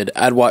kid,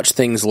 I'd watch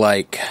things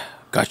like,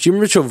 gosh, do you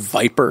remember the show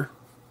Viper?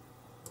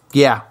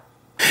 Yeah.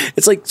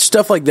 It's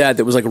stuff like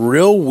that was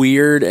real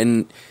weird,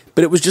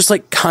 but it was just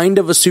kind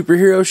of a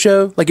superhero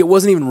show. It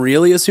wasn't even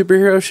really a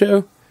superhero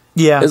show.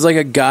 Yeah. It was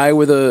a guy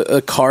with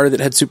a car that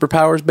had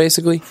superpowers,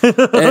 basically.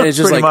 And it's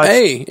just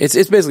hey, it's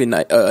basically an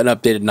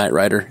updated Knight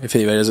Rider, if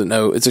anybody doesn't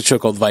know. It's a show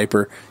called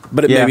Viper,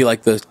 but it may be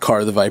like the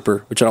car, the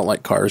Viper, which I don't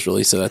like cars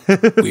really, so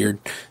that's weird.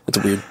 That's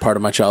a weird part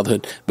of my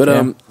childhood. But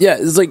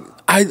it's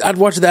I'd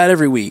watch that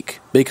every week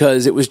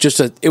because it was just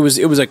it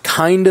was a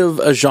kind of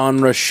a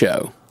genre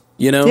show,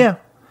 Yeah.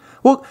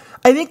 Well,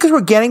 I think because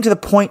we're getting to the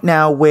point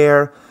now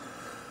where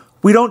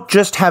we don't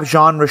just have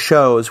genre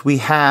shows. We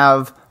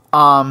have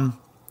a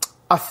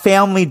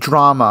family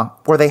drama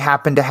where they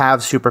happen to have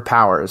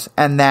superpowers,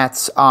 and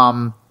that's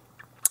The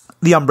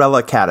Umbrella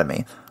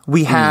Academy.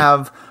 We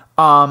have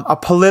a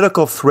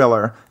political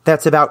thriller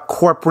that's about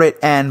corporate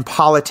and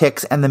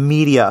politics and the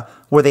media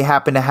where they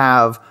happen to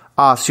have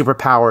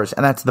superpowers,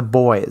 and that's The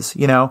Boys.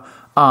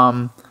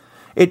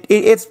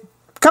 It's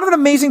kind of an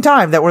amazing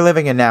time that we're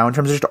living in now in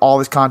terms of just all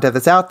this content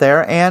that's out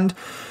there. And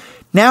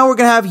now we're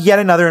going to have yet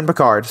another in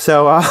Picard.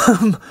 So,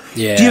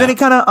 do you have any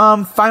kind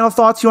of final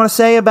thoughts you want to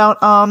say about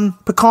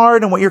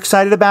Picard and what you're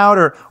excited about,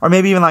 or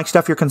maybe even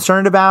stuff you're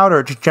concerned about,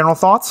 or just general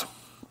thoughts?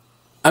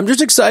 I'm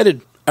just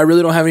excited. I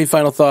really don't have any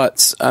final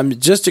thoughts. I'm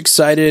just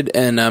excited,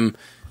 and I'm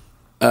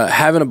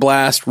having a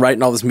blast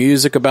writing all this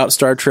music about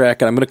Star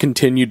Trek, and I'm going to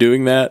continue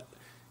doing that.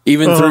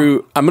 Even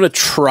through, I'm going to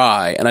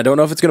try, and I don't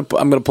know if I'm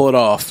going to pull it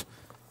off.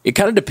 It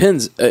kind of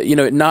depends,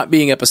 it not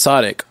being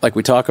episodic, like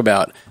we talk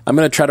about. I'm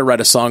going to try to write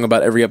a song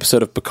about every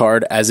episode of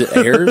Picard as it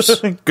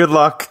airs. Good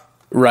luck.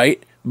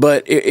 Right?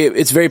 But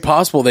it's very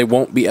possible they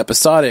won't be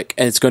episodic,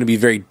 and it's going to be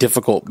very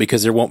difficult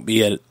because there won't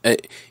be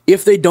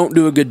if they don't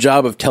do a good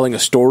job of telling a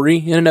story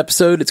in an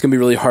episode, it's going to be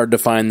really hard to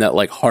find that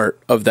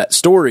heart of that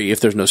story if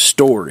there's no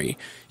story.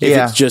 If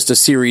it's just a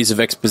series of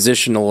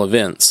expositional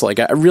events.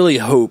 I really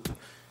hope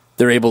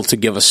they're able to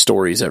give us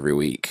stories every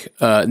week.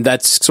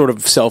 That's sort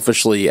of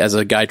selfishly as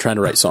a guy trying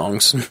to write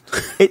songs.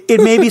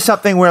 It may be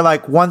something where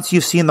once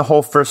you've seen the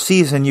whole first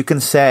season, you can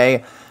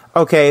say,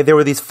 okay, there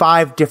were these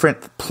 5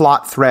 different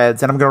plot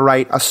threads and I'm going to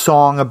write a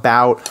song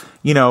about,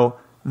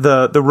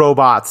 the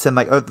robots and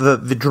like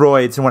the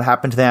droids and what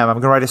happened to them. I'm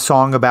going to write a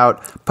song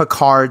about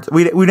Picard.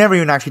 We never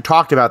even actually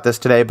talked about this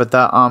today, but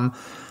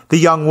the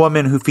young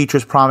woman who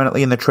features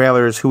prominently in the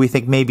trailers, who we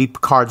think may be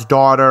Picard's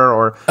daughter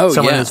or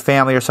someone in his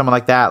family or someone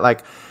like that.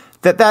 Like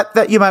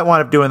that you might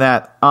wind up doing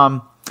that.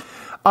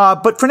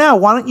 But for now,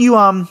 why don't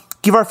you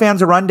give our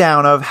fans a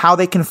rundown of how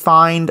they can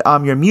find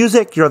your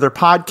music, your other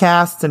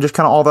podcasts, and just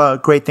kind of all the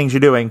great things you're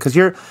doing? Because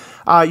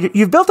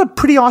you've built a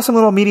pretty awesome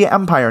little media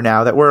empire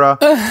now that we're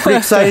pretty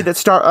excited that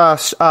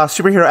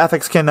Superhero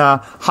Ethics can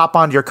hop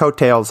onto your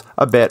coattails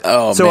a bit.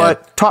 Oh, so man.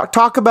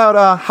 Talk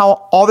about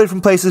how all the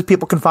different places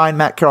people can find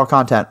Matt Carroll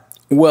content.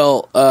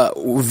 Well,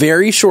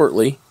 very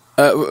shortly.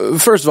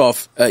 First of all,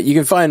 you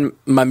can find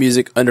my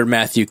music under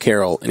Matthew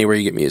Carroll anywhere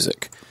you get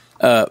music.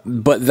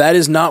 But that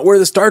is not where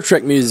the Star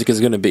Trek music is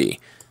going to be.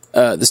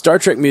 The Star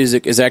Trek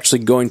music is actually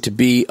going to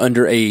be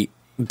under a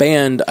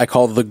band I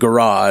call The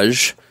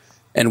Garage,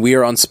 and we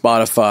are on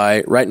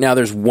Spotify. Right now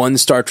there's one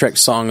Star Trek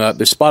song up.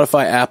 There's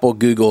Spotify, Apple,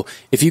 Google.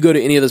 If you go to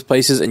any of those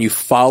places and you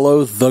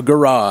follow The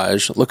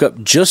Garage, look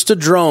up Just a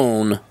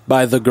Drone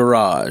by The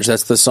Garage.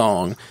 That's the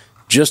song.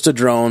 Just a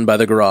Drone by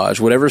The Garage.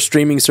 Whatever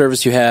streaming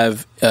service you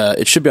have,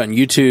 it should be on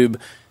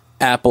YouTube,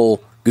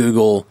 Apple,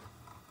 Google,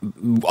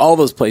 all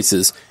those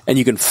places. And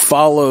you can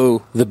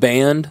follow the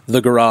band,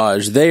 The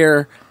Garage,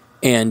 there,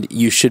 and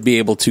you should be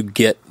able to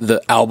get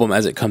the album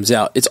as it comes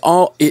out.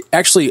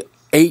 Actually,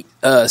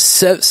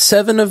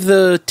 7 of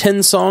the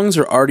 10 songs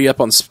are already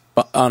up on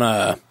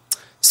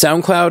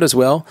SoundCloud as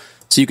well.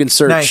 So you can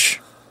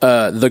search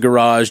The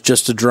Garage,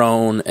 Just a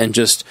Drone, and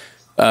just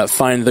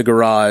find The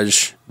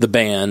Garage, the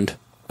band,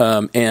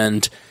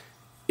 and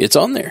it's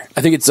on there.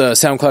 I think it's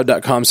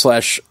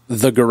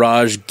soundcloud.com/The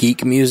Garage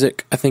Geek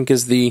Music, I think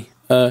is the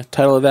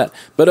title of that.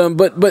 But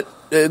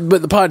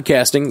the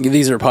podcasting,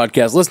 these are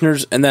podcast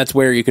listeners, and that's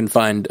where you can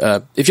find,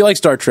 if you like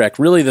Star Trek,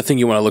 really the thing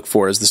you want to look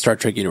for is the Star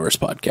Trek Universe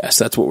Podcast.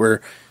 That's what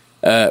we're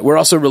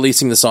also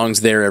releasing the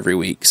songs there every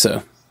week.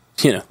 So,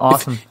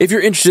 awesome. If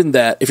you're interested in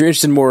that, if you're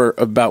interested in more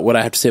about what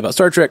I have to say about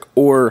Star Trek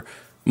or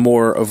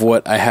more of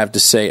what I have to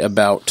say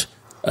about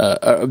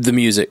the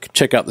music,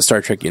 check out the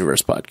Star Trek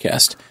Universe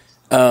Podcast.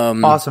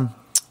 Awesome.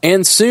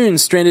 And soon,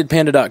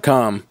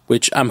 StrandedPanda.com,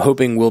 which I'm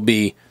hoping will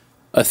be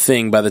a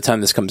thing by the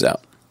time this comes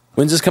out.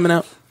 When's this coming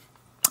out?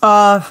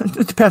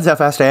 It depends how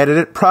fast I edit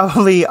it.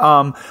 Probably,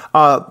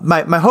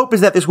 my hope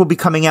is that this will be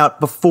coming out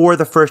before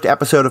the first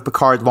episode of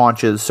Picard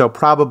launches. So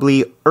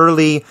probably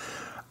early,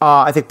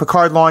 I think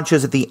Picard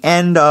launches at the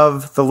end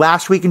of the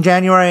last week in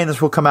January, and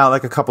this will come out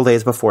like a couple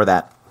days before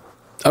that.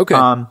 Okay.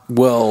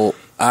 Well,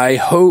 I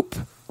hope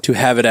to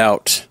have it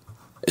out.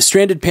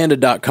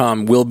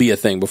 StrandedPanda.com will be a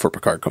thing before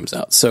Picard comes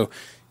out. So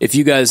if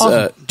you guys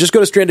just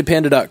go to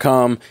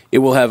StrandedPanda.com, it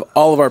will have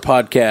all of our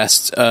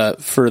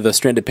podcasts for the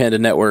Stranded Panda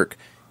Network,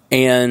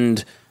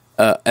 and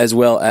as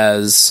well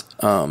as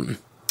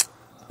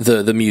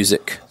the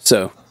music.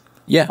 So,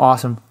 yeah.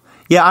 Awesome.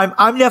 Yeah,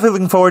 I'm definitely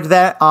looking forward to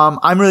that.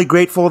 I'm really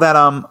grateful that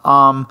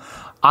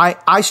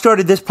I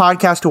started this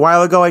podcast a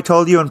while ago, I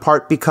told you, in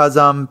part because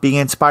being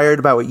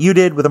inspired by what you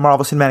did with the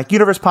Marvel Cinematic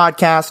Universe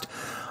podcast.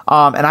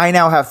 And I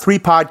now have 3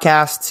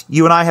 podcasts.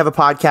 You and I have a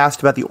podcast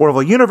about the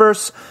Orville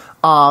Universe.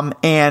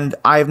 And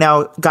I've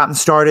now gotten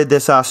started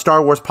this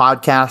Star Wars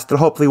podcast that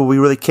hopefully will be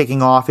really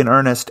kicking off in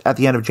earnest at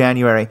the end of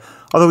January.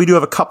 Although we do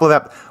have a couple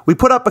of we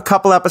put up a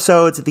couple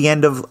episodes at the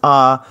end of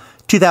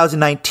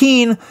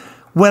 2019,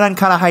 went on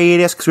kind of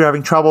hiatus because we were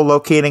having trouble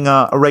locating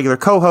a regular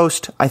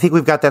co-host. I think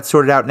we've got that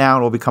sorted out now,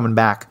 and we'll be coming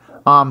back.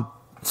 And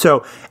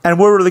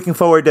we're really looking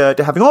forward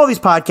to having all these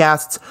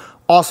podcasts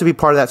also be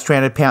part of that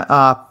Stranded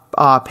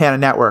Panda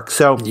Network.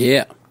 So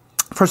yeah,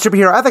 for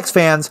Superhero Ethics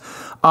fans,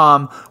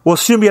 we'll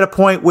soon be at a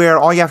point where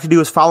all you have to do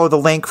is follow the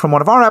link from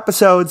one of our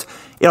episodes.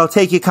 It'll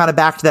take you kind of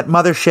back to that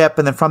mothership,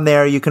 and then from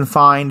there you can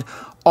find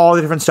all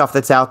the different stuff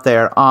that's out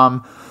there.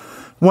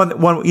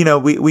 One, we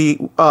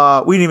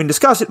didn't even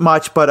discuss it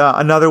much, but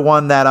another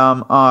one that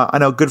I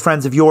know good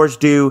friends of yours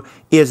do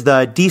is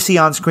the DC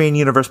On Screen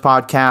Universe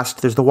Podcast.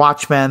 There's the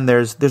Watchmen.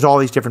 There's all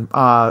these different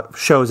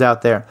shows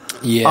out there.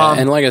 Yeah,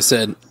 and like I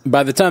said,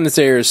 by the time this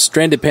airs,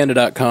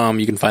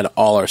 StrandedPanda.com, you can find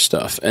all our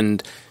stuff.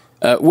 And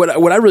what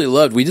I really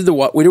loved, we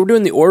were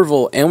doing the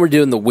Orville, and we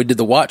did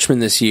the Watchmen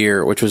this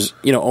year, which was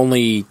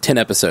only 10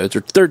 episodes or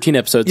 13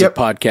 episodes of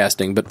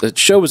podcasting, but the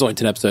show was only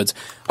 10 episodes.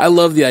 I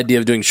love the idea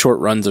of doing short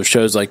runs of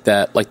shows like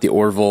that, like the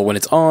Orville when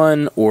it's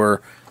on,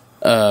 or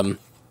the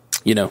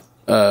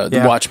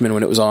Watchmen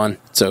when it was on.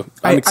 So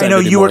I'm excited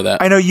to do more of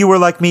that. I know you were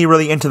like me,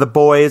 really into The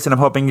Boys, and I'm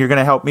hoping you're going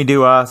to help me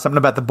do something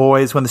about The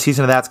Boys when the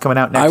season of that's coming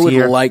out next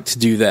year. I would like to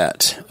do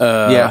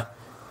that.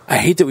 I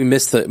hate that we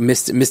missed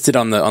it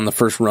on the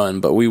first run,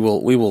 but we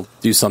will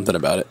do something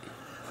about it.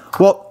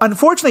 Well,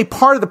 unfortunately,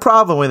 part of the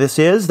problem with this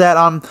is that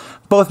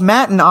both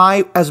Matt and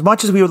I, as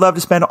much as we would love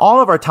to spend all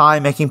of our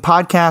time making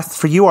podcasts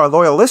for you, our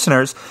loyal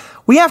listeners,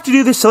 we have to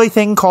do this silly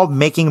thing called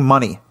making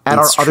money at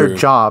our other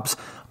jobs.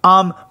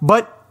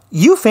 But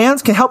you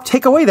fans can help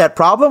take away that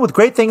problem with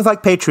great things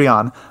like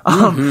Patreon.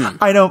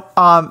 I know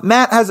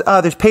Matt has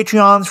there's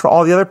Patreons for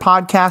all the other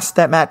podcasts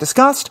that Matt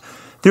discussed.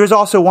 There is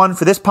also one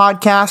for this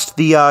podcast.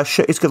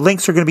 The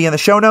links are going to be in the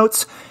show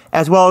notes,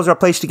 as well as our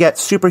place to get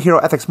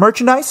Superhero Ethics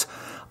merchandise.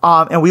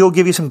 And we will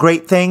give you some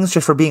great things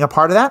just for being a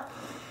part of that.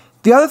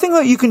 The other thing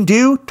that you can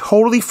do,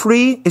 totally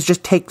free, is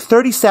just take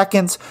 30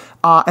 seconds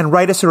and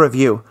write us a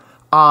review.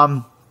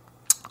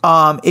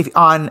 If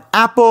on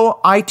Apple,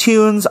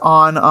 iTunes,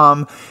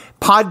 on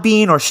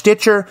Podbean or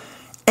Stitcher,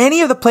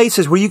 any of the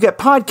places where you get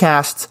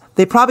podcasts,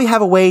 they probably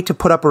have a way to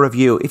put up a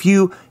review. If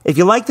you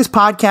like this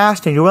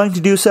podcast and you're willing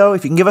to do so,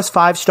 if you can give us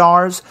 5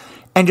 stars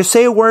and just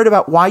say a word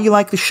about why you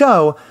like the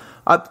show,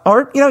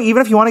 or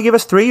even if you want to give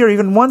us 3 or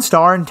even 1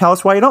 star and tell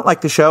us why you don't like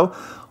the show,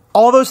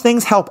 all those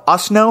things help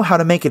us know how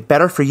to make it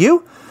better for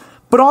you,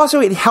 but also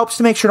it helps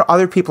to make sure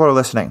other people are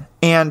listening.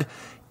 And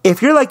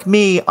if you're like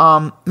me,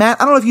 Matt, I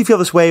don't know if you feel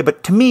this way,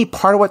 but to me,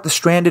 part of what the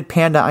Stranded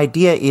Panda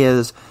idea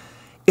is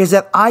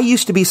that I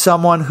used to be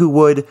someone who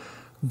would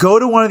go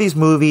to one of these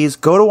movies,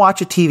 go to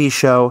watch a TV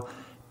show,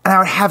 and I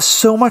would have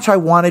so much I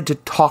wanted to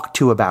talk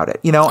to about it.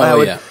 And I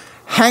would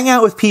hang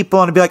out with people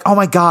and I'd be like, oh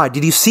my God,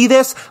 did you see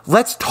this?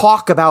 Let's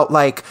talk about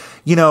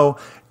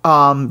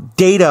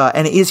Data,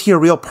 and is he a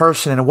real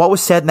person, and what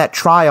was said in that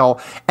trial.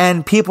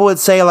 And people would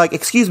say, like,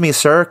 excuse me,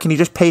 sir, can you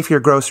just pay for your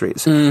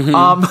groceries?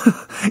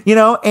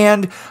 Mm-hmm.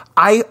 And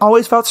I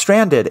always felt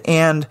stranded.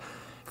 And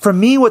for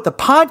me, what the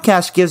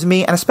podcast gives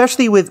me, and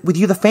especially with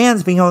you, the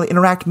fans, being able to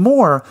interact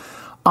more,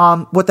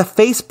 what the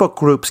Facebook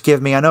groups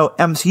give me. I know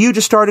MCU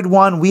just started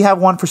one. We have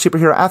one for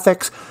Superhero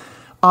Ethics.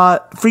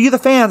 For you, the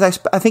fans,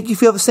 I think you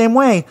feel the same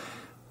way.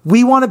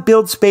 We want to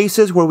build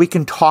spaces where we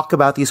can talk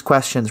about these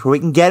questions, where we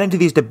can get into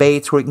these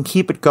debates, where we can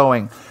keep it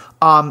going.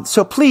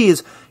 So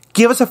please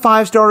give us a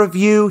 5-star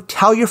review,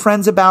 tell your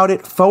friends about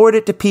it, forward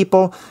it to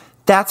people.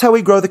 That's how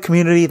we grow the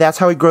community. That's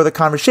how we grow the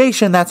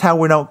conversation. That's how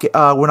we're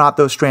not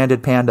those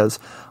stranded pandas.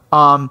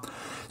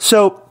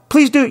 So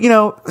please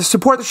do,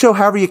 support the show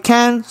however you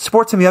can.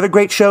 Support some of the other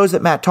great shows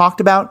that Matt talked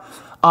about.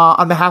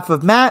 On behalf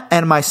of Matt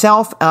and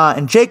myself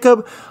and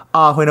Jacob, who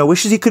I know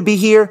wishes he could be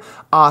here,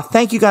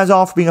 thank you guys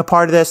all for being a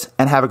part of this,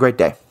 and have a great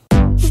day.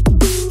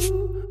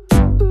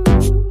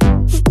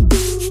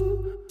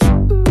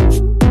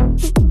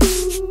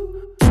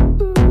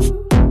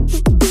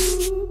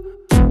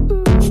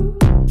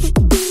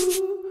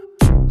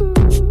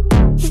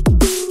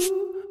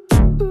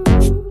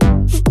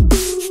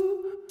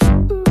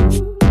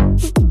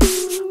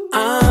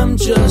 I'm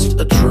just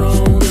a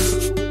drone,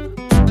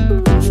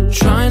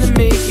 trying to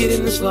make it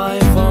in this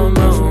life on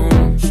my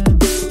own.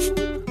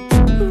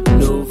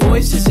 No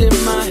voices in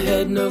my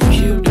head, no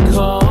cube to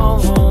call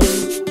home.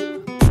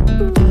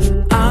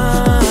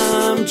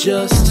 I'm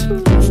just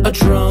a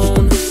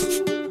drone.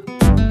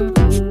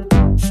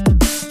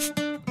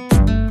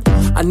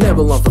 I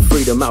never longed for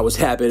freedom, I was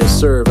happy to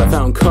serve. I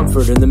found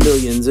comfort in the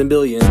millions and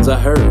billions I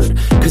heard.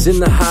 Cause in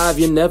the hive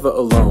you're never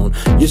alone.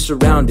 You're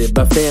surrounded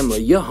by family,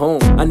 you're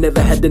home. I never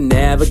had to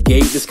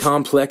navigate this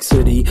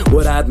complexity.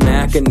 What I'd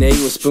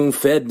machinate was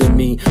spoon-fed to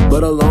me.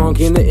 But along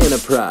came the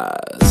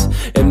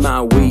Enterprise, and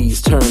my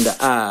we's turned to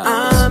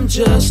eyes. I'm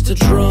just a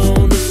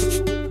drone,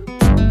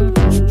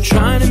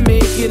 trying to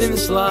make it in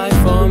this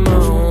life on my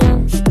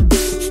own.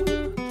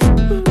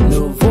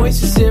 No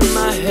voices in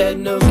my head,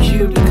 no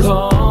cube to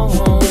call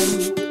home.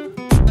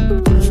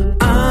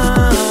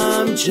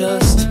 I'm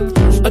just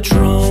a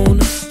drone.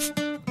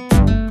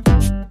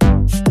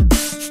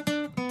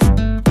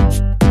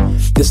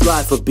 This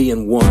life of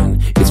being one,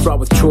 it's fraught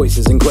with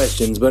choices and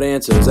questions, but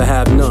answers I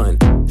have none.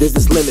 There's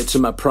this limit to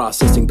my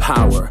processing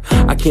power.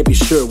 I can't be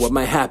sure what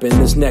might happen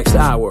this next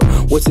hour.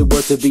 What's it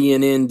worth to be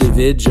an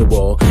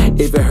individual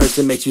if it hurts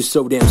and makes you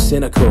so damn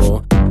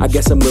cynical? I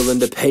guess I'm willing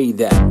to pay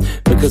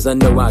that, because I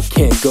know I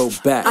can't go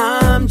back.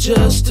 I'm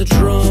just a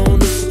drone,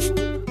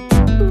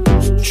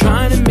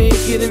 trying to make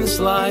it in this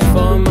life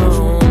on my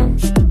own.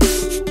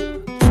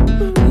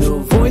 No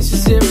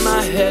voices in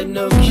my head,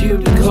 no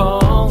cube to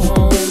call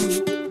home.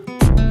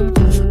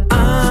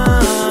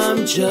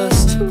 I'm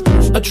just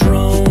a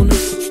drone.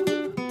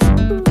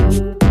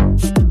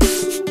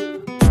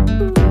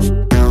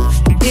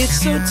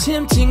 It's so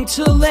tempting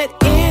to let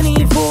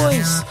any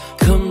voice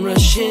come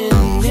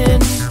rushing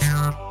in.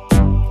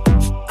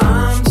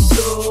 I'm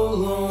so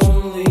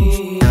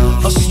lonely.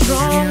 A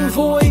strong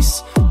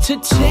voice to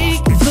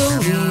take the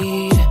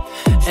lead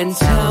and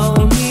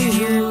tell me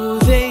who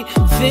they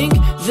think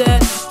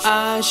that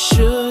I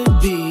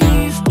should be.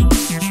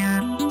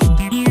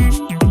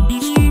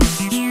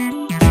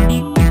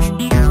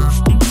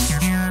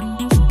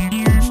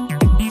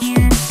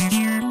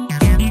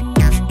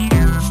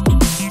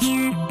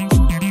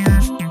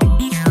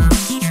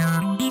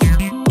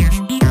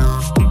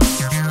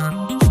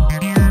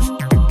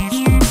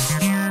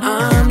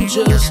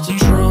 Just a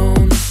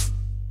drone,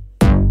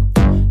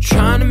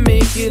 trying to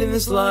make it in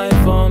this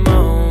life on my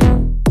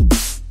own.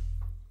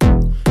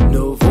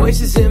 No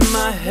voices in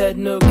my head,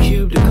 no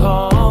cube to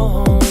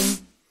call home.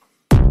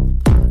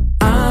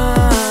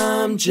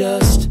 I'm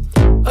just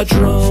a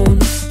drone,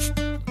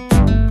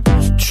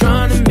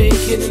 trying to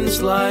make it in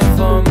this life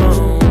on my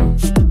own.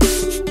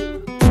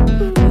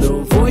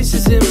 No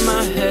voices in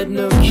my head,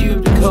 no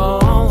cube to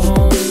call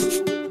home.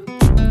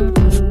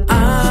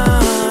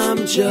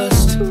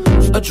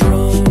 a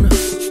drone.